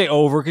I'd say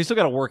over because he's still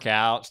got to work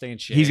out, stay in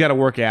shape. he's got to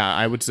work out.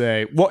 I would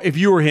say. Well, if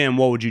you were him,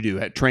 what would you do?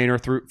 Trainer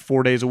through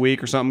 4 days a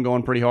week or something,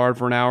 going pretty hard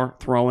for an hour,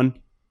 throwing.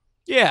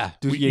 Yeah.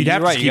 You'd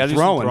have to right. keep You gotta do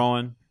some throwing.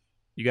 throwing.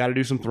 You got to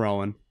do some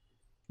throwing.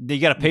 You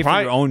got to pay for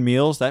Probably- your own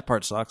meals. That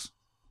part sucks.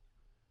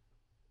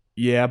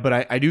 Yeah,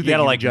 but I do You think got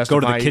to you like could go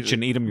to the justify-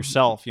 kitchen, eat them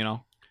yourself. You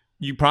know.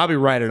 You probably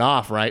write it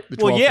off, right?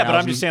 The Well, yeah, but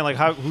I'm 12,000. just saying, like,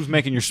 who's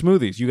making your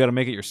smoothies? You got to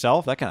make it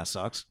yourself. That kind of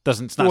sucks.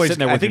 It's not Well, sitting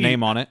there I with your think he-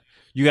 name on it.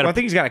 You got Well, to.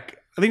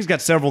 I think he's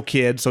got several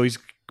kids, so he's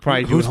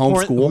probably doing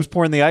homeschool. Who's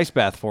pouring the ice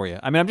bath for you?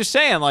 I mean, I'm just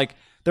saying, like,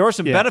 there are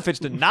some Yeah. benefits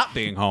to not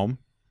being home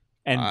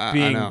and I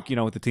being,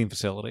 know. with the team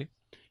facility.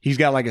 He's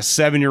got like a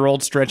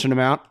 7-year-old stretching him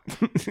out.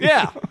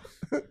 Yeah,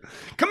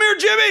 Come here,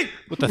 Jimmy.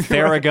 with the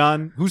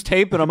Theragun. Who's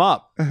taping them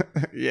up?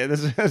 Yeah,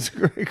 that's a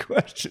great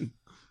question.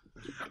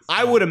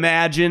 I would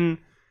imagine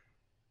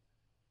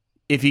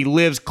if he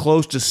lives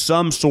close to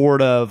some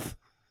sort of,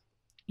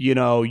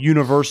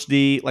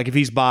 university, like if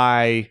he's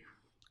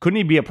couldn't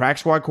he be a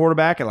practice squad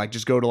quarterback and like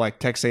just go to like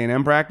Texas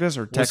A&M practice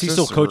or Was Texas? he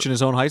still or- coaching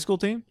his own high school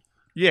team?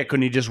 Yeah,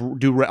 couldn't he just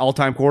do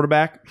all-time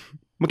quarterback?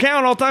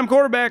 McCown, all-time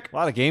quarterback. A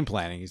lot of game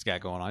planning he's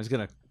got going on. He's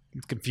gonna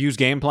confuse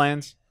game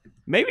plans.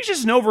 Maybe it's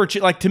just an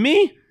overachieving. Like to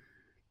me,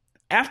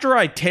 after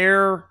I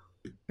tear,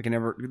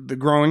 the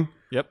growing.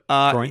 Yep.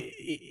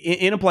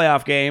 In a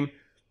playoff game,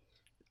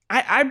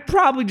 I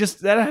probably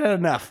just that I had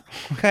enough.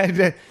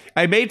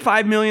 I made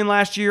 $5 million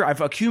last year.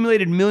 I've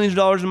accumulated millions of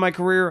dollars in my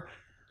career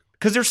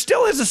because there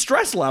still is a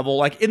stress level,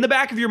 like in the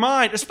back of your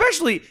mind.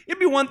 Especially, it'd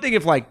be one thing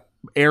if like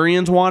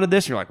Arians wanted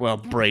this. You're like, well,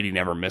 Brady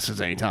never misses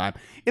any time.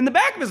 In the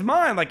back of his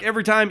mind, like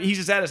every time he's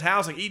just at his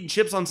house, like eating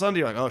chips on Sunday,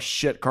 you're like, oh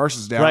shit,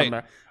 Carson's down.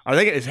 Right. Are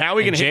they? Is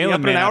Howie going to hit me Jalen up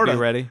in may an not hour? be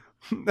ready.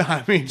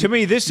 I mean, To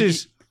me, this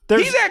is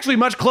he's actually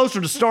much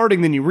closer to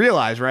starting than you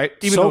realize, right?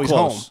 Even so though he's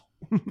close.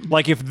 home.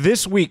 Like if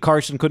this week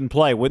Carson couldn't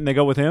play, wouldn't they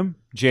go with him?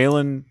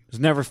 Jalen has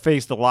never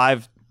faced a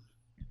live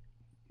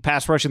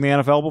pass rush in the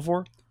NFL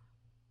before.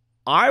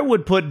 I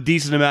would put a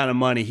decent amount of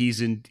money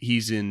he's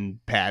in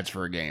pads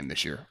for a game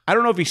this year. I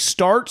don't know if he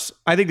starts.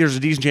 I think there's a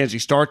decent chance he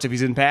starts if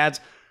he's in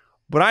pads,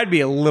 but I'd be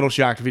a little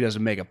shocked if he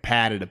doesn't make a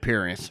padded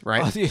appearance,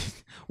 right?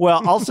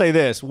 Well, I'll say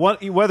this: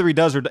 whether he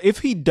does or if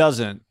he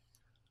doesn't,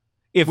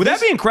 Would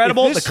that be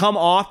incredible to come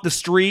off the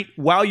street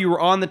while you were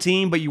on the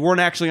team, but you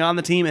weren't actually on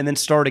the team, and then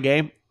start a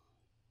game?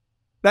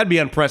 That'd be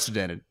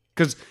unprecedented.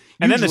 Because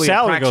and then the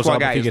salary goes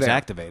up if he gets there.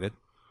 activated.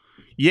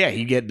 Yeah,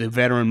 he get the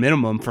veteran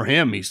minimum for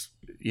him. He's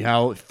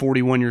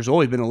 41 years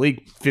old. He's been in the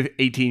league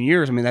 18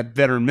 years. I mean, that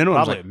veteran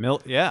minimum is Probably like, a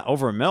mil. Yeah,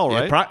 over a mil,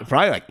 right?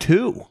 probably like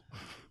 2.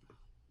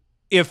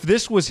 If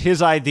this was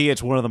his idea,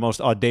 it's one of the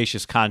most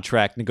audacious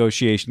contract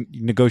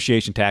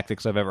negotiation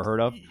tactics I've ever heard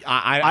of.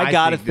 I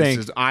gotta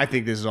think. I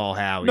think this is all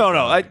Howie.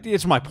 No,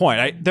 it's my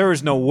point. There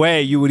is no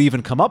way you would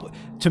even come up.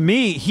 To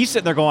me, he's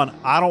sitting there going,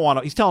 I don't want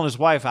to. He's telling his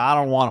wife, I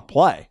don't want to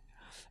play.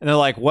 And they're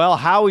like, well,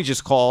 Howie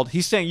just called.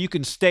 He's saying you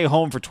can stay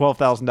home for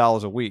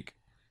 $12,000 a week.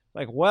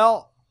 Like,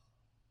 well,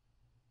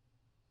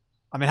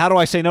 I mean, how do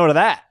I say no to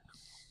that?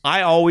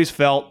 I always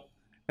felt,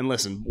 and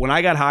listen, when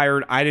I got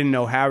hired, I didn't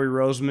know Howie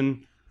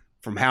Roseman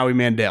from Howie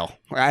Mandel.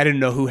 I didn't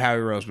know who Howie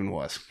Roseman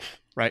was.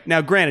 Right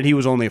now, granted, he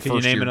was only a Can you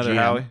first-year name another GM.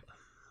 Howie?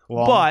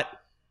 Well, But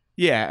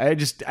yeah,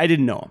 I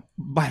didn't know him.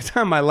 By the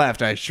time I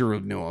left, I sure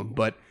knew him.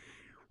 But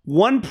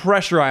one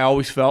pressure I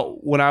always felt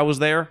when I was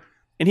there,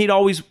 and he'd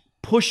always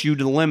push you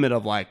to the limit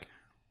of like,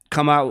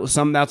 come out with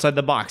something outside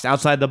the box.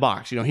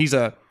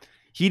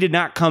 He did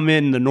not come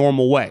in the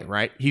normal way,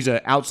 right? He's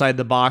a outside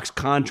the box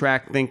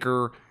contract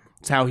thinker.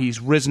 It's how he's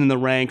risen in the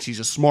ranks. He's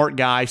a smart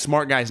guy.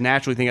 Smart guys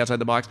naturally think outside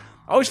the box.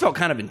 I always felt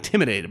kind of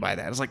intimidated by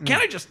that. It's like,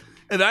 can I just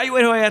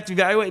evaluate who I have to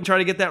evaluate and try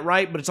to get that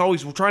right? But it's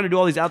always, we're trying to do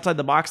all these outside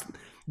the box.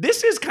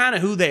 This is kind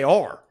of who they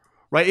are,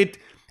 right?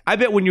 I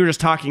bet when you're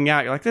just talking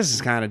out, you're like, this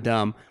is kind of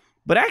dumb.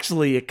 But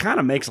actually, it kind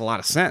of makes a lot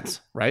of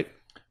sense, right?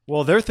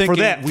 Well, they're thinking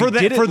we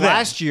did it them.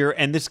 last year,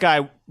 and this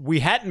guy,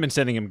 we hadn't been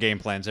sending him game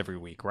plans every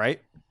week,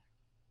 right?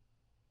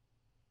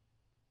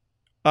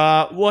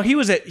 Well, he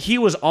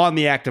was on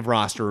the active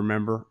roster.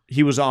 Remember,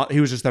 he was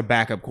just their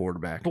backup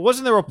quarterback. But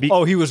wasn't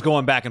there he was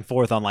going back and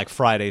forth on like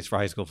Fridays for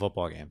high school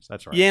football games.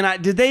 That's right. Yeah,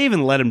 and did they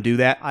even let him do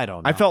that? I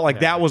don't know. I felt like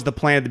that was the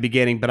plan at the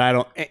beginning, but I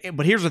don't.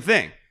 But here's the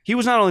thing: he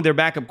was not only their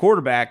backup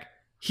quarterback,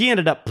 he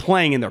ended up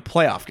playing in their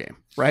playoff game,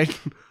 right?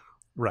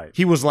 Right.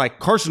 He was like,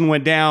 Carson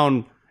went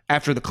down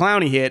after the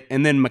Clowney hit,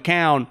 and then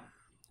McCown,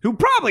 who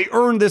probably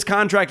earned this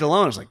contract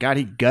alone, is like, God,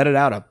 he gutted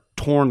out a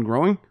torn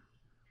groin.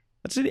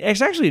 It's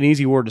actually an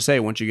easy word to say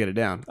once you get it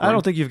down. I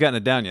don't think you've gotten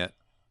it down yet.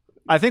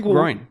 I think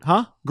groin.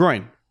 Huh?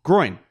 Groin.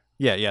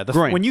 Yeah.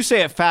 Groin. When you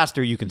say it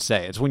faster, you can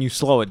say it. It's when you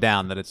slow it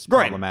down that it's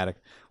problematic.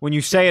 When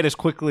you say it as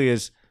quickly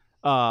as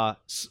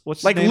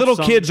what's like his name? little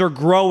kids are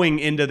growing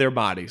into their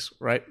bodies,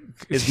 right?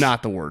 Is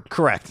not the word.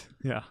 Correct.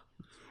 Yeah.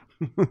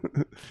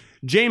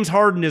 James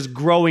Harden is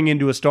growing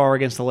into a star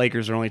against the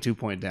Lakers. They're only 2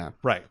 points down.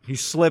 Right. He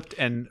slipped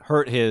and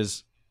hurt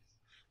his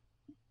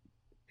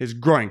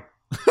groin.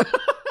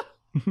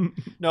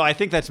 No, I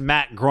think that's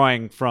Matt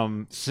Groening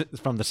from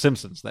The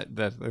Simpsons.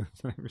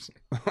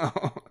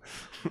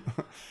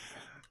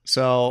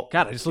 So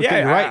God, I just looked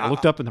at you right. I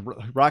looked up and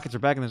the Rockets are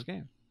back in this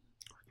game.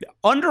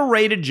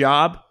 Underrated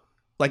job.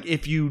 Like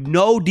if you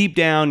know deep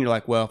down, you're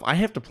like, well, if I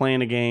have to play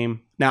in a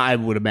game. Now, I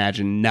would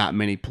imagine not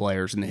many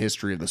players in the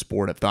history of the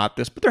sport have thought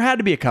this, but there had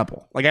to be a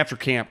couple. Like after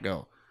camp,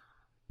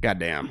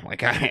 goddamn,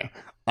 like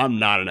I'm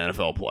not an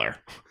NFL player.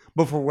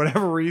 But for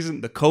whatever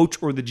reason, the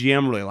coach or the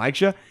GM really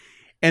likes you.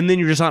 And then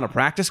you're just on a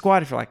practice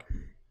squad. If you're like,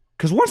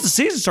 because once the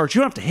season starts, you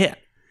don't have to hit.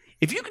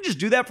 If you can just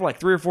do that for like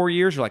 3 or 4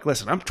 years, you're like,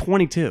 listen, I'm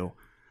 22.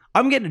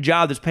 I'm getting a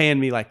job that's paying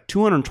me like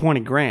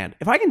 $220,000.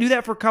 If I can do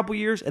that for a couple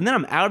years and then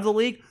I'm out of the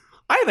league,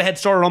 I have a head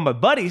start on my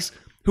buddies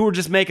who are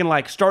just making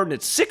like starting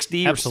at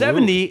 60 Absolutely. or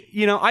 70.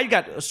 You know, I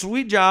got a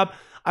sweet job.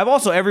 I've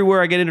also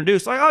everywhere I get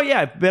introduced, like, oh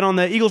yeah, I've been on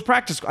the Eagles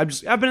practice.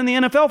 I've been in the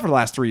NFL for the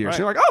last 3 years. Right.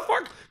 You're like, oh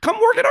fuck, come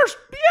work at ours.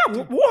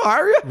 Yeah, we'll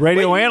hire you.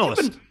 Radio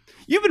analyst.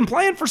 You've been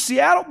playing for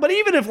Seattle, but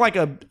even if like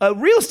a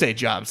real estate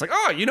job, it's like,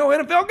 oh, you know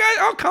NFL guy?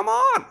 Oh, come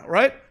on,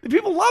 right?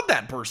 People love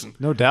that person.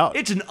 No doubt.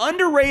 It's an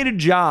underrated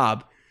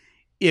job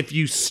if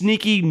you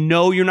sneaky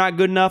know you're not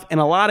good enough.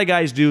 And a lot of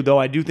guys do, though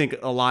I do think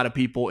a lot of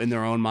people in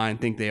their own mind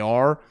think they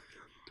are.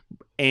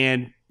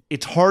 And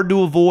it's hard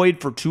to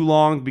avoid for too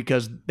long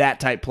because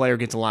that type player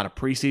gets a lot of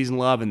preseason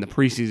love, and the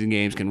preseason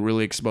games can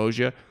really expose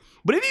you.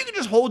 But if you can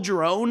just hold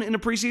your own in a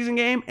preseason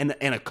game and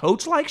a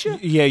coach likes you,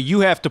 yeah, you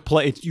have to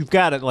play. You've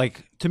got to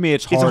like. To me,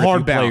 it's hard. a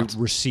hard if you balance.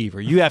 play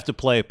receiver. You have to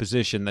play a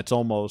position that's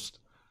almost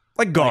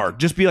like guard,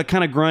 just be like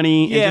kind of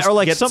grunny, and just or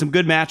like get some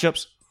good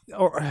matchups.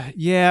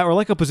 or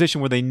like a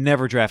position where they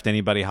never draft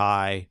anybody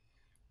high.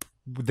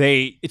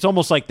 It's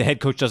almost like the head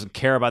coach doesn't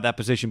care about that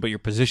position, but your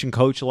position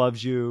coach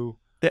loves you.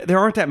 There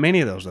aren't that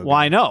many of those, though. Well,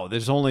 I know.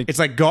 There's only it's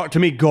like guard. To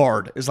me,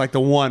 guard is like the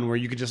one where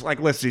you could just like,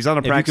 listen, he's on a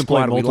if you practice can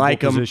play squad. We multiple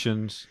like him.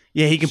 positions.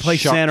 Yeah, he can play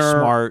center.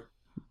 Smart.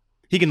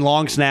 He can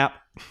long snap.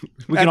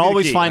 We can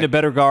always find a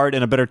better guard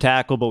and a better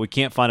tackle, but we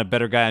can't find a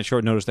better guy on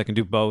short notice that can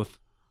do both.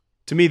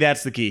 To me,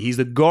 that's the key. He's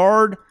the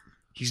guard.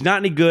 He's not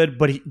any good,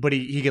 but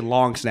he can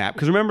long snap.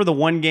 Because remember the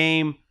one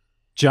game,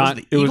 John,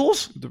 was it the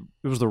Eagles?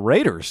 It was the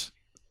Raiders.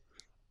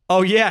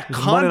 Oh yeah, was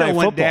Monday Kondo Night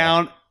went Football.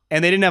 down,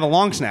 and they didn't have a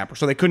long snapper,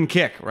 so they couldn't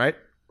kick. Right?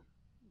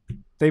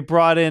 They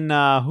brought in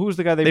who was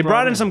the guy They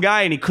brought in some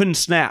guy, and he couldn't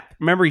snap.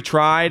 Remember, he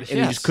tried, and he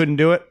Yes. just couldn't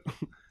do it.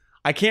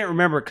 I can't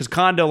remember because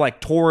Kondo like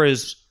tore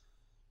his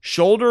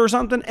shoulder or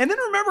something. And then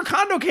remember,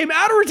 Kondo came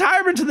out of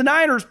retirement to the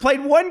Niners,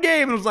 played one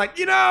game, and was like,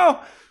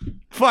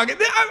 fuck it.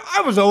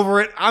 I was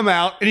over it. I'm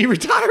out. And he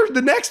retired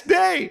the next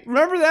day.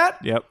 Remember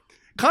that? Yep.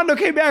 Kondo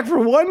came back for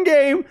one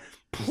game,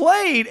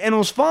 played, and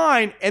was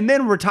fine, and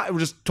then retired.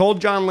 Just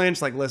told John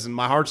Lynch, like, listen,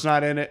 my heart's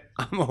not in it.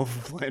 I'm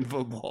over playing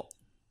football.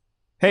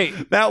 Hey,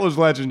 That was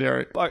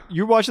legendary.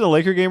 you're watching the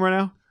Laker game right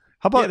now?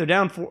 How about Yeah, they're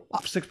down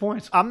 6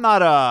 points. I'm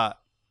not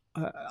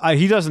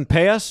he doesn't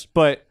pay us,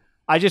 but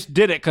I just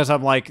did it because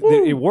I'm like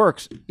it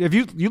works. If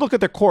you look at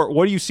their court,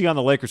 what do you see on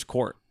the Lakers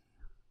court?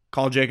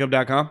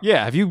 CallJacob.com?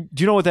 Yeah, do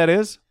you know what that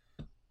is?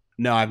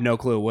 No, I have no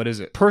clue. What is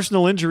it?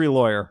 Personal injury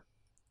lawyer.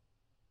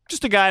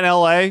 Just a guy in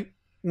LA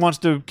wants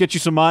to get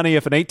you some money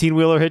if an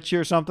 18-wheeler hits you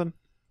or something.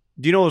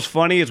 Do you know what's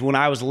funny is when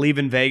I was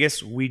leaving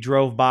Vegas, we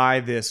drove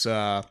by this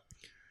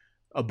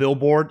a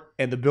billboard,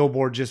 and the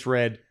billboard just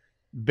read,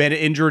 been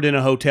injured in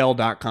a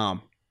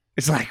hotel.com.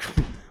 It's like,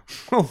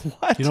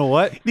 what? You know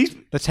what?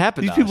 That's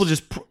happened. These to people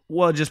us.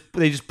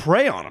 they just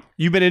prey on them.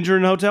 You've been injured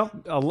in a hotel?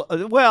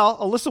 Well,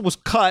 Alyssa was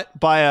cut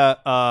by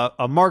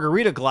a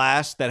margarita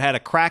glass that had a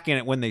crack in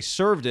it when they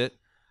served it.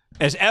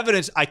 As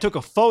evidence, I took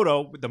a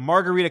photo. The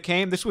margarita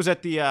came. This was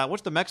at the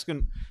what's the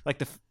Mexican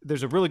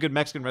there's a really good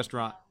Mexican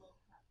restaurant,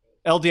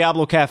 El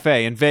Diablo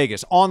Cafe in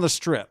Vegas on the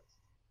Strip.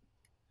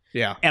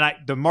 Yeah. And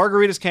the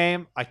margaritas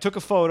came. I took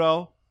a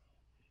photo.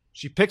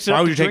 She picks it up.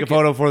 Why would to you take a drink it.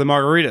 photo for the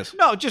margaritas?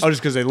 No, just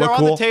because they look they're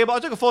cool. on the table. I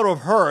took a photo of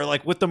her,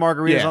 like with the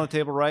margaritas Yeah. on the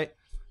table, right?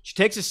 She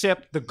takes a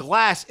sip. The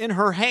glass in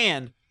her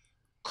hand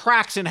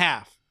cracks in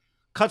half,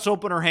 cuts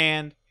open her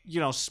hand.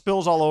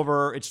 Spills all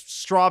over. It's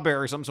strawberry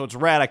or something, so it's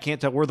red. I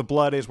can't tell where the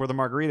blood is, where the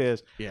margarita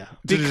is. Yeah.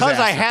 Because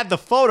I had the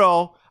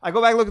photo, I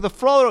go back and look at the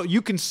photo.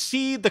 You can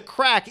see the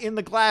crack in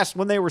the glass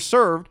when they were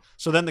served.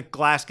 So then the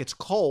glass gets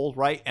cold,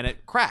 right, and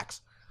it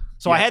cracks.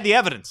 So I had the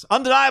evidence,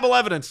 undeniable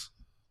evidence.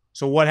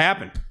 So what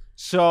happened?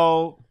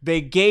 So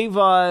they gave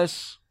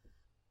us.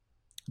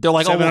 They're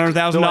like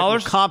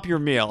 $700,000? Comp your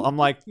meal. I'm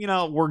like,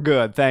 we're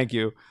good, thank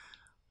you.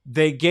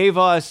 They gave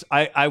us.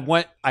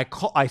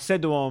 I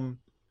said to them.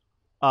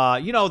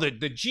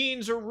 The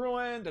jeans are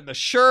ruined and the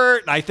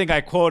shirt. And I think I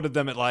quoted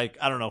them at like,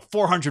 I don't know,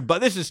 $400,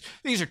 but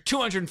these are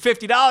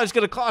 $250 going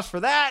to cost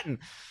for that. And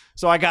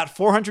so I got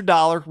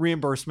 $400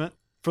 reimbursement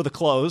for the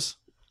clothes.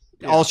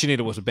 Yeah. All she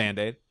needed was a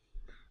Band-Aid.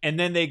 And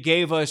then they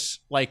gave us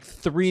like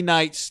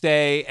 3-night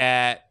stay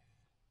at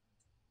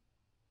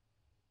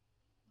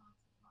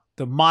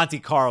the Monte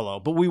Carlo,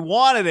 but we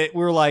wanted it.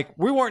 We were like,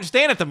 we weren't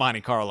staying at the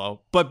Monte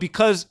Carlo, but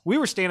because we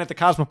were staying at the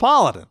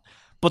Cosmopolitan,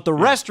 but the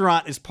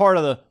restaurant is part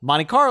of the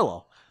Monte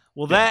Carlo.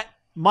 Well, that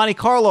Monte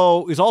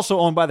Carlo is also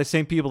owned by the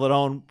same people that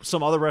own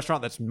some other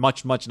restaurant that's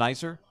much, much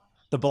nicer,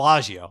 the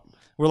Bellagio.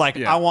 We're like,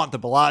 I want the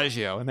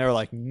Bellagio. And they were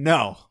like,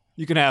 no,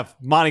 you can have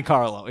Monte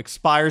Carlo.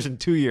 Expires in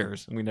 2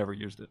 years. And we never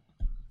used it.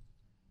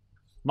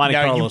 Monte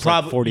Carlo's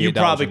like $48. You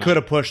probably could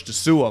have pushed to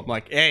sue them.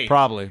 Like, hey.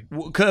 Probably.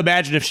 Could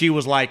imagine if she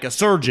was like a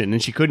surgeon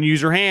and she couldn't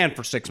use her hand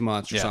for 6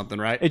 months or something,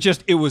 right?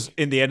 It was,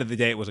 in the end of the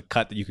day, it was a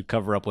cut that you could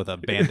cover up with a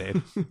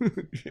Band-Aid.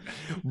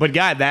 But,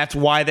 guy, that's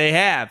why they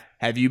have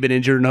you been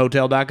injured in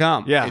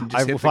hotel.com. Yeah.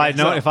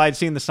 If I'd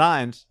seen the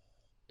signs.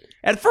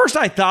 At first,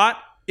 I thought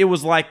it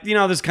was like,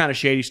 this is kind of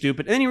shady,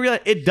 stupid. And then you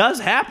realize it does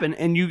happen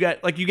and you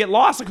get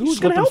lost. Like, who's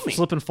going to help me?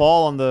 Slip and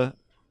fall on the,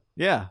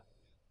 yeah.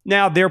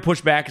 Now their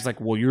pushback is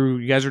like, well,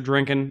 you guys are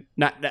drinking,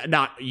 not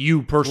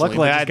you personally.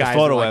 Luckily, I had the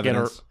photo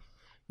evidence.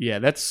 Yeah,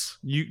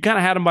 you kind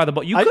of had them by the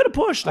butt. You could have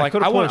pushed. Like,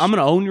 I'm going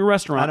to own your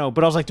restaurant. I know,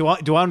 but I was like, do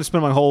I want to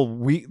spend my whole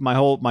week,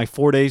 my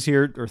 4 days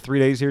here or 3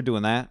 days here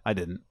doing that? I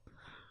didn't.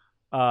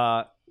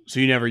 So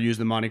you never used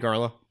the Monte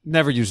Carlo?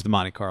 Never used the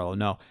Monte Carlo.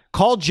 No.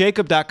 Call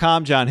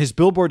Jacob.com, John. His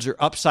billboards are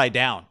upside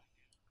down.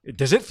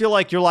 Does it feel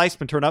like your life's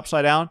been turned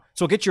upside down?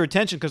 So get your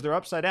attention because they're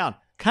upside down.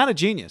 Kind of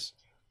genius.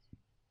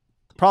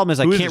 Problem is,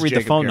 I can't read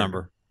the phone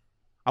number.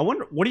 I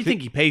wonder, what do you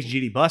think he pays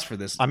GD Bus for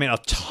this? I mean, a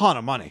ton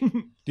of money. Do you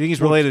think he's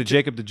related to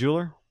Jacob the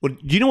jeweler? Well,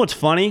 do you know what's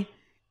funny?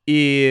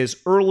 Is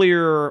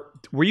earlier,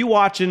 were you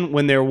watching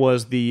when there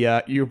was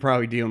the, you were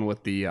probably dealing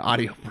with the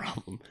audio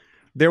problem.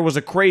 There was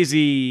a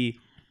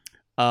crazy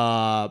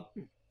offensive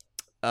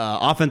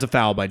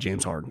foul by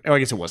James Harden. Oh, I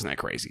guess it wasn't that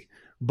crazy.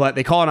 But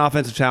they call an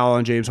offensive foul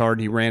on James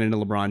Harden. He ran into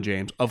LeBron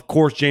James. Of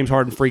course, James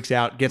Harden freaks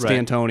out, gets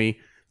D'Antoni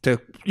to,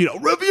 review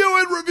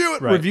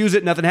it, reviews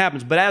it, nothing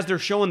happens. But as they're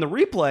showing the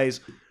replays,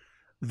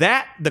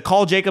 the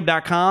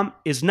calljacob.com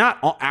is not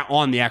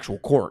on the actual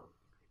court.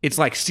 It's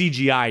like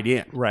CGI'd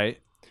in.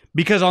 Right.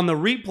 Because on the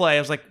replay, I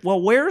was like,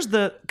 well, where's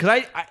the... Because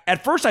I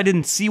at first I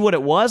didn't see what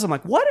it was. I'm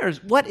like,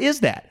 what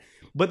is that?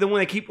 But then when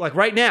they keep, like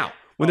right now,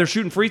 when they're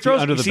shooting free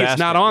throws, you see it's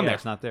not on there.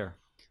 It's not there.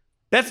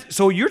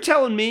 So you're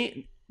telling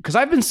me... Because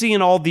I've been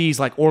seeing all these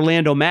like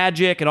Orlando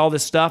Magic and all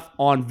this stuff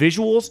on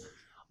visuals.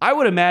 I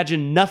would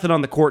imagine nothing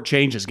on the court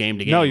changes game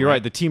to game. No, you're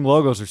right. The team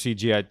logos are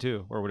CGI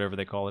too, or whatever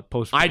they call it.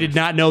 I did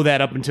not know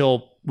that up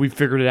until we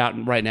figured it out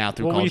right now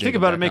through. Well, when you think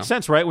about it, it makes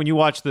sense, right? When you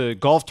watch the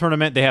golf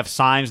tournament, they have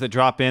signs that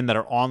drop in that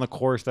are on the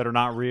course that are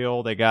not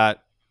real. They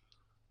got,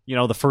 the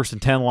 1st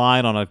and 10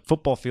 line on a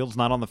football field is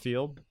not on the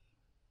field.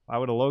 Why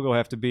would a logo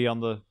have to be on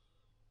the?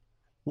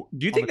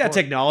 Do you think that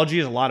technology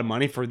is a lot of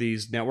money for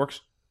these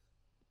networks?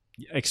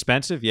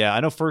 Expensive, yeah. I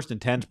know 1st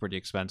and 10 is pretty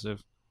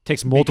expensive.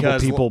 Takes multiple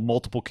people,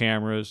 multiple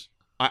cameras.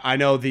 I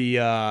know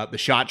the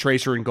shot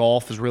tracer in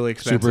golf is really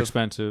expensive. Super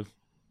expensive.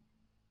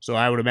 So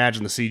I would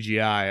imagine the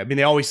CGI. I mean,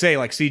 they always say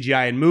like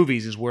CGI in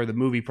movies is where the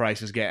movie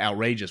prices get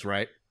outrageous,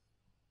 right?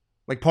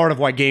 Like part of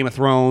why Game of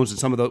Thrones and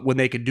some of when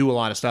they could do a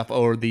lot of stuff,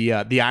 or the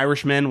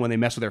Irishman when they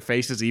mess with their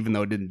faces, even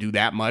though it didn't do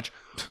that much.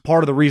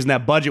 Part of the reason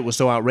that budget was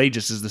so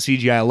outrageous is the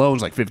CGI alone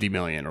is like $50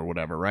 million or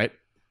whatever, right?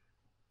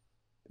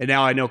 And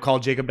now I know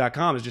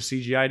calljacob.com is just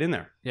CGI'd in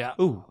there. Yeah.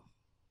 Ooh.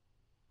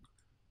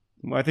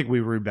 Well, I think we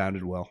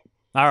rebounded well.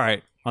 All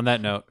right. On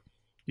that note.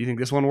 Do you think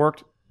this one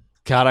worked?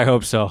 God, I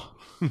hope so.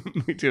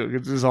 Me too.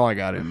 This is all I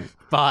got in me.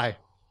 Bye.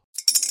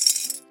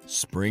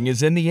 Spring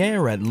is in the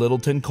air at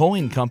Littleton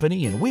Coin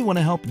Company, and we want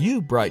to help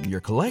you brighten your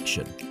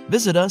collection.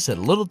 Visit us at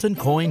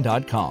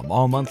littletoncoin.com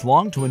all month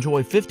long to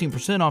enjoy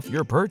 15% off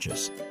your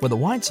purchase. With a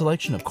wide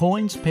selection of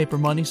coins, paper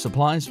money,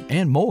 supplies,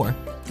 and more,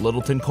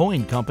 Littleton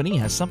Coin Company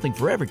has something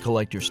for every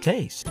collector's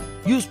taste.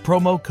 Use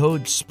promo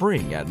code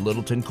SPRING at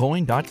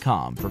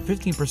littletoncoin.com for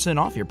 15%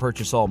 off your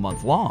purchase all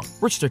month long.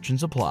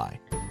 Restrictions apply.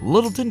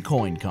 Littleton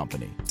Coin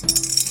Company.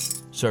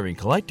 Serving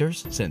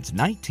collectors since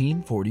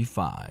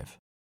 1945.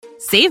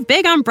 Save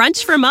big on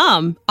brunch for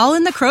mom, all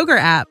in the Kroger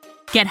app.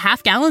 Get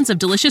half gallons of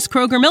delicious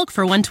Kroger milk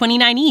for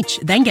 $1.29 each.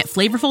 Then get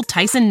flavorful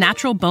Tyson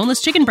natural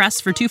boneless chicken breasts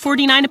for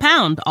 $2.49 a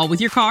pound, all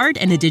with your card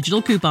and a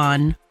digital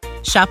coupon.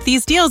 Shop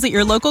these deals at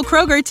your local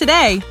Kroger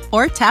today,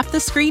 or tap the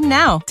screen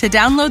now to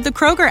download the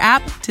Kroger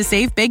app to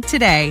save big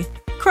today.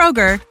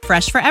 Kroger,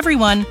 fresh for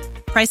everyone.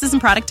 Prices and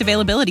product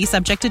availability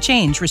subject to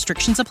change.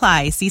 Restrictions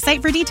apply. See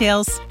site for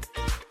details.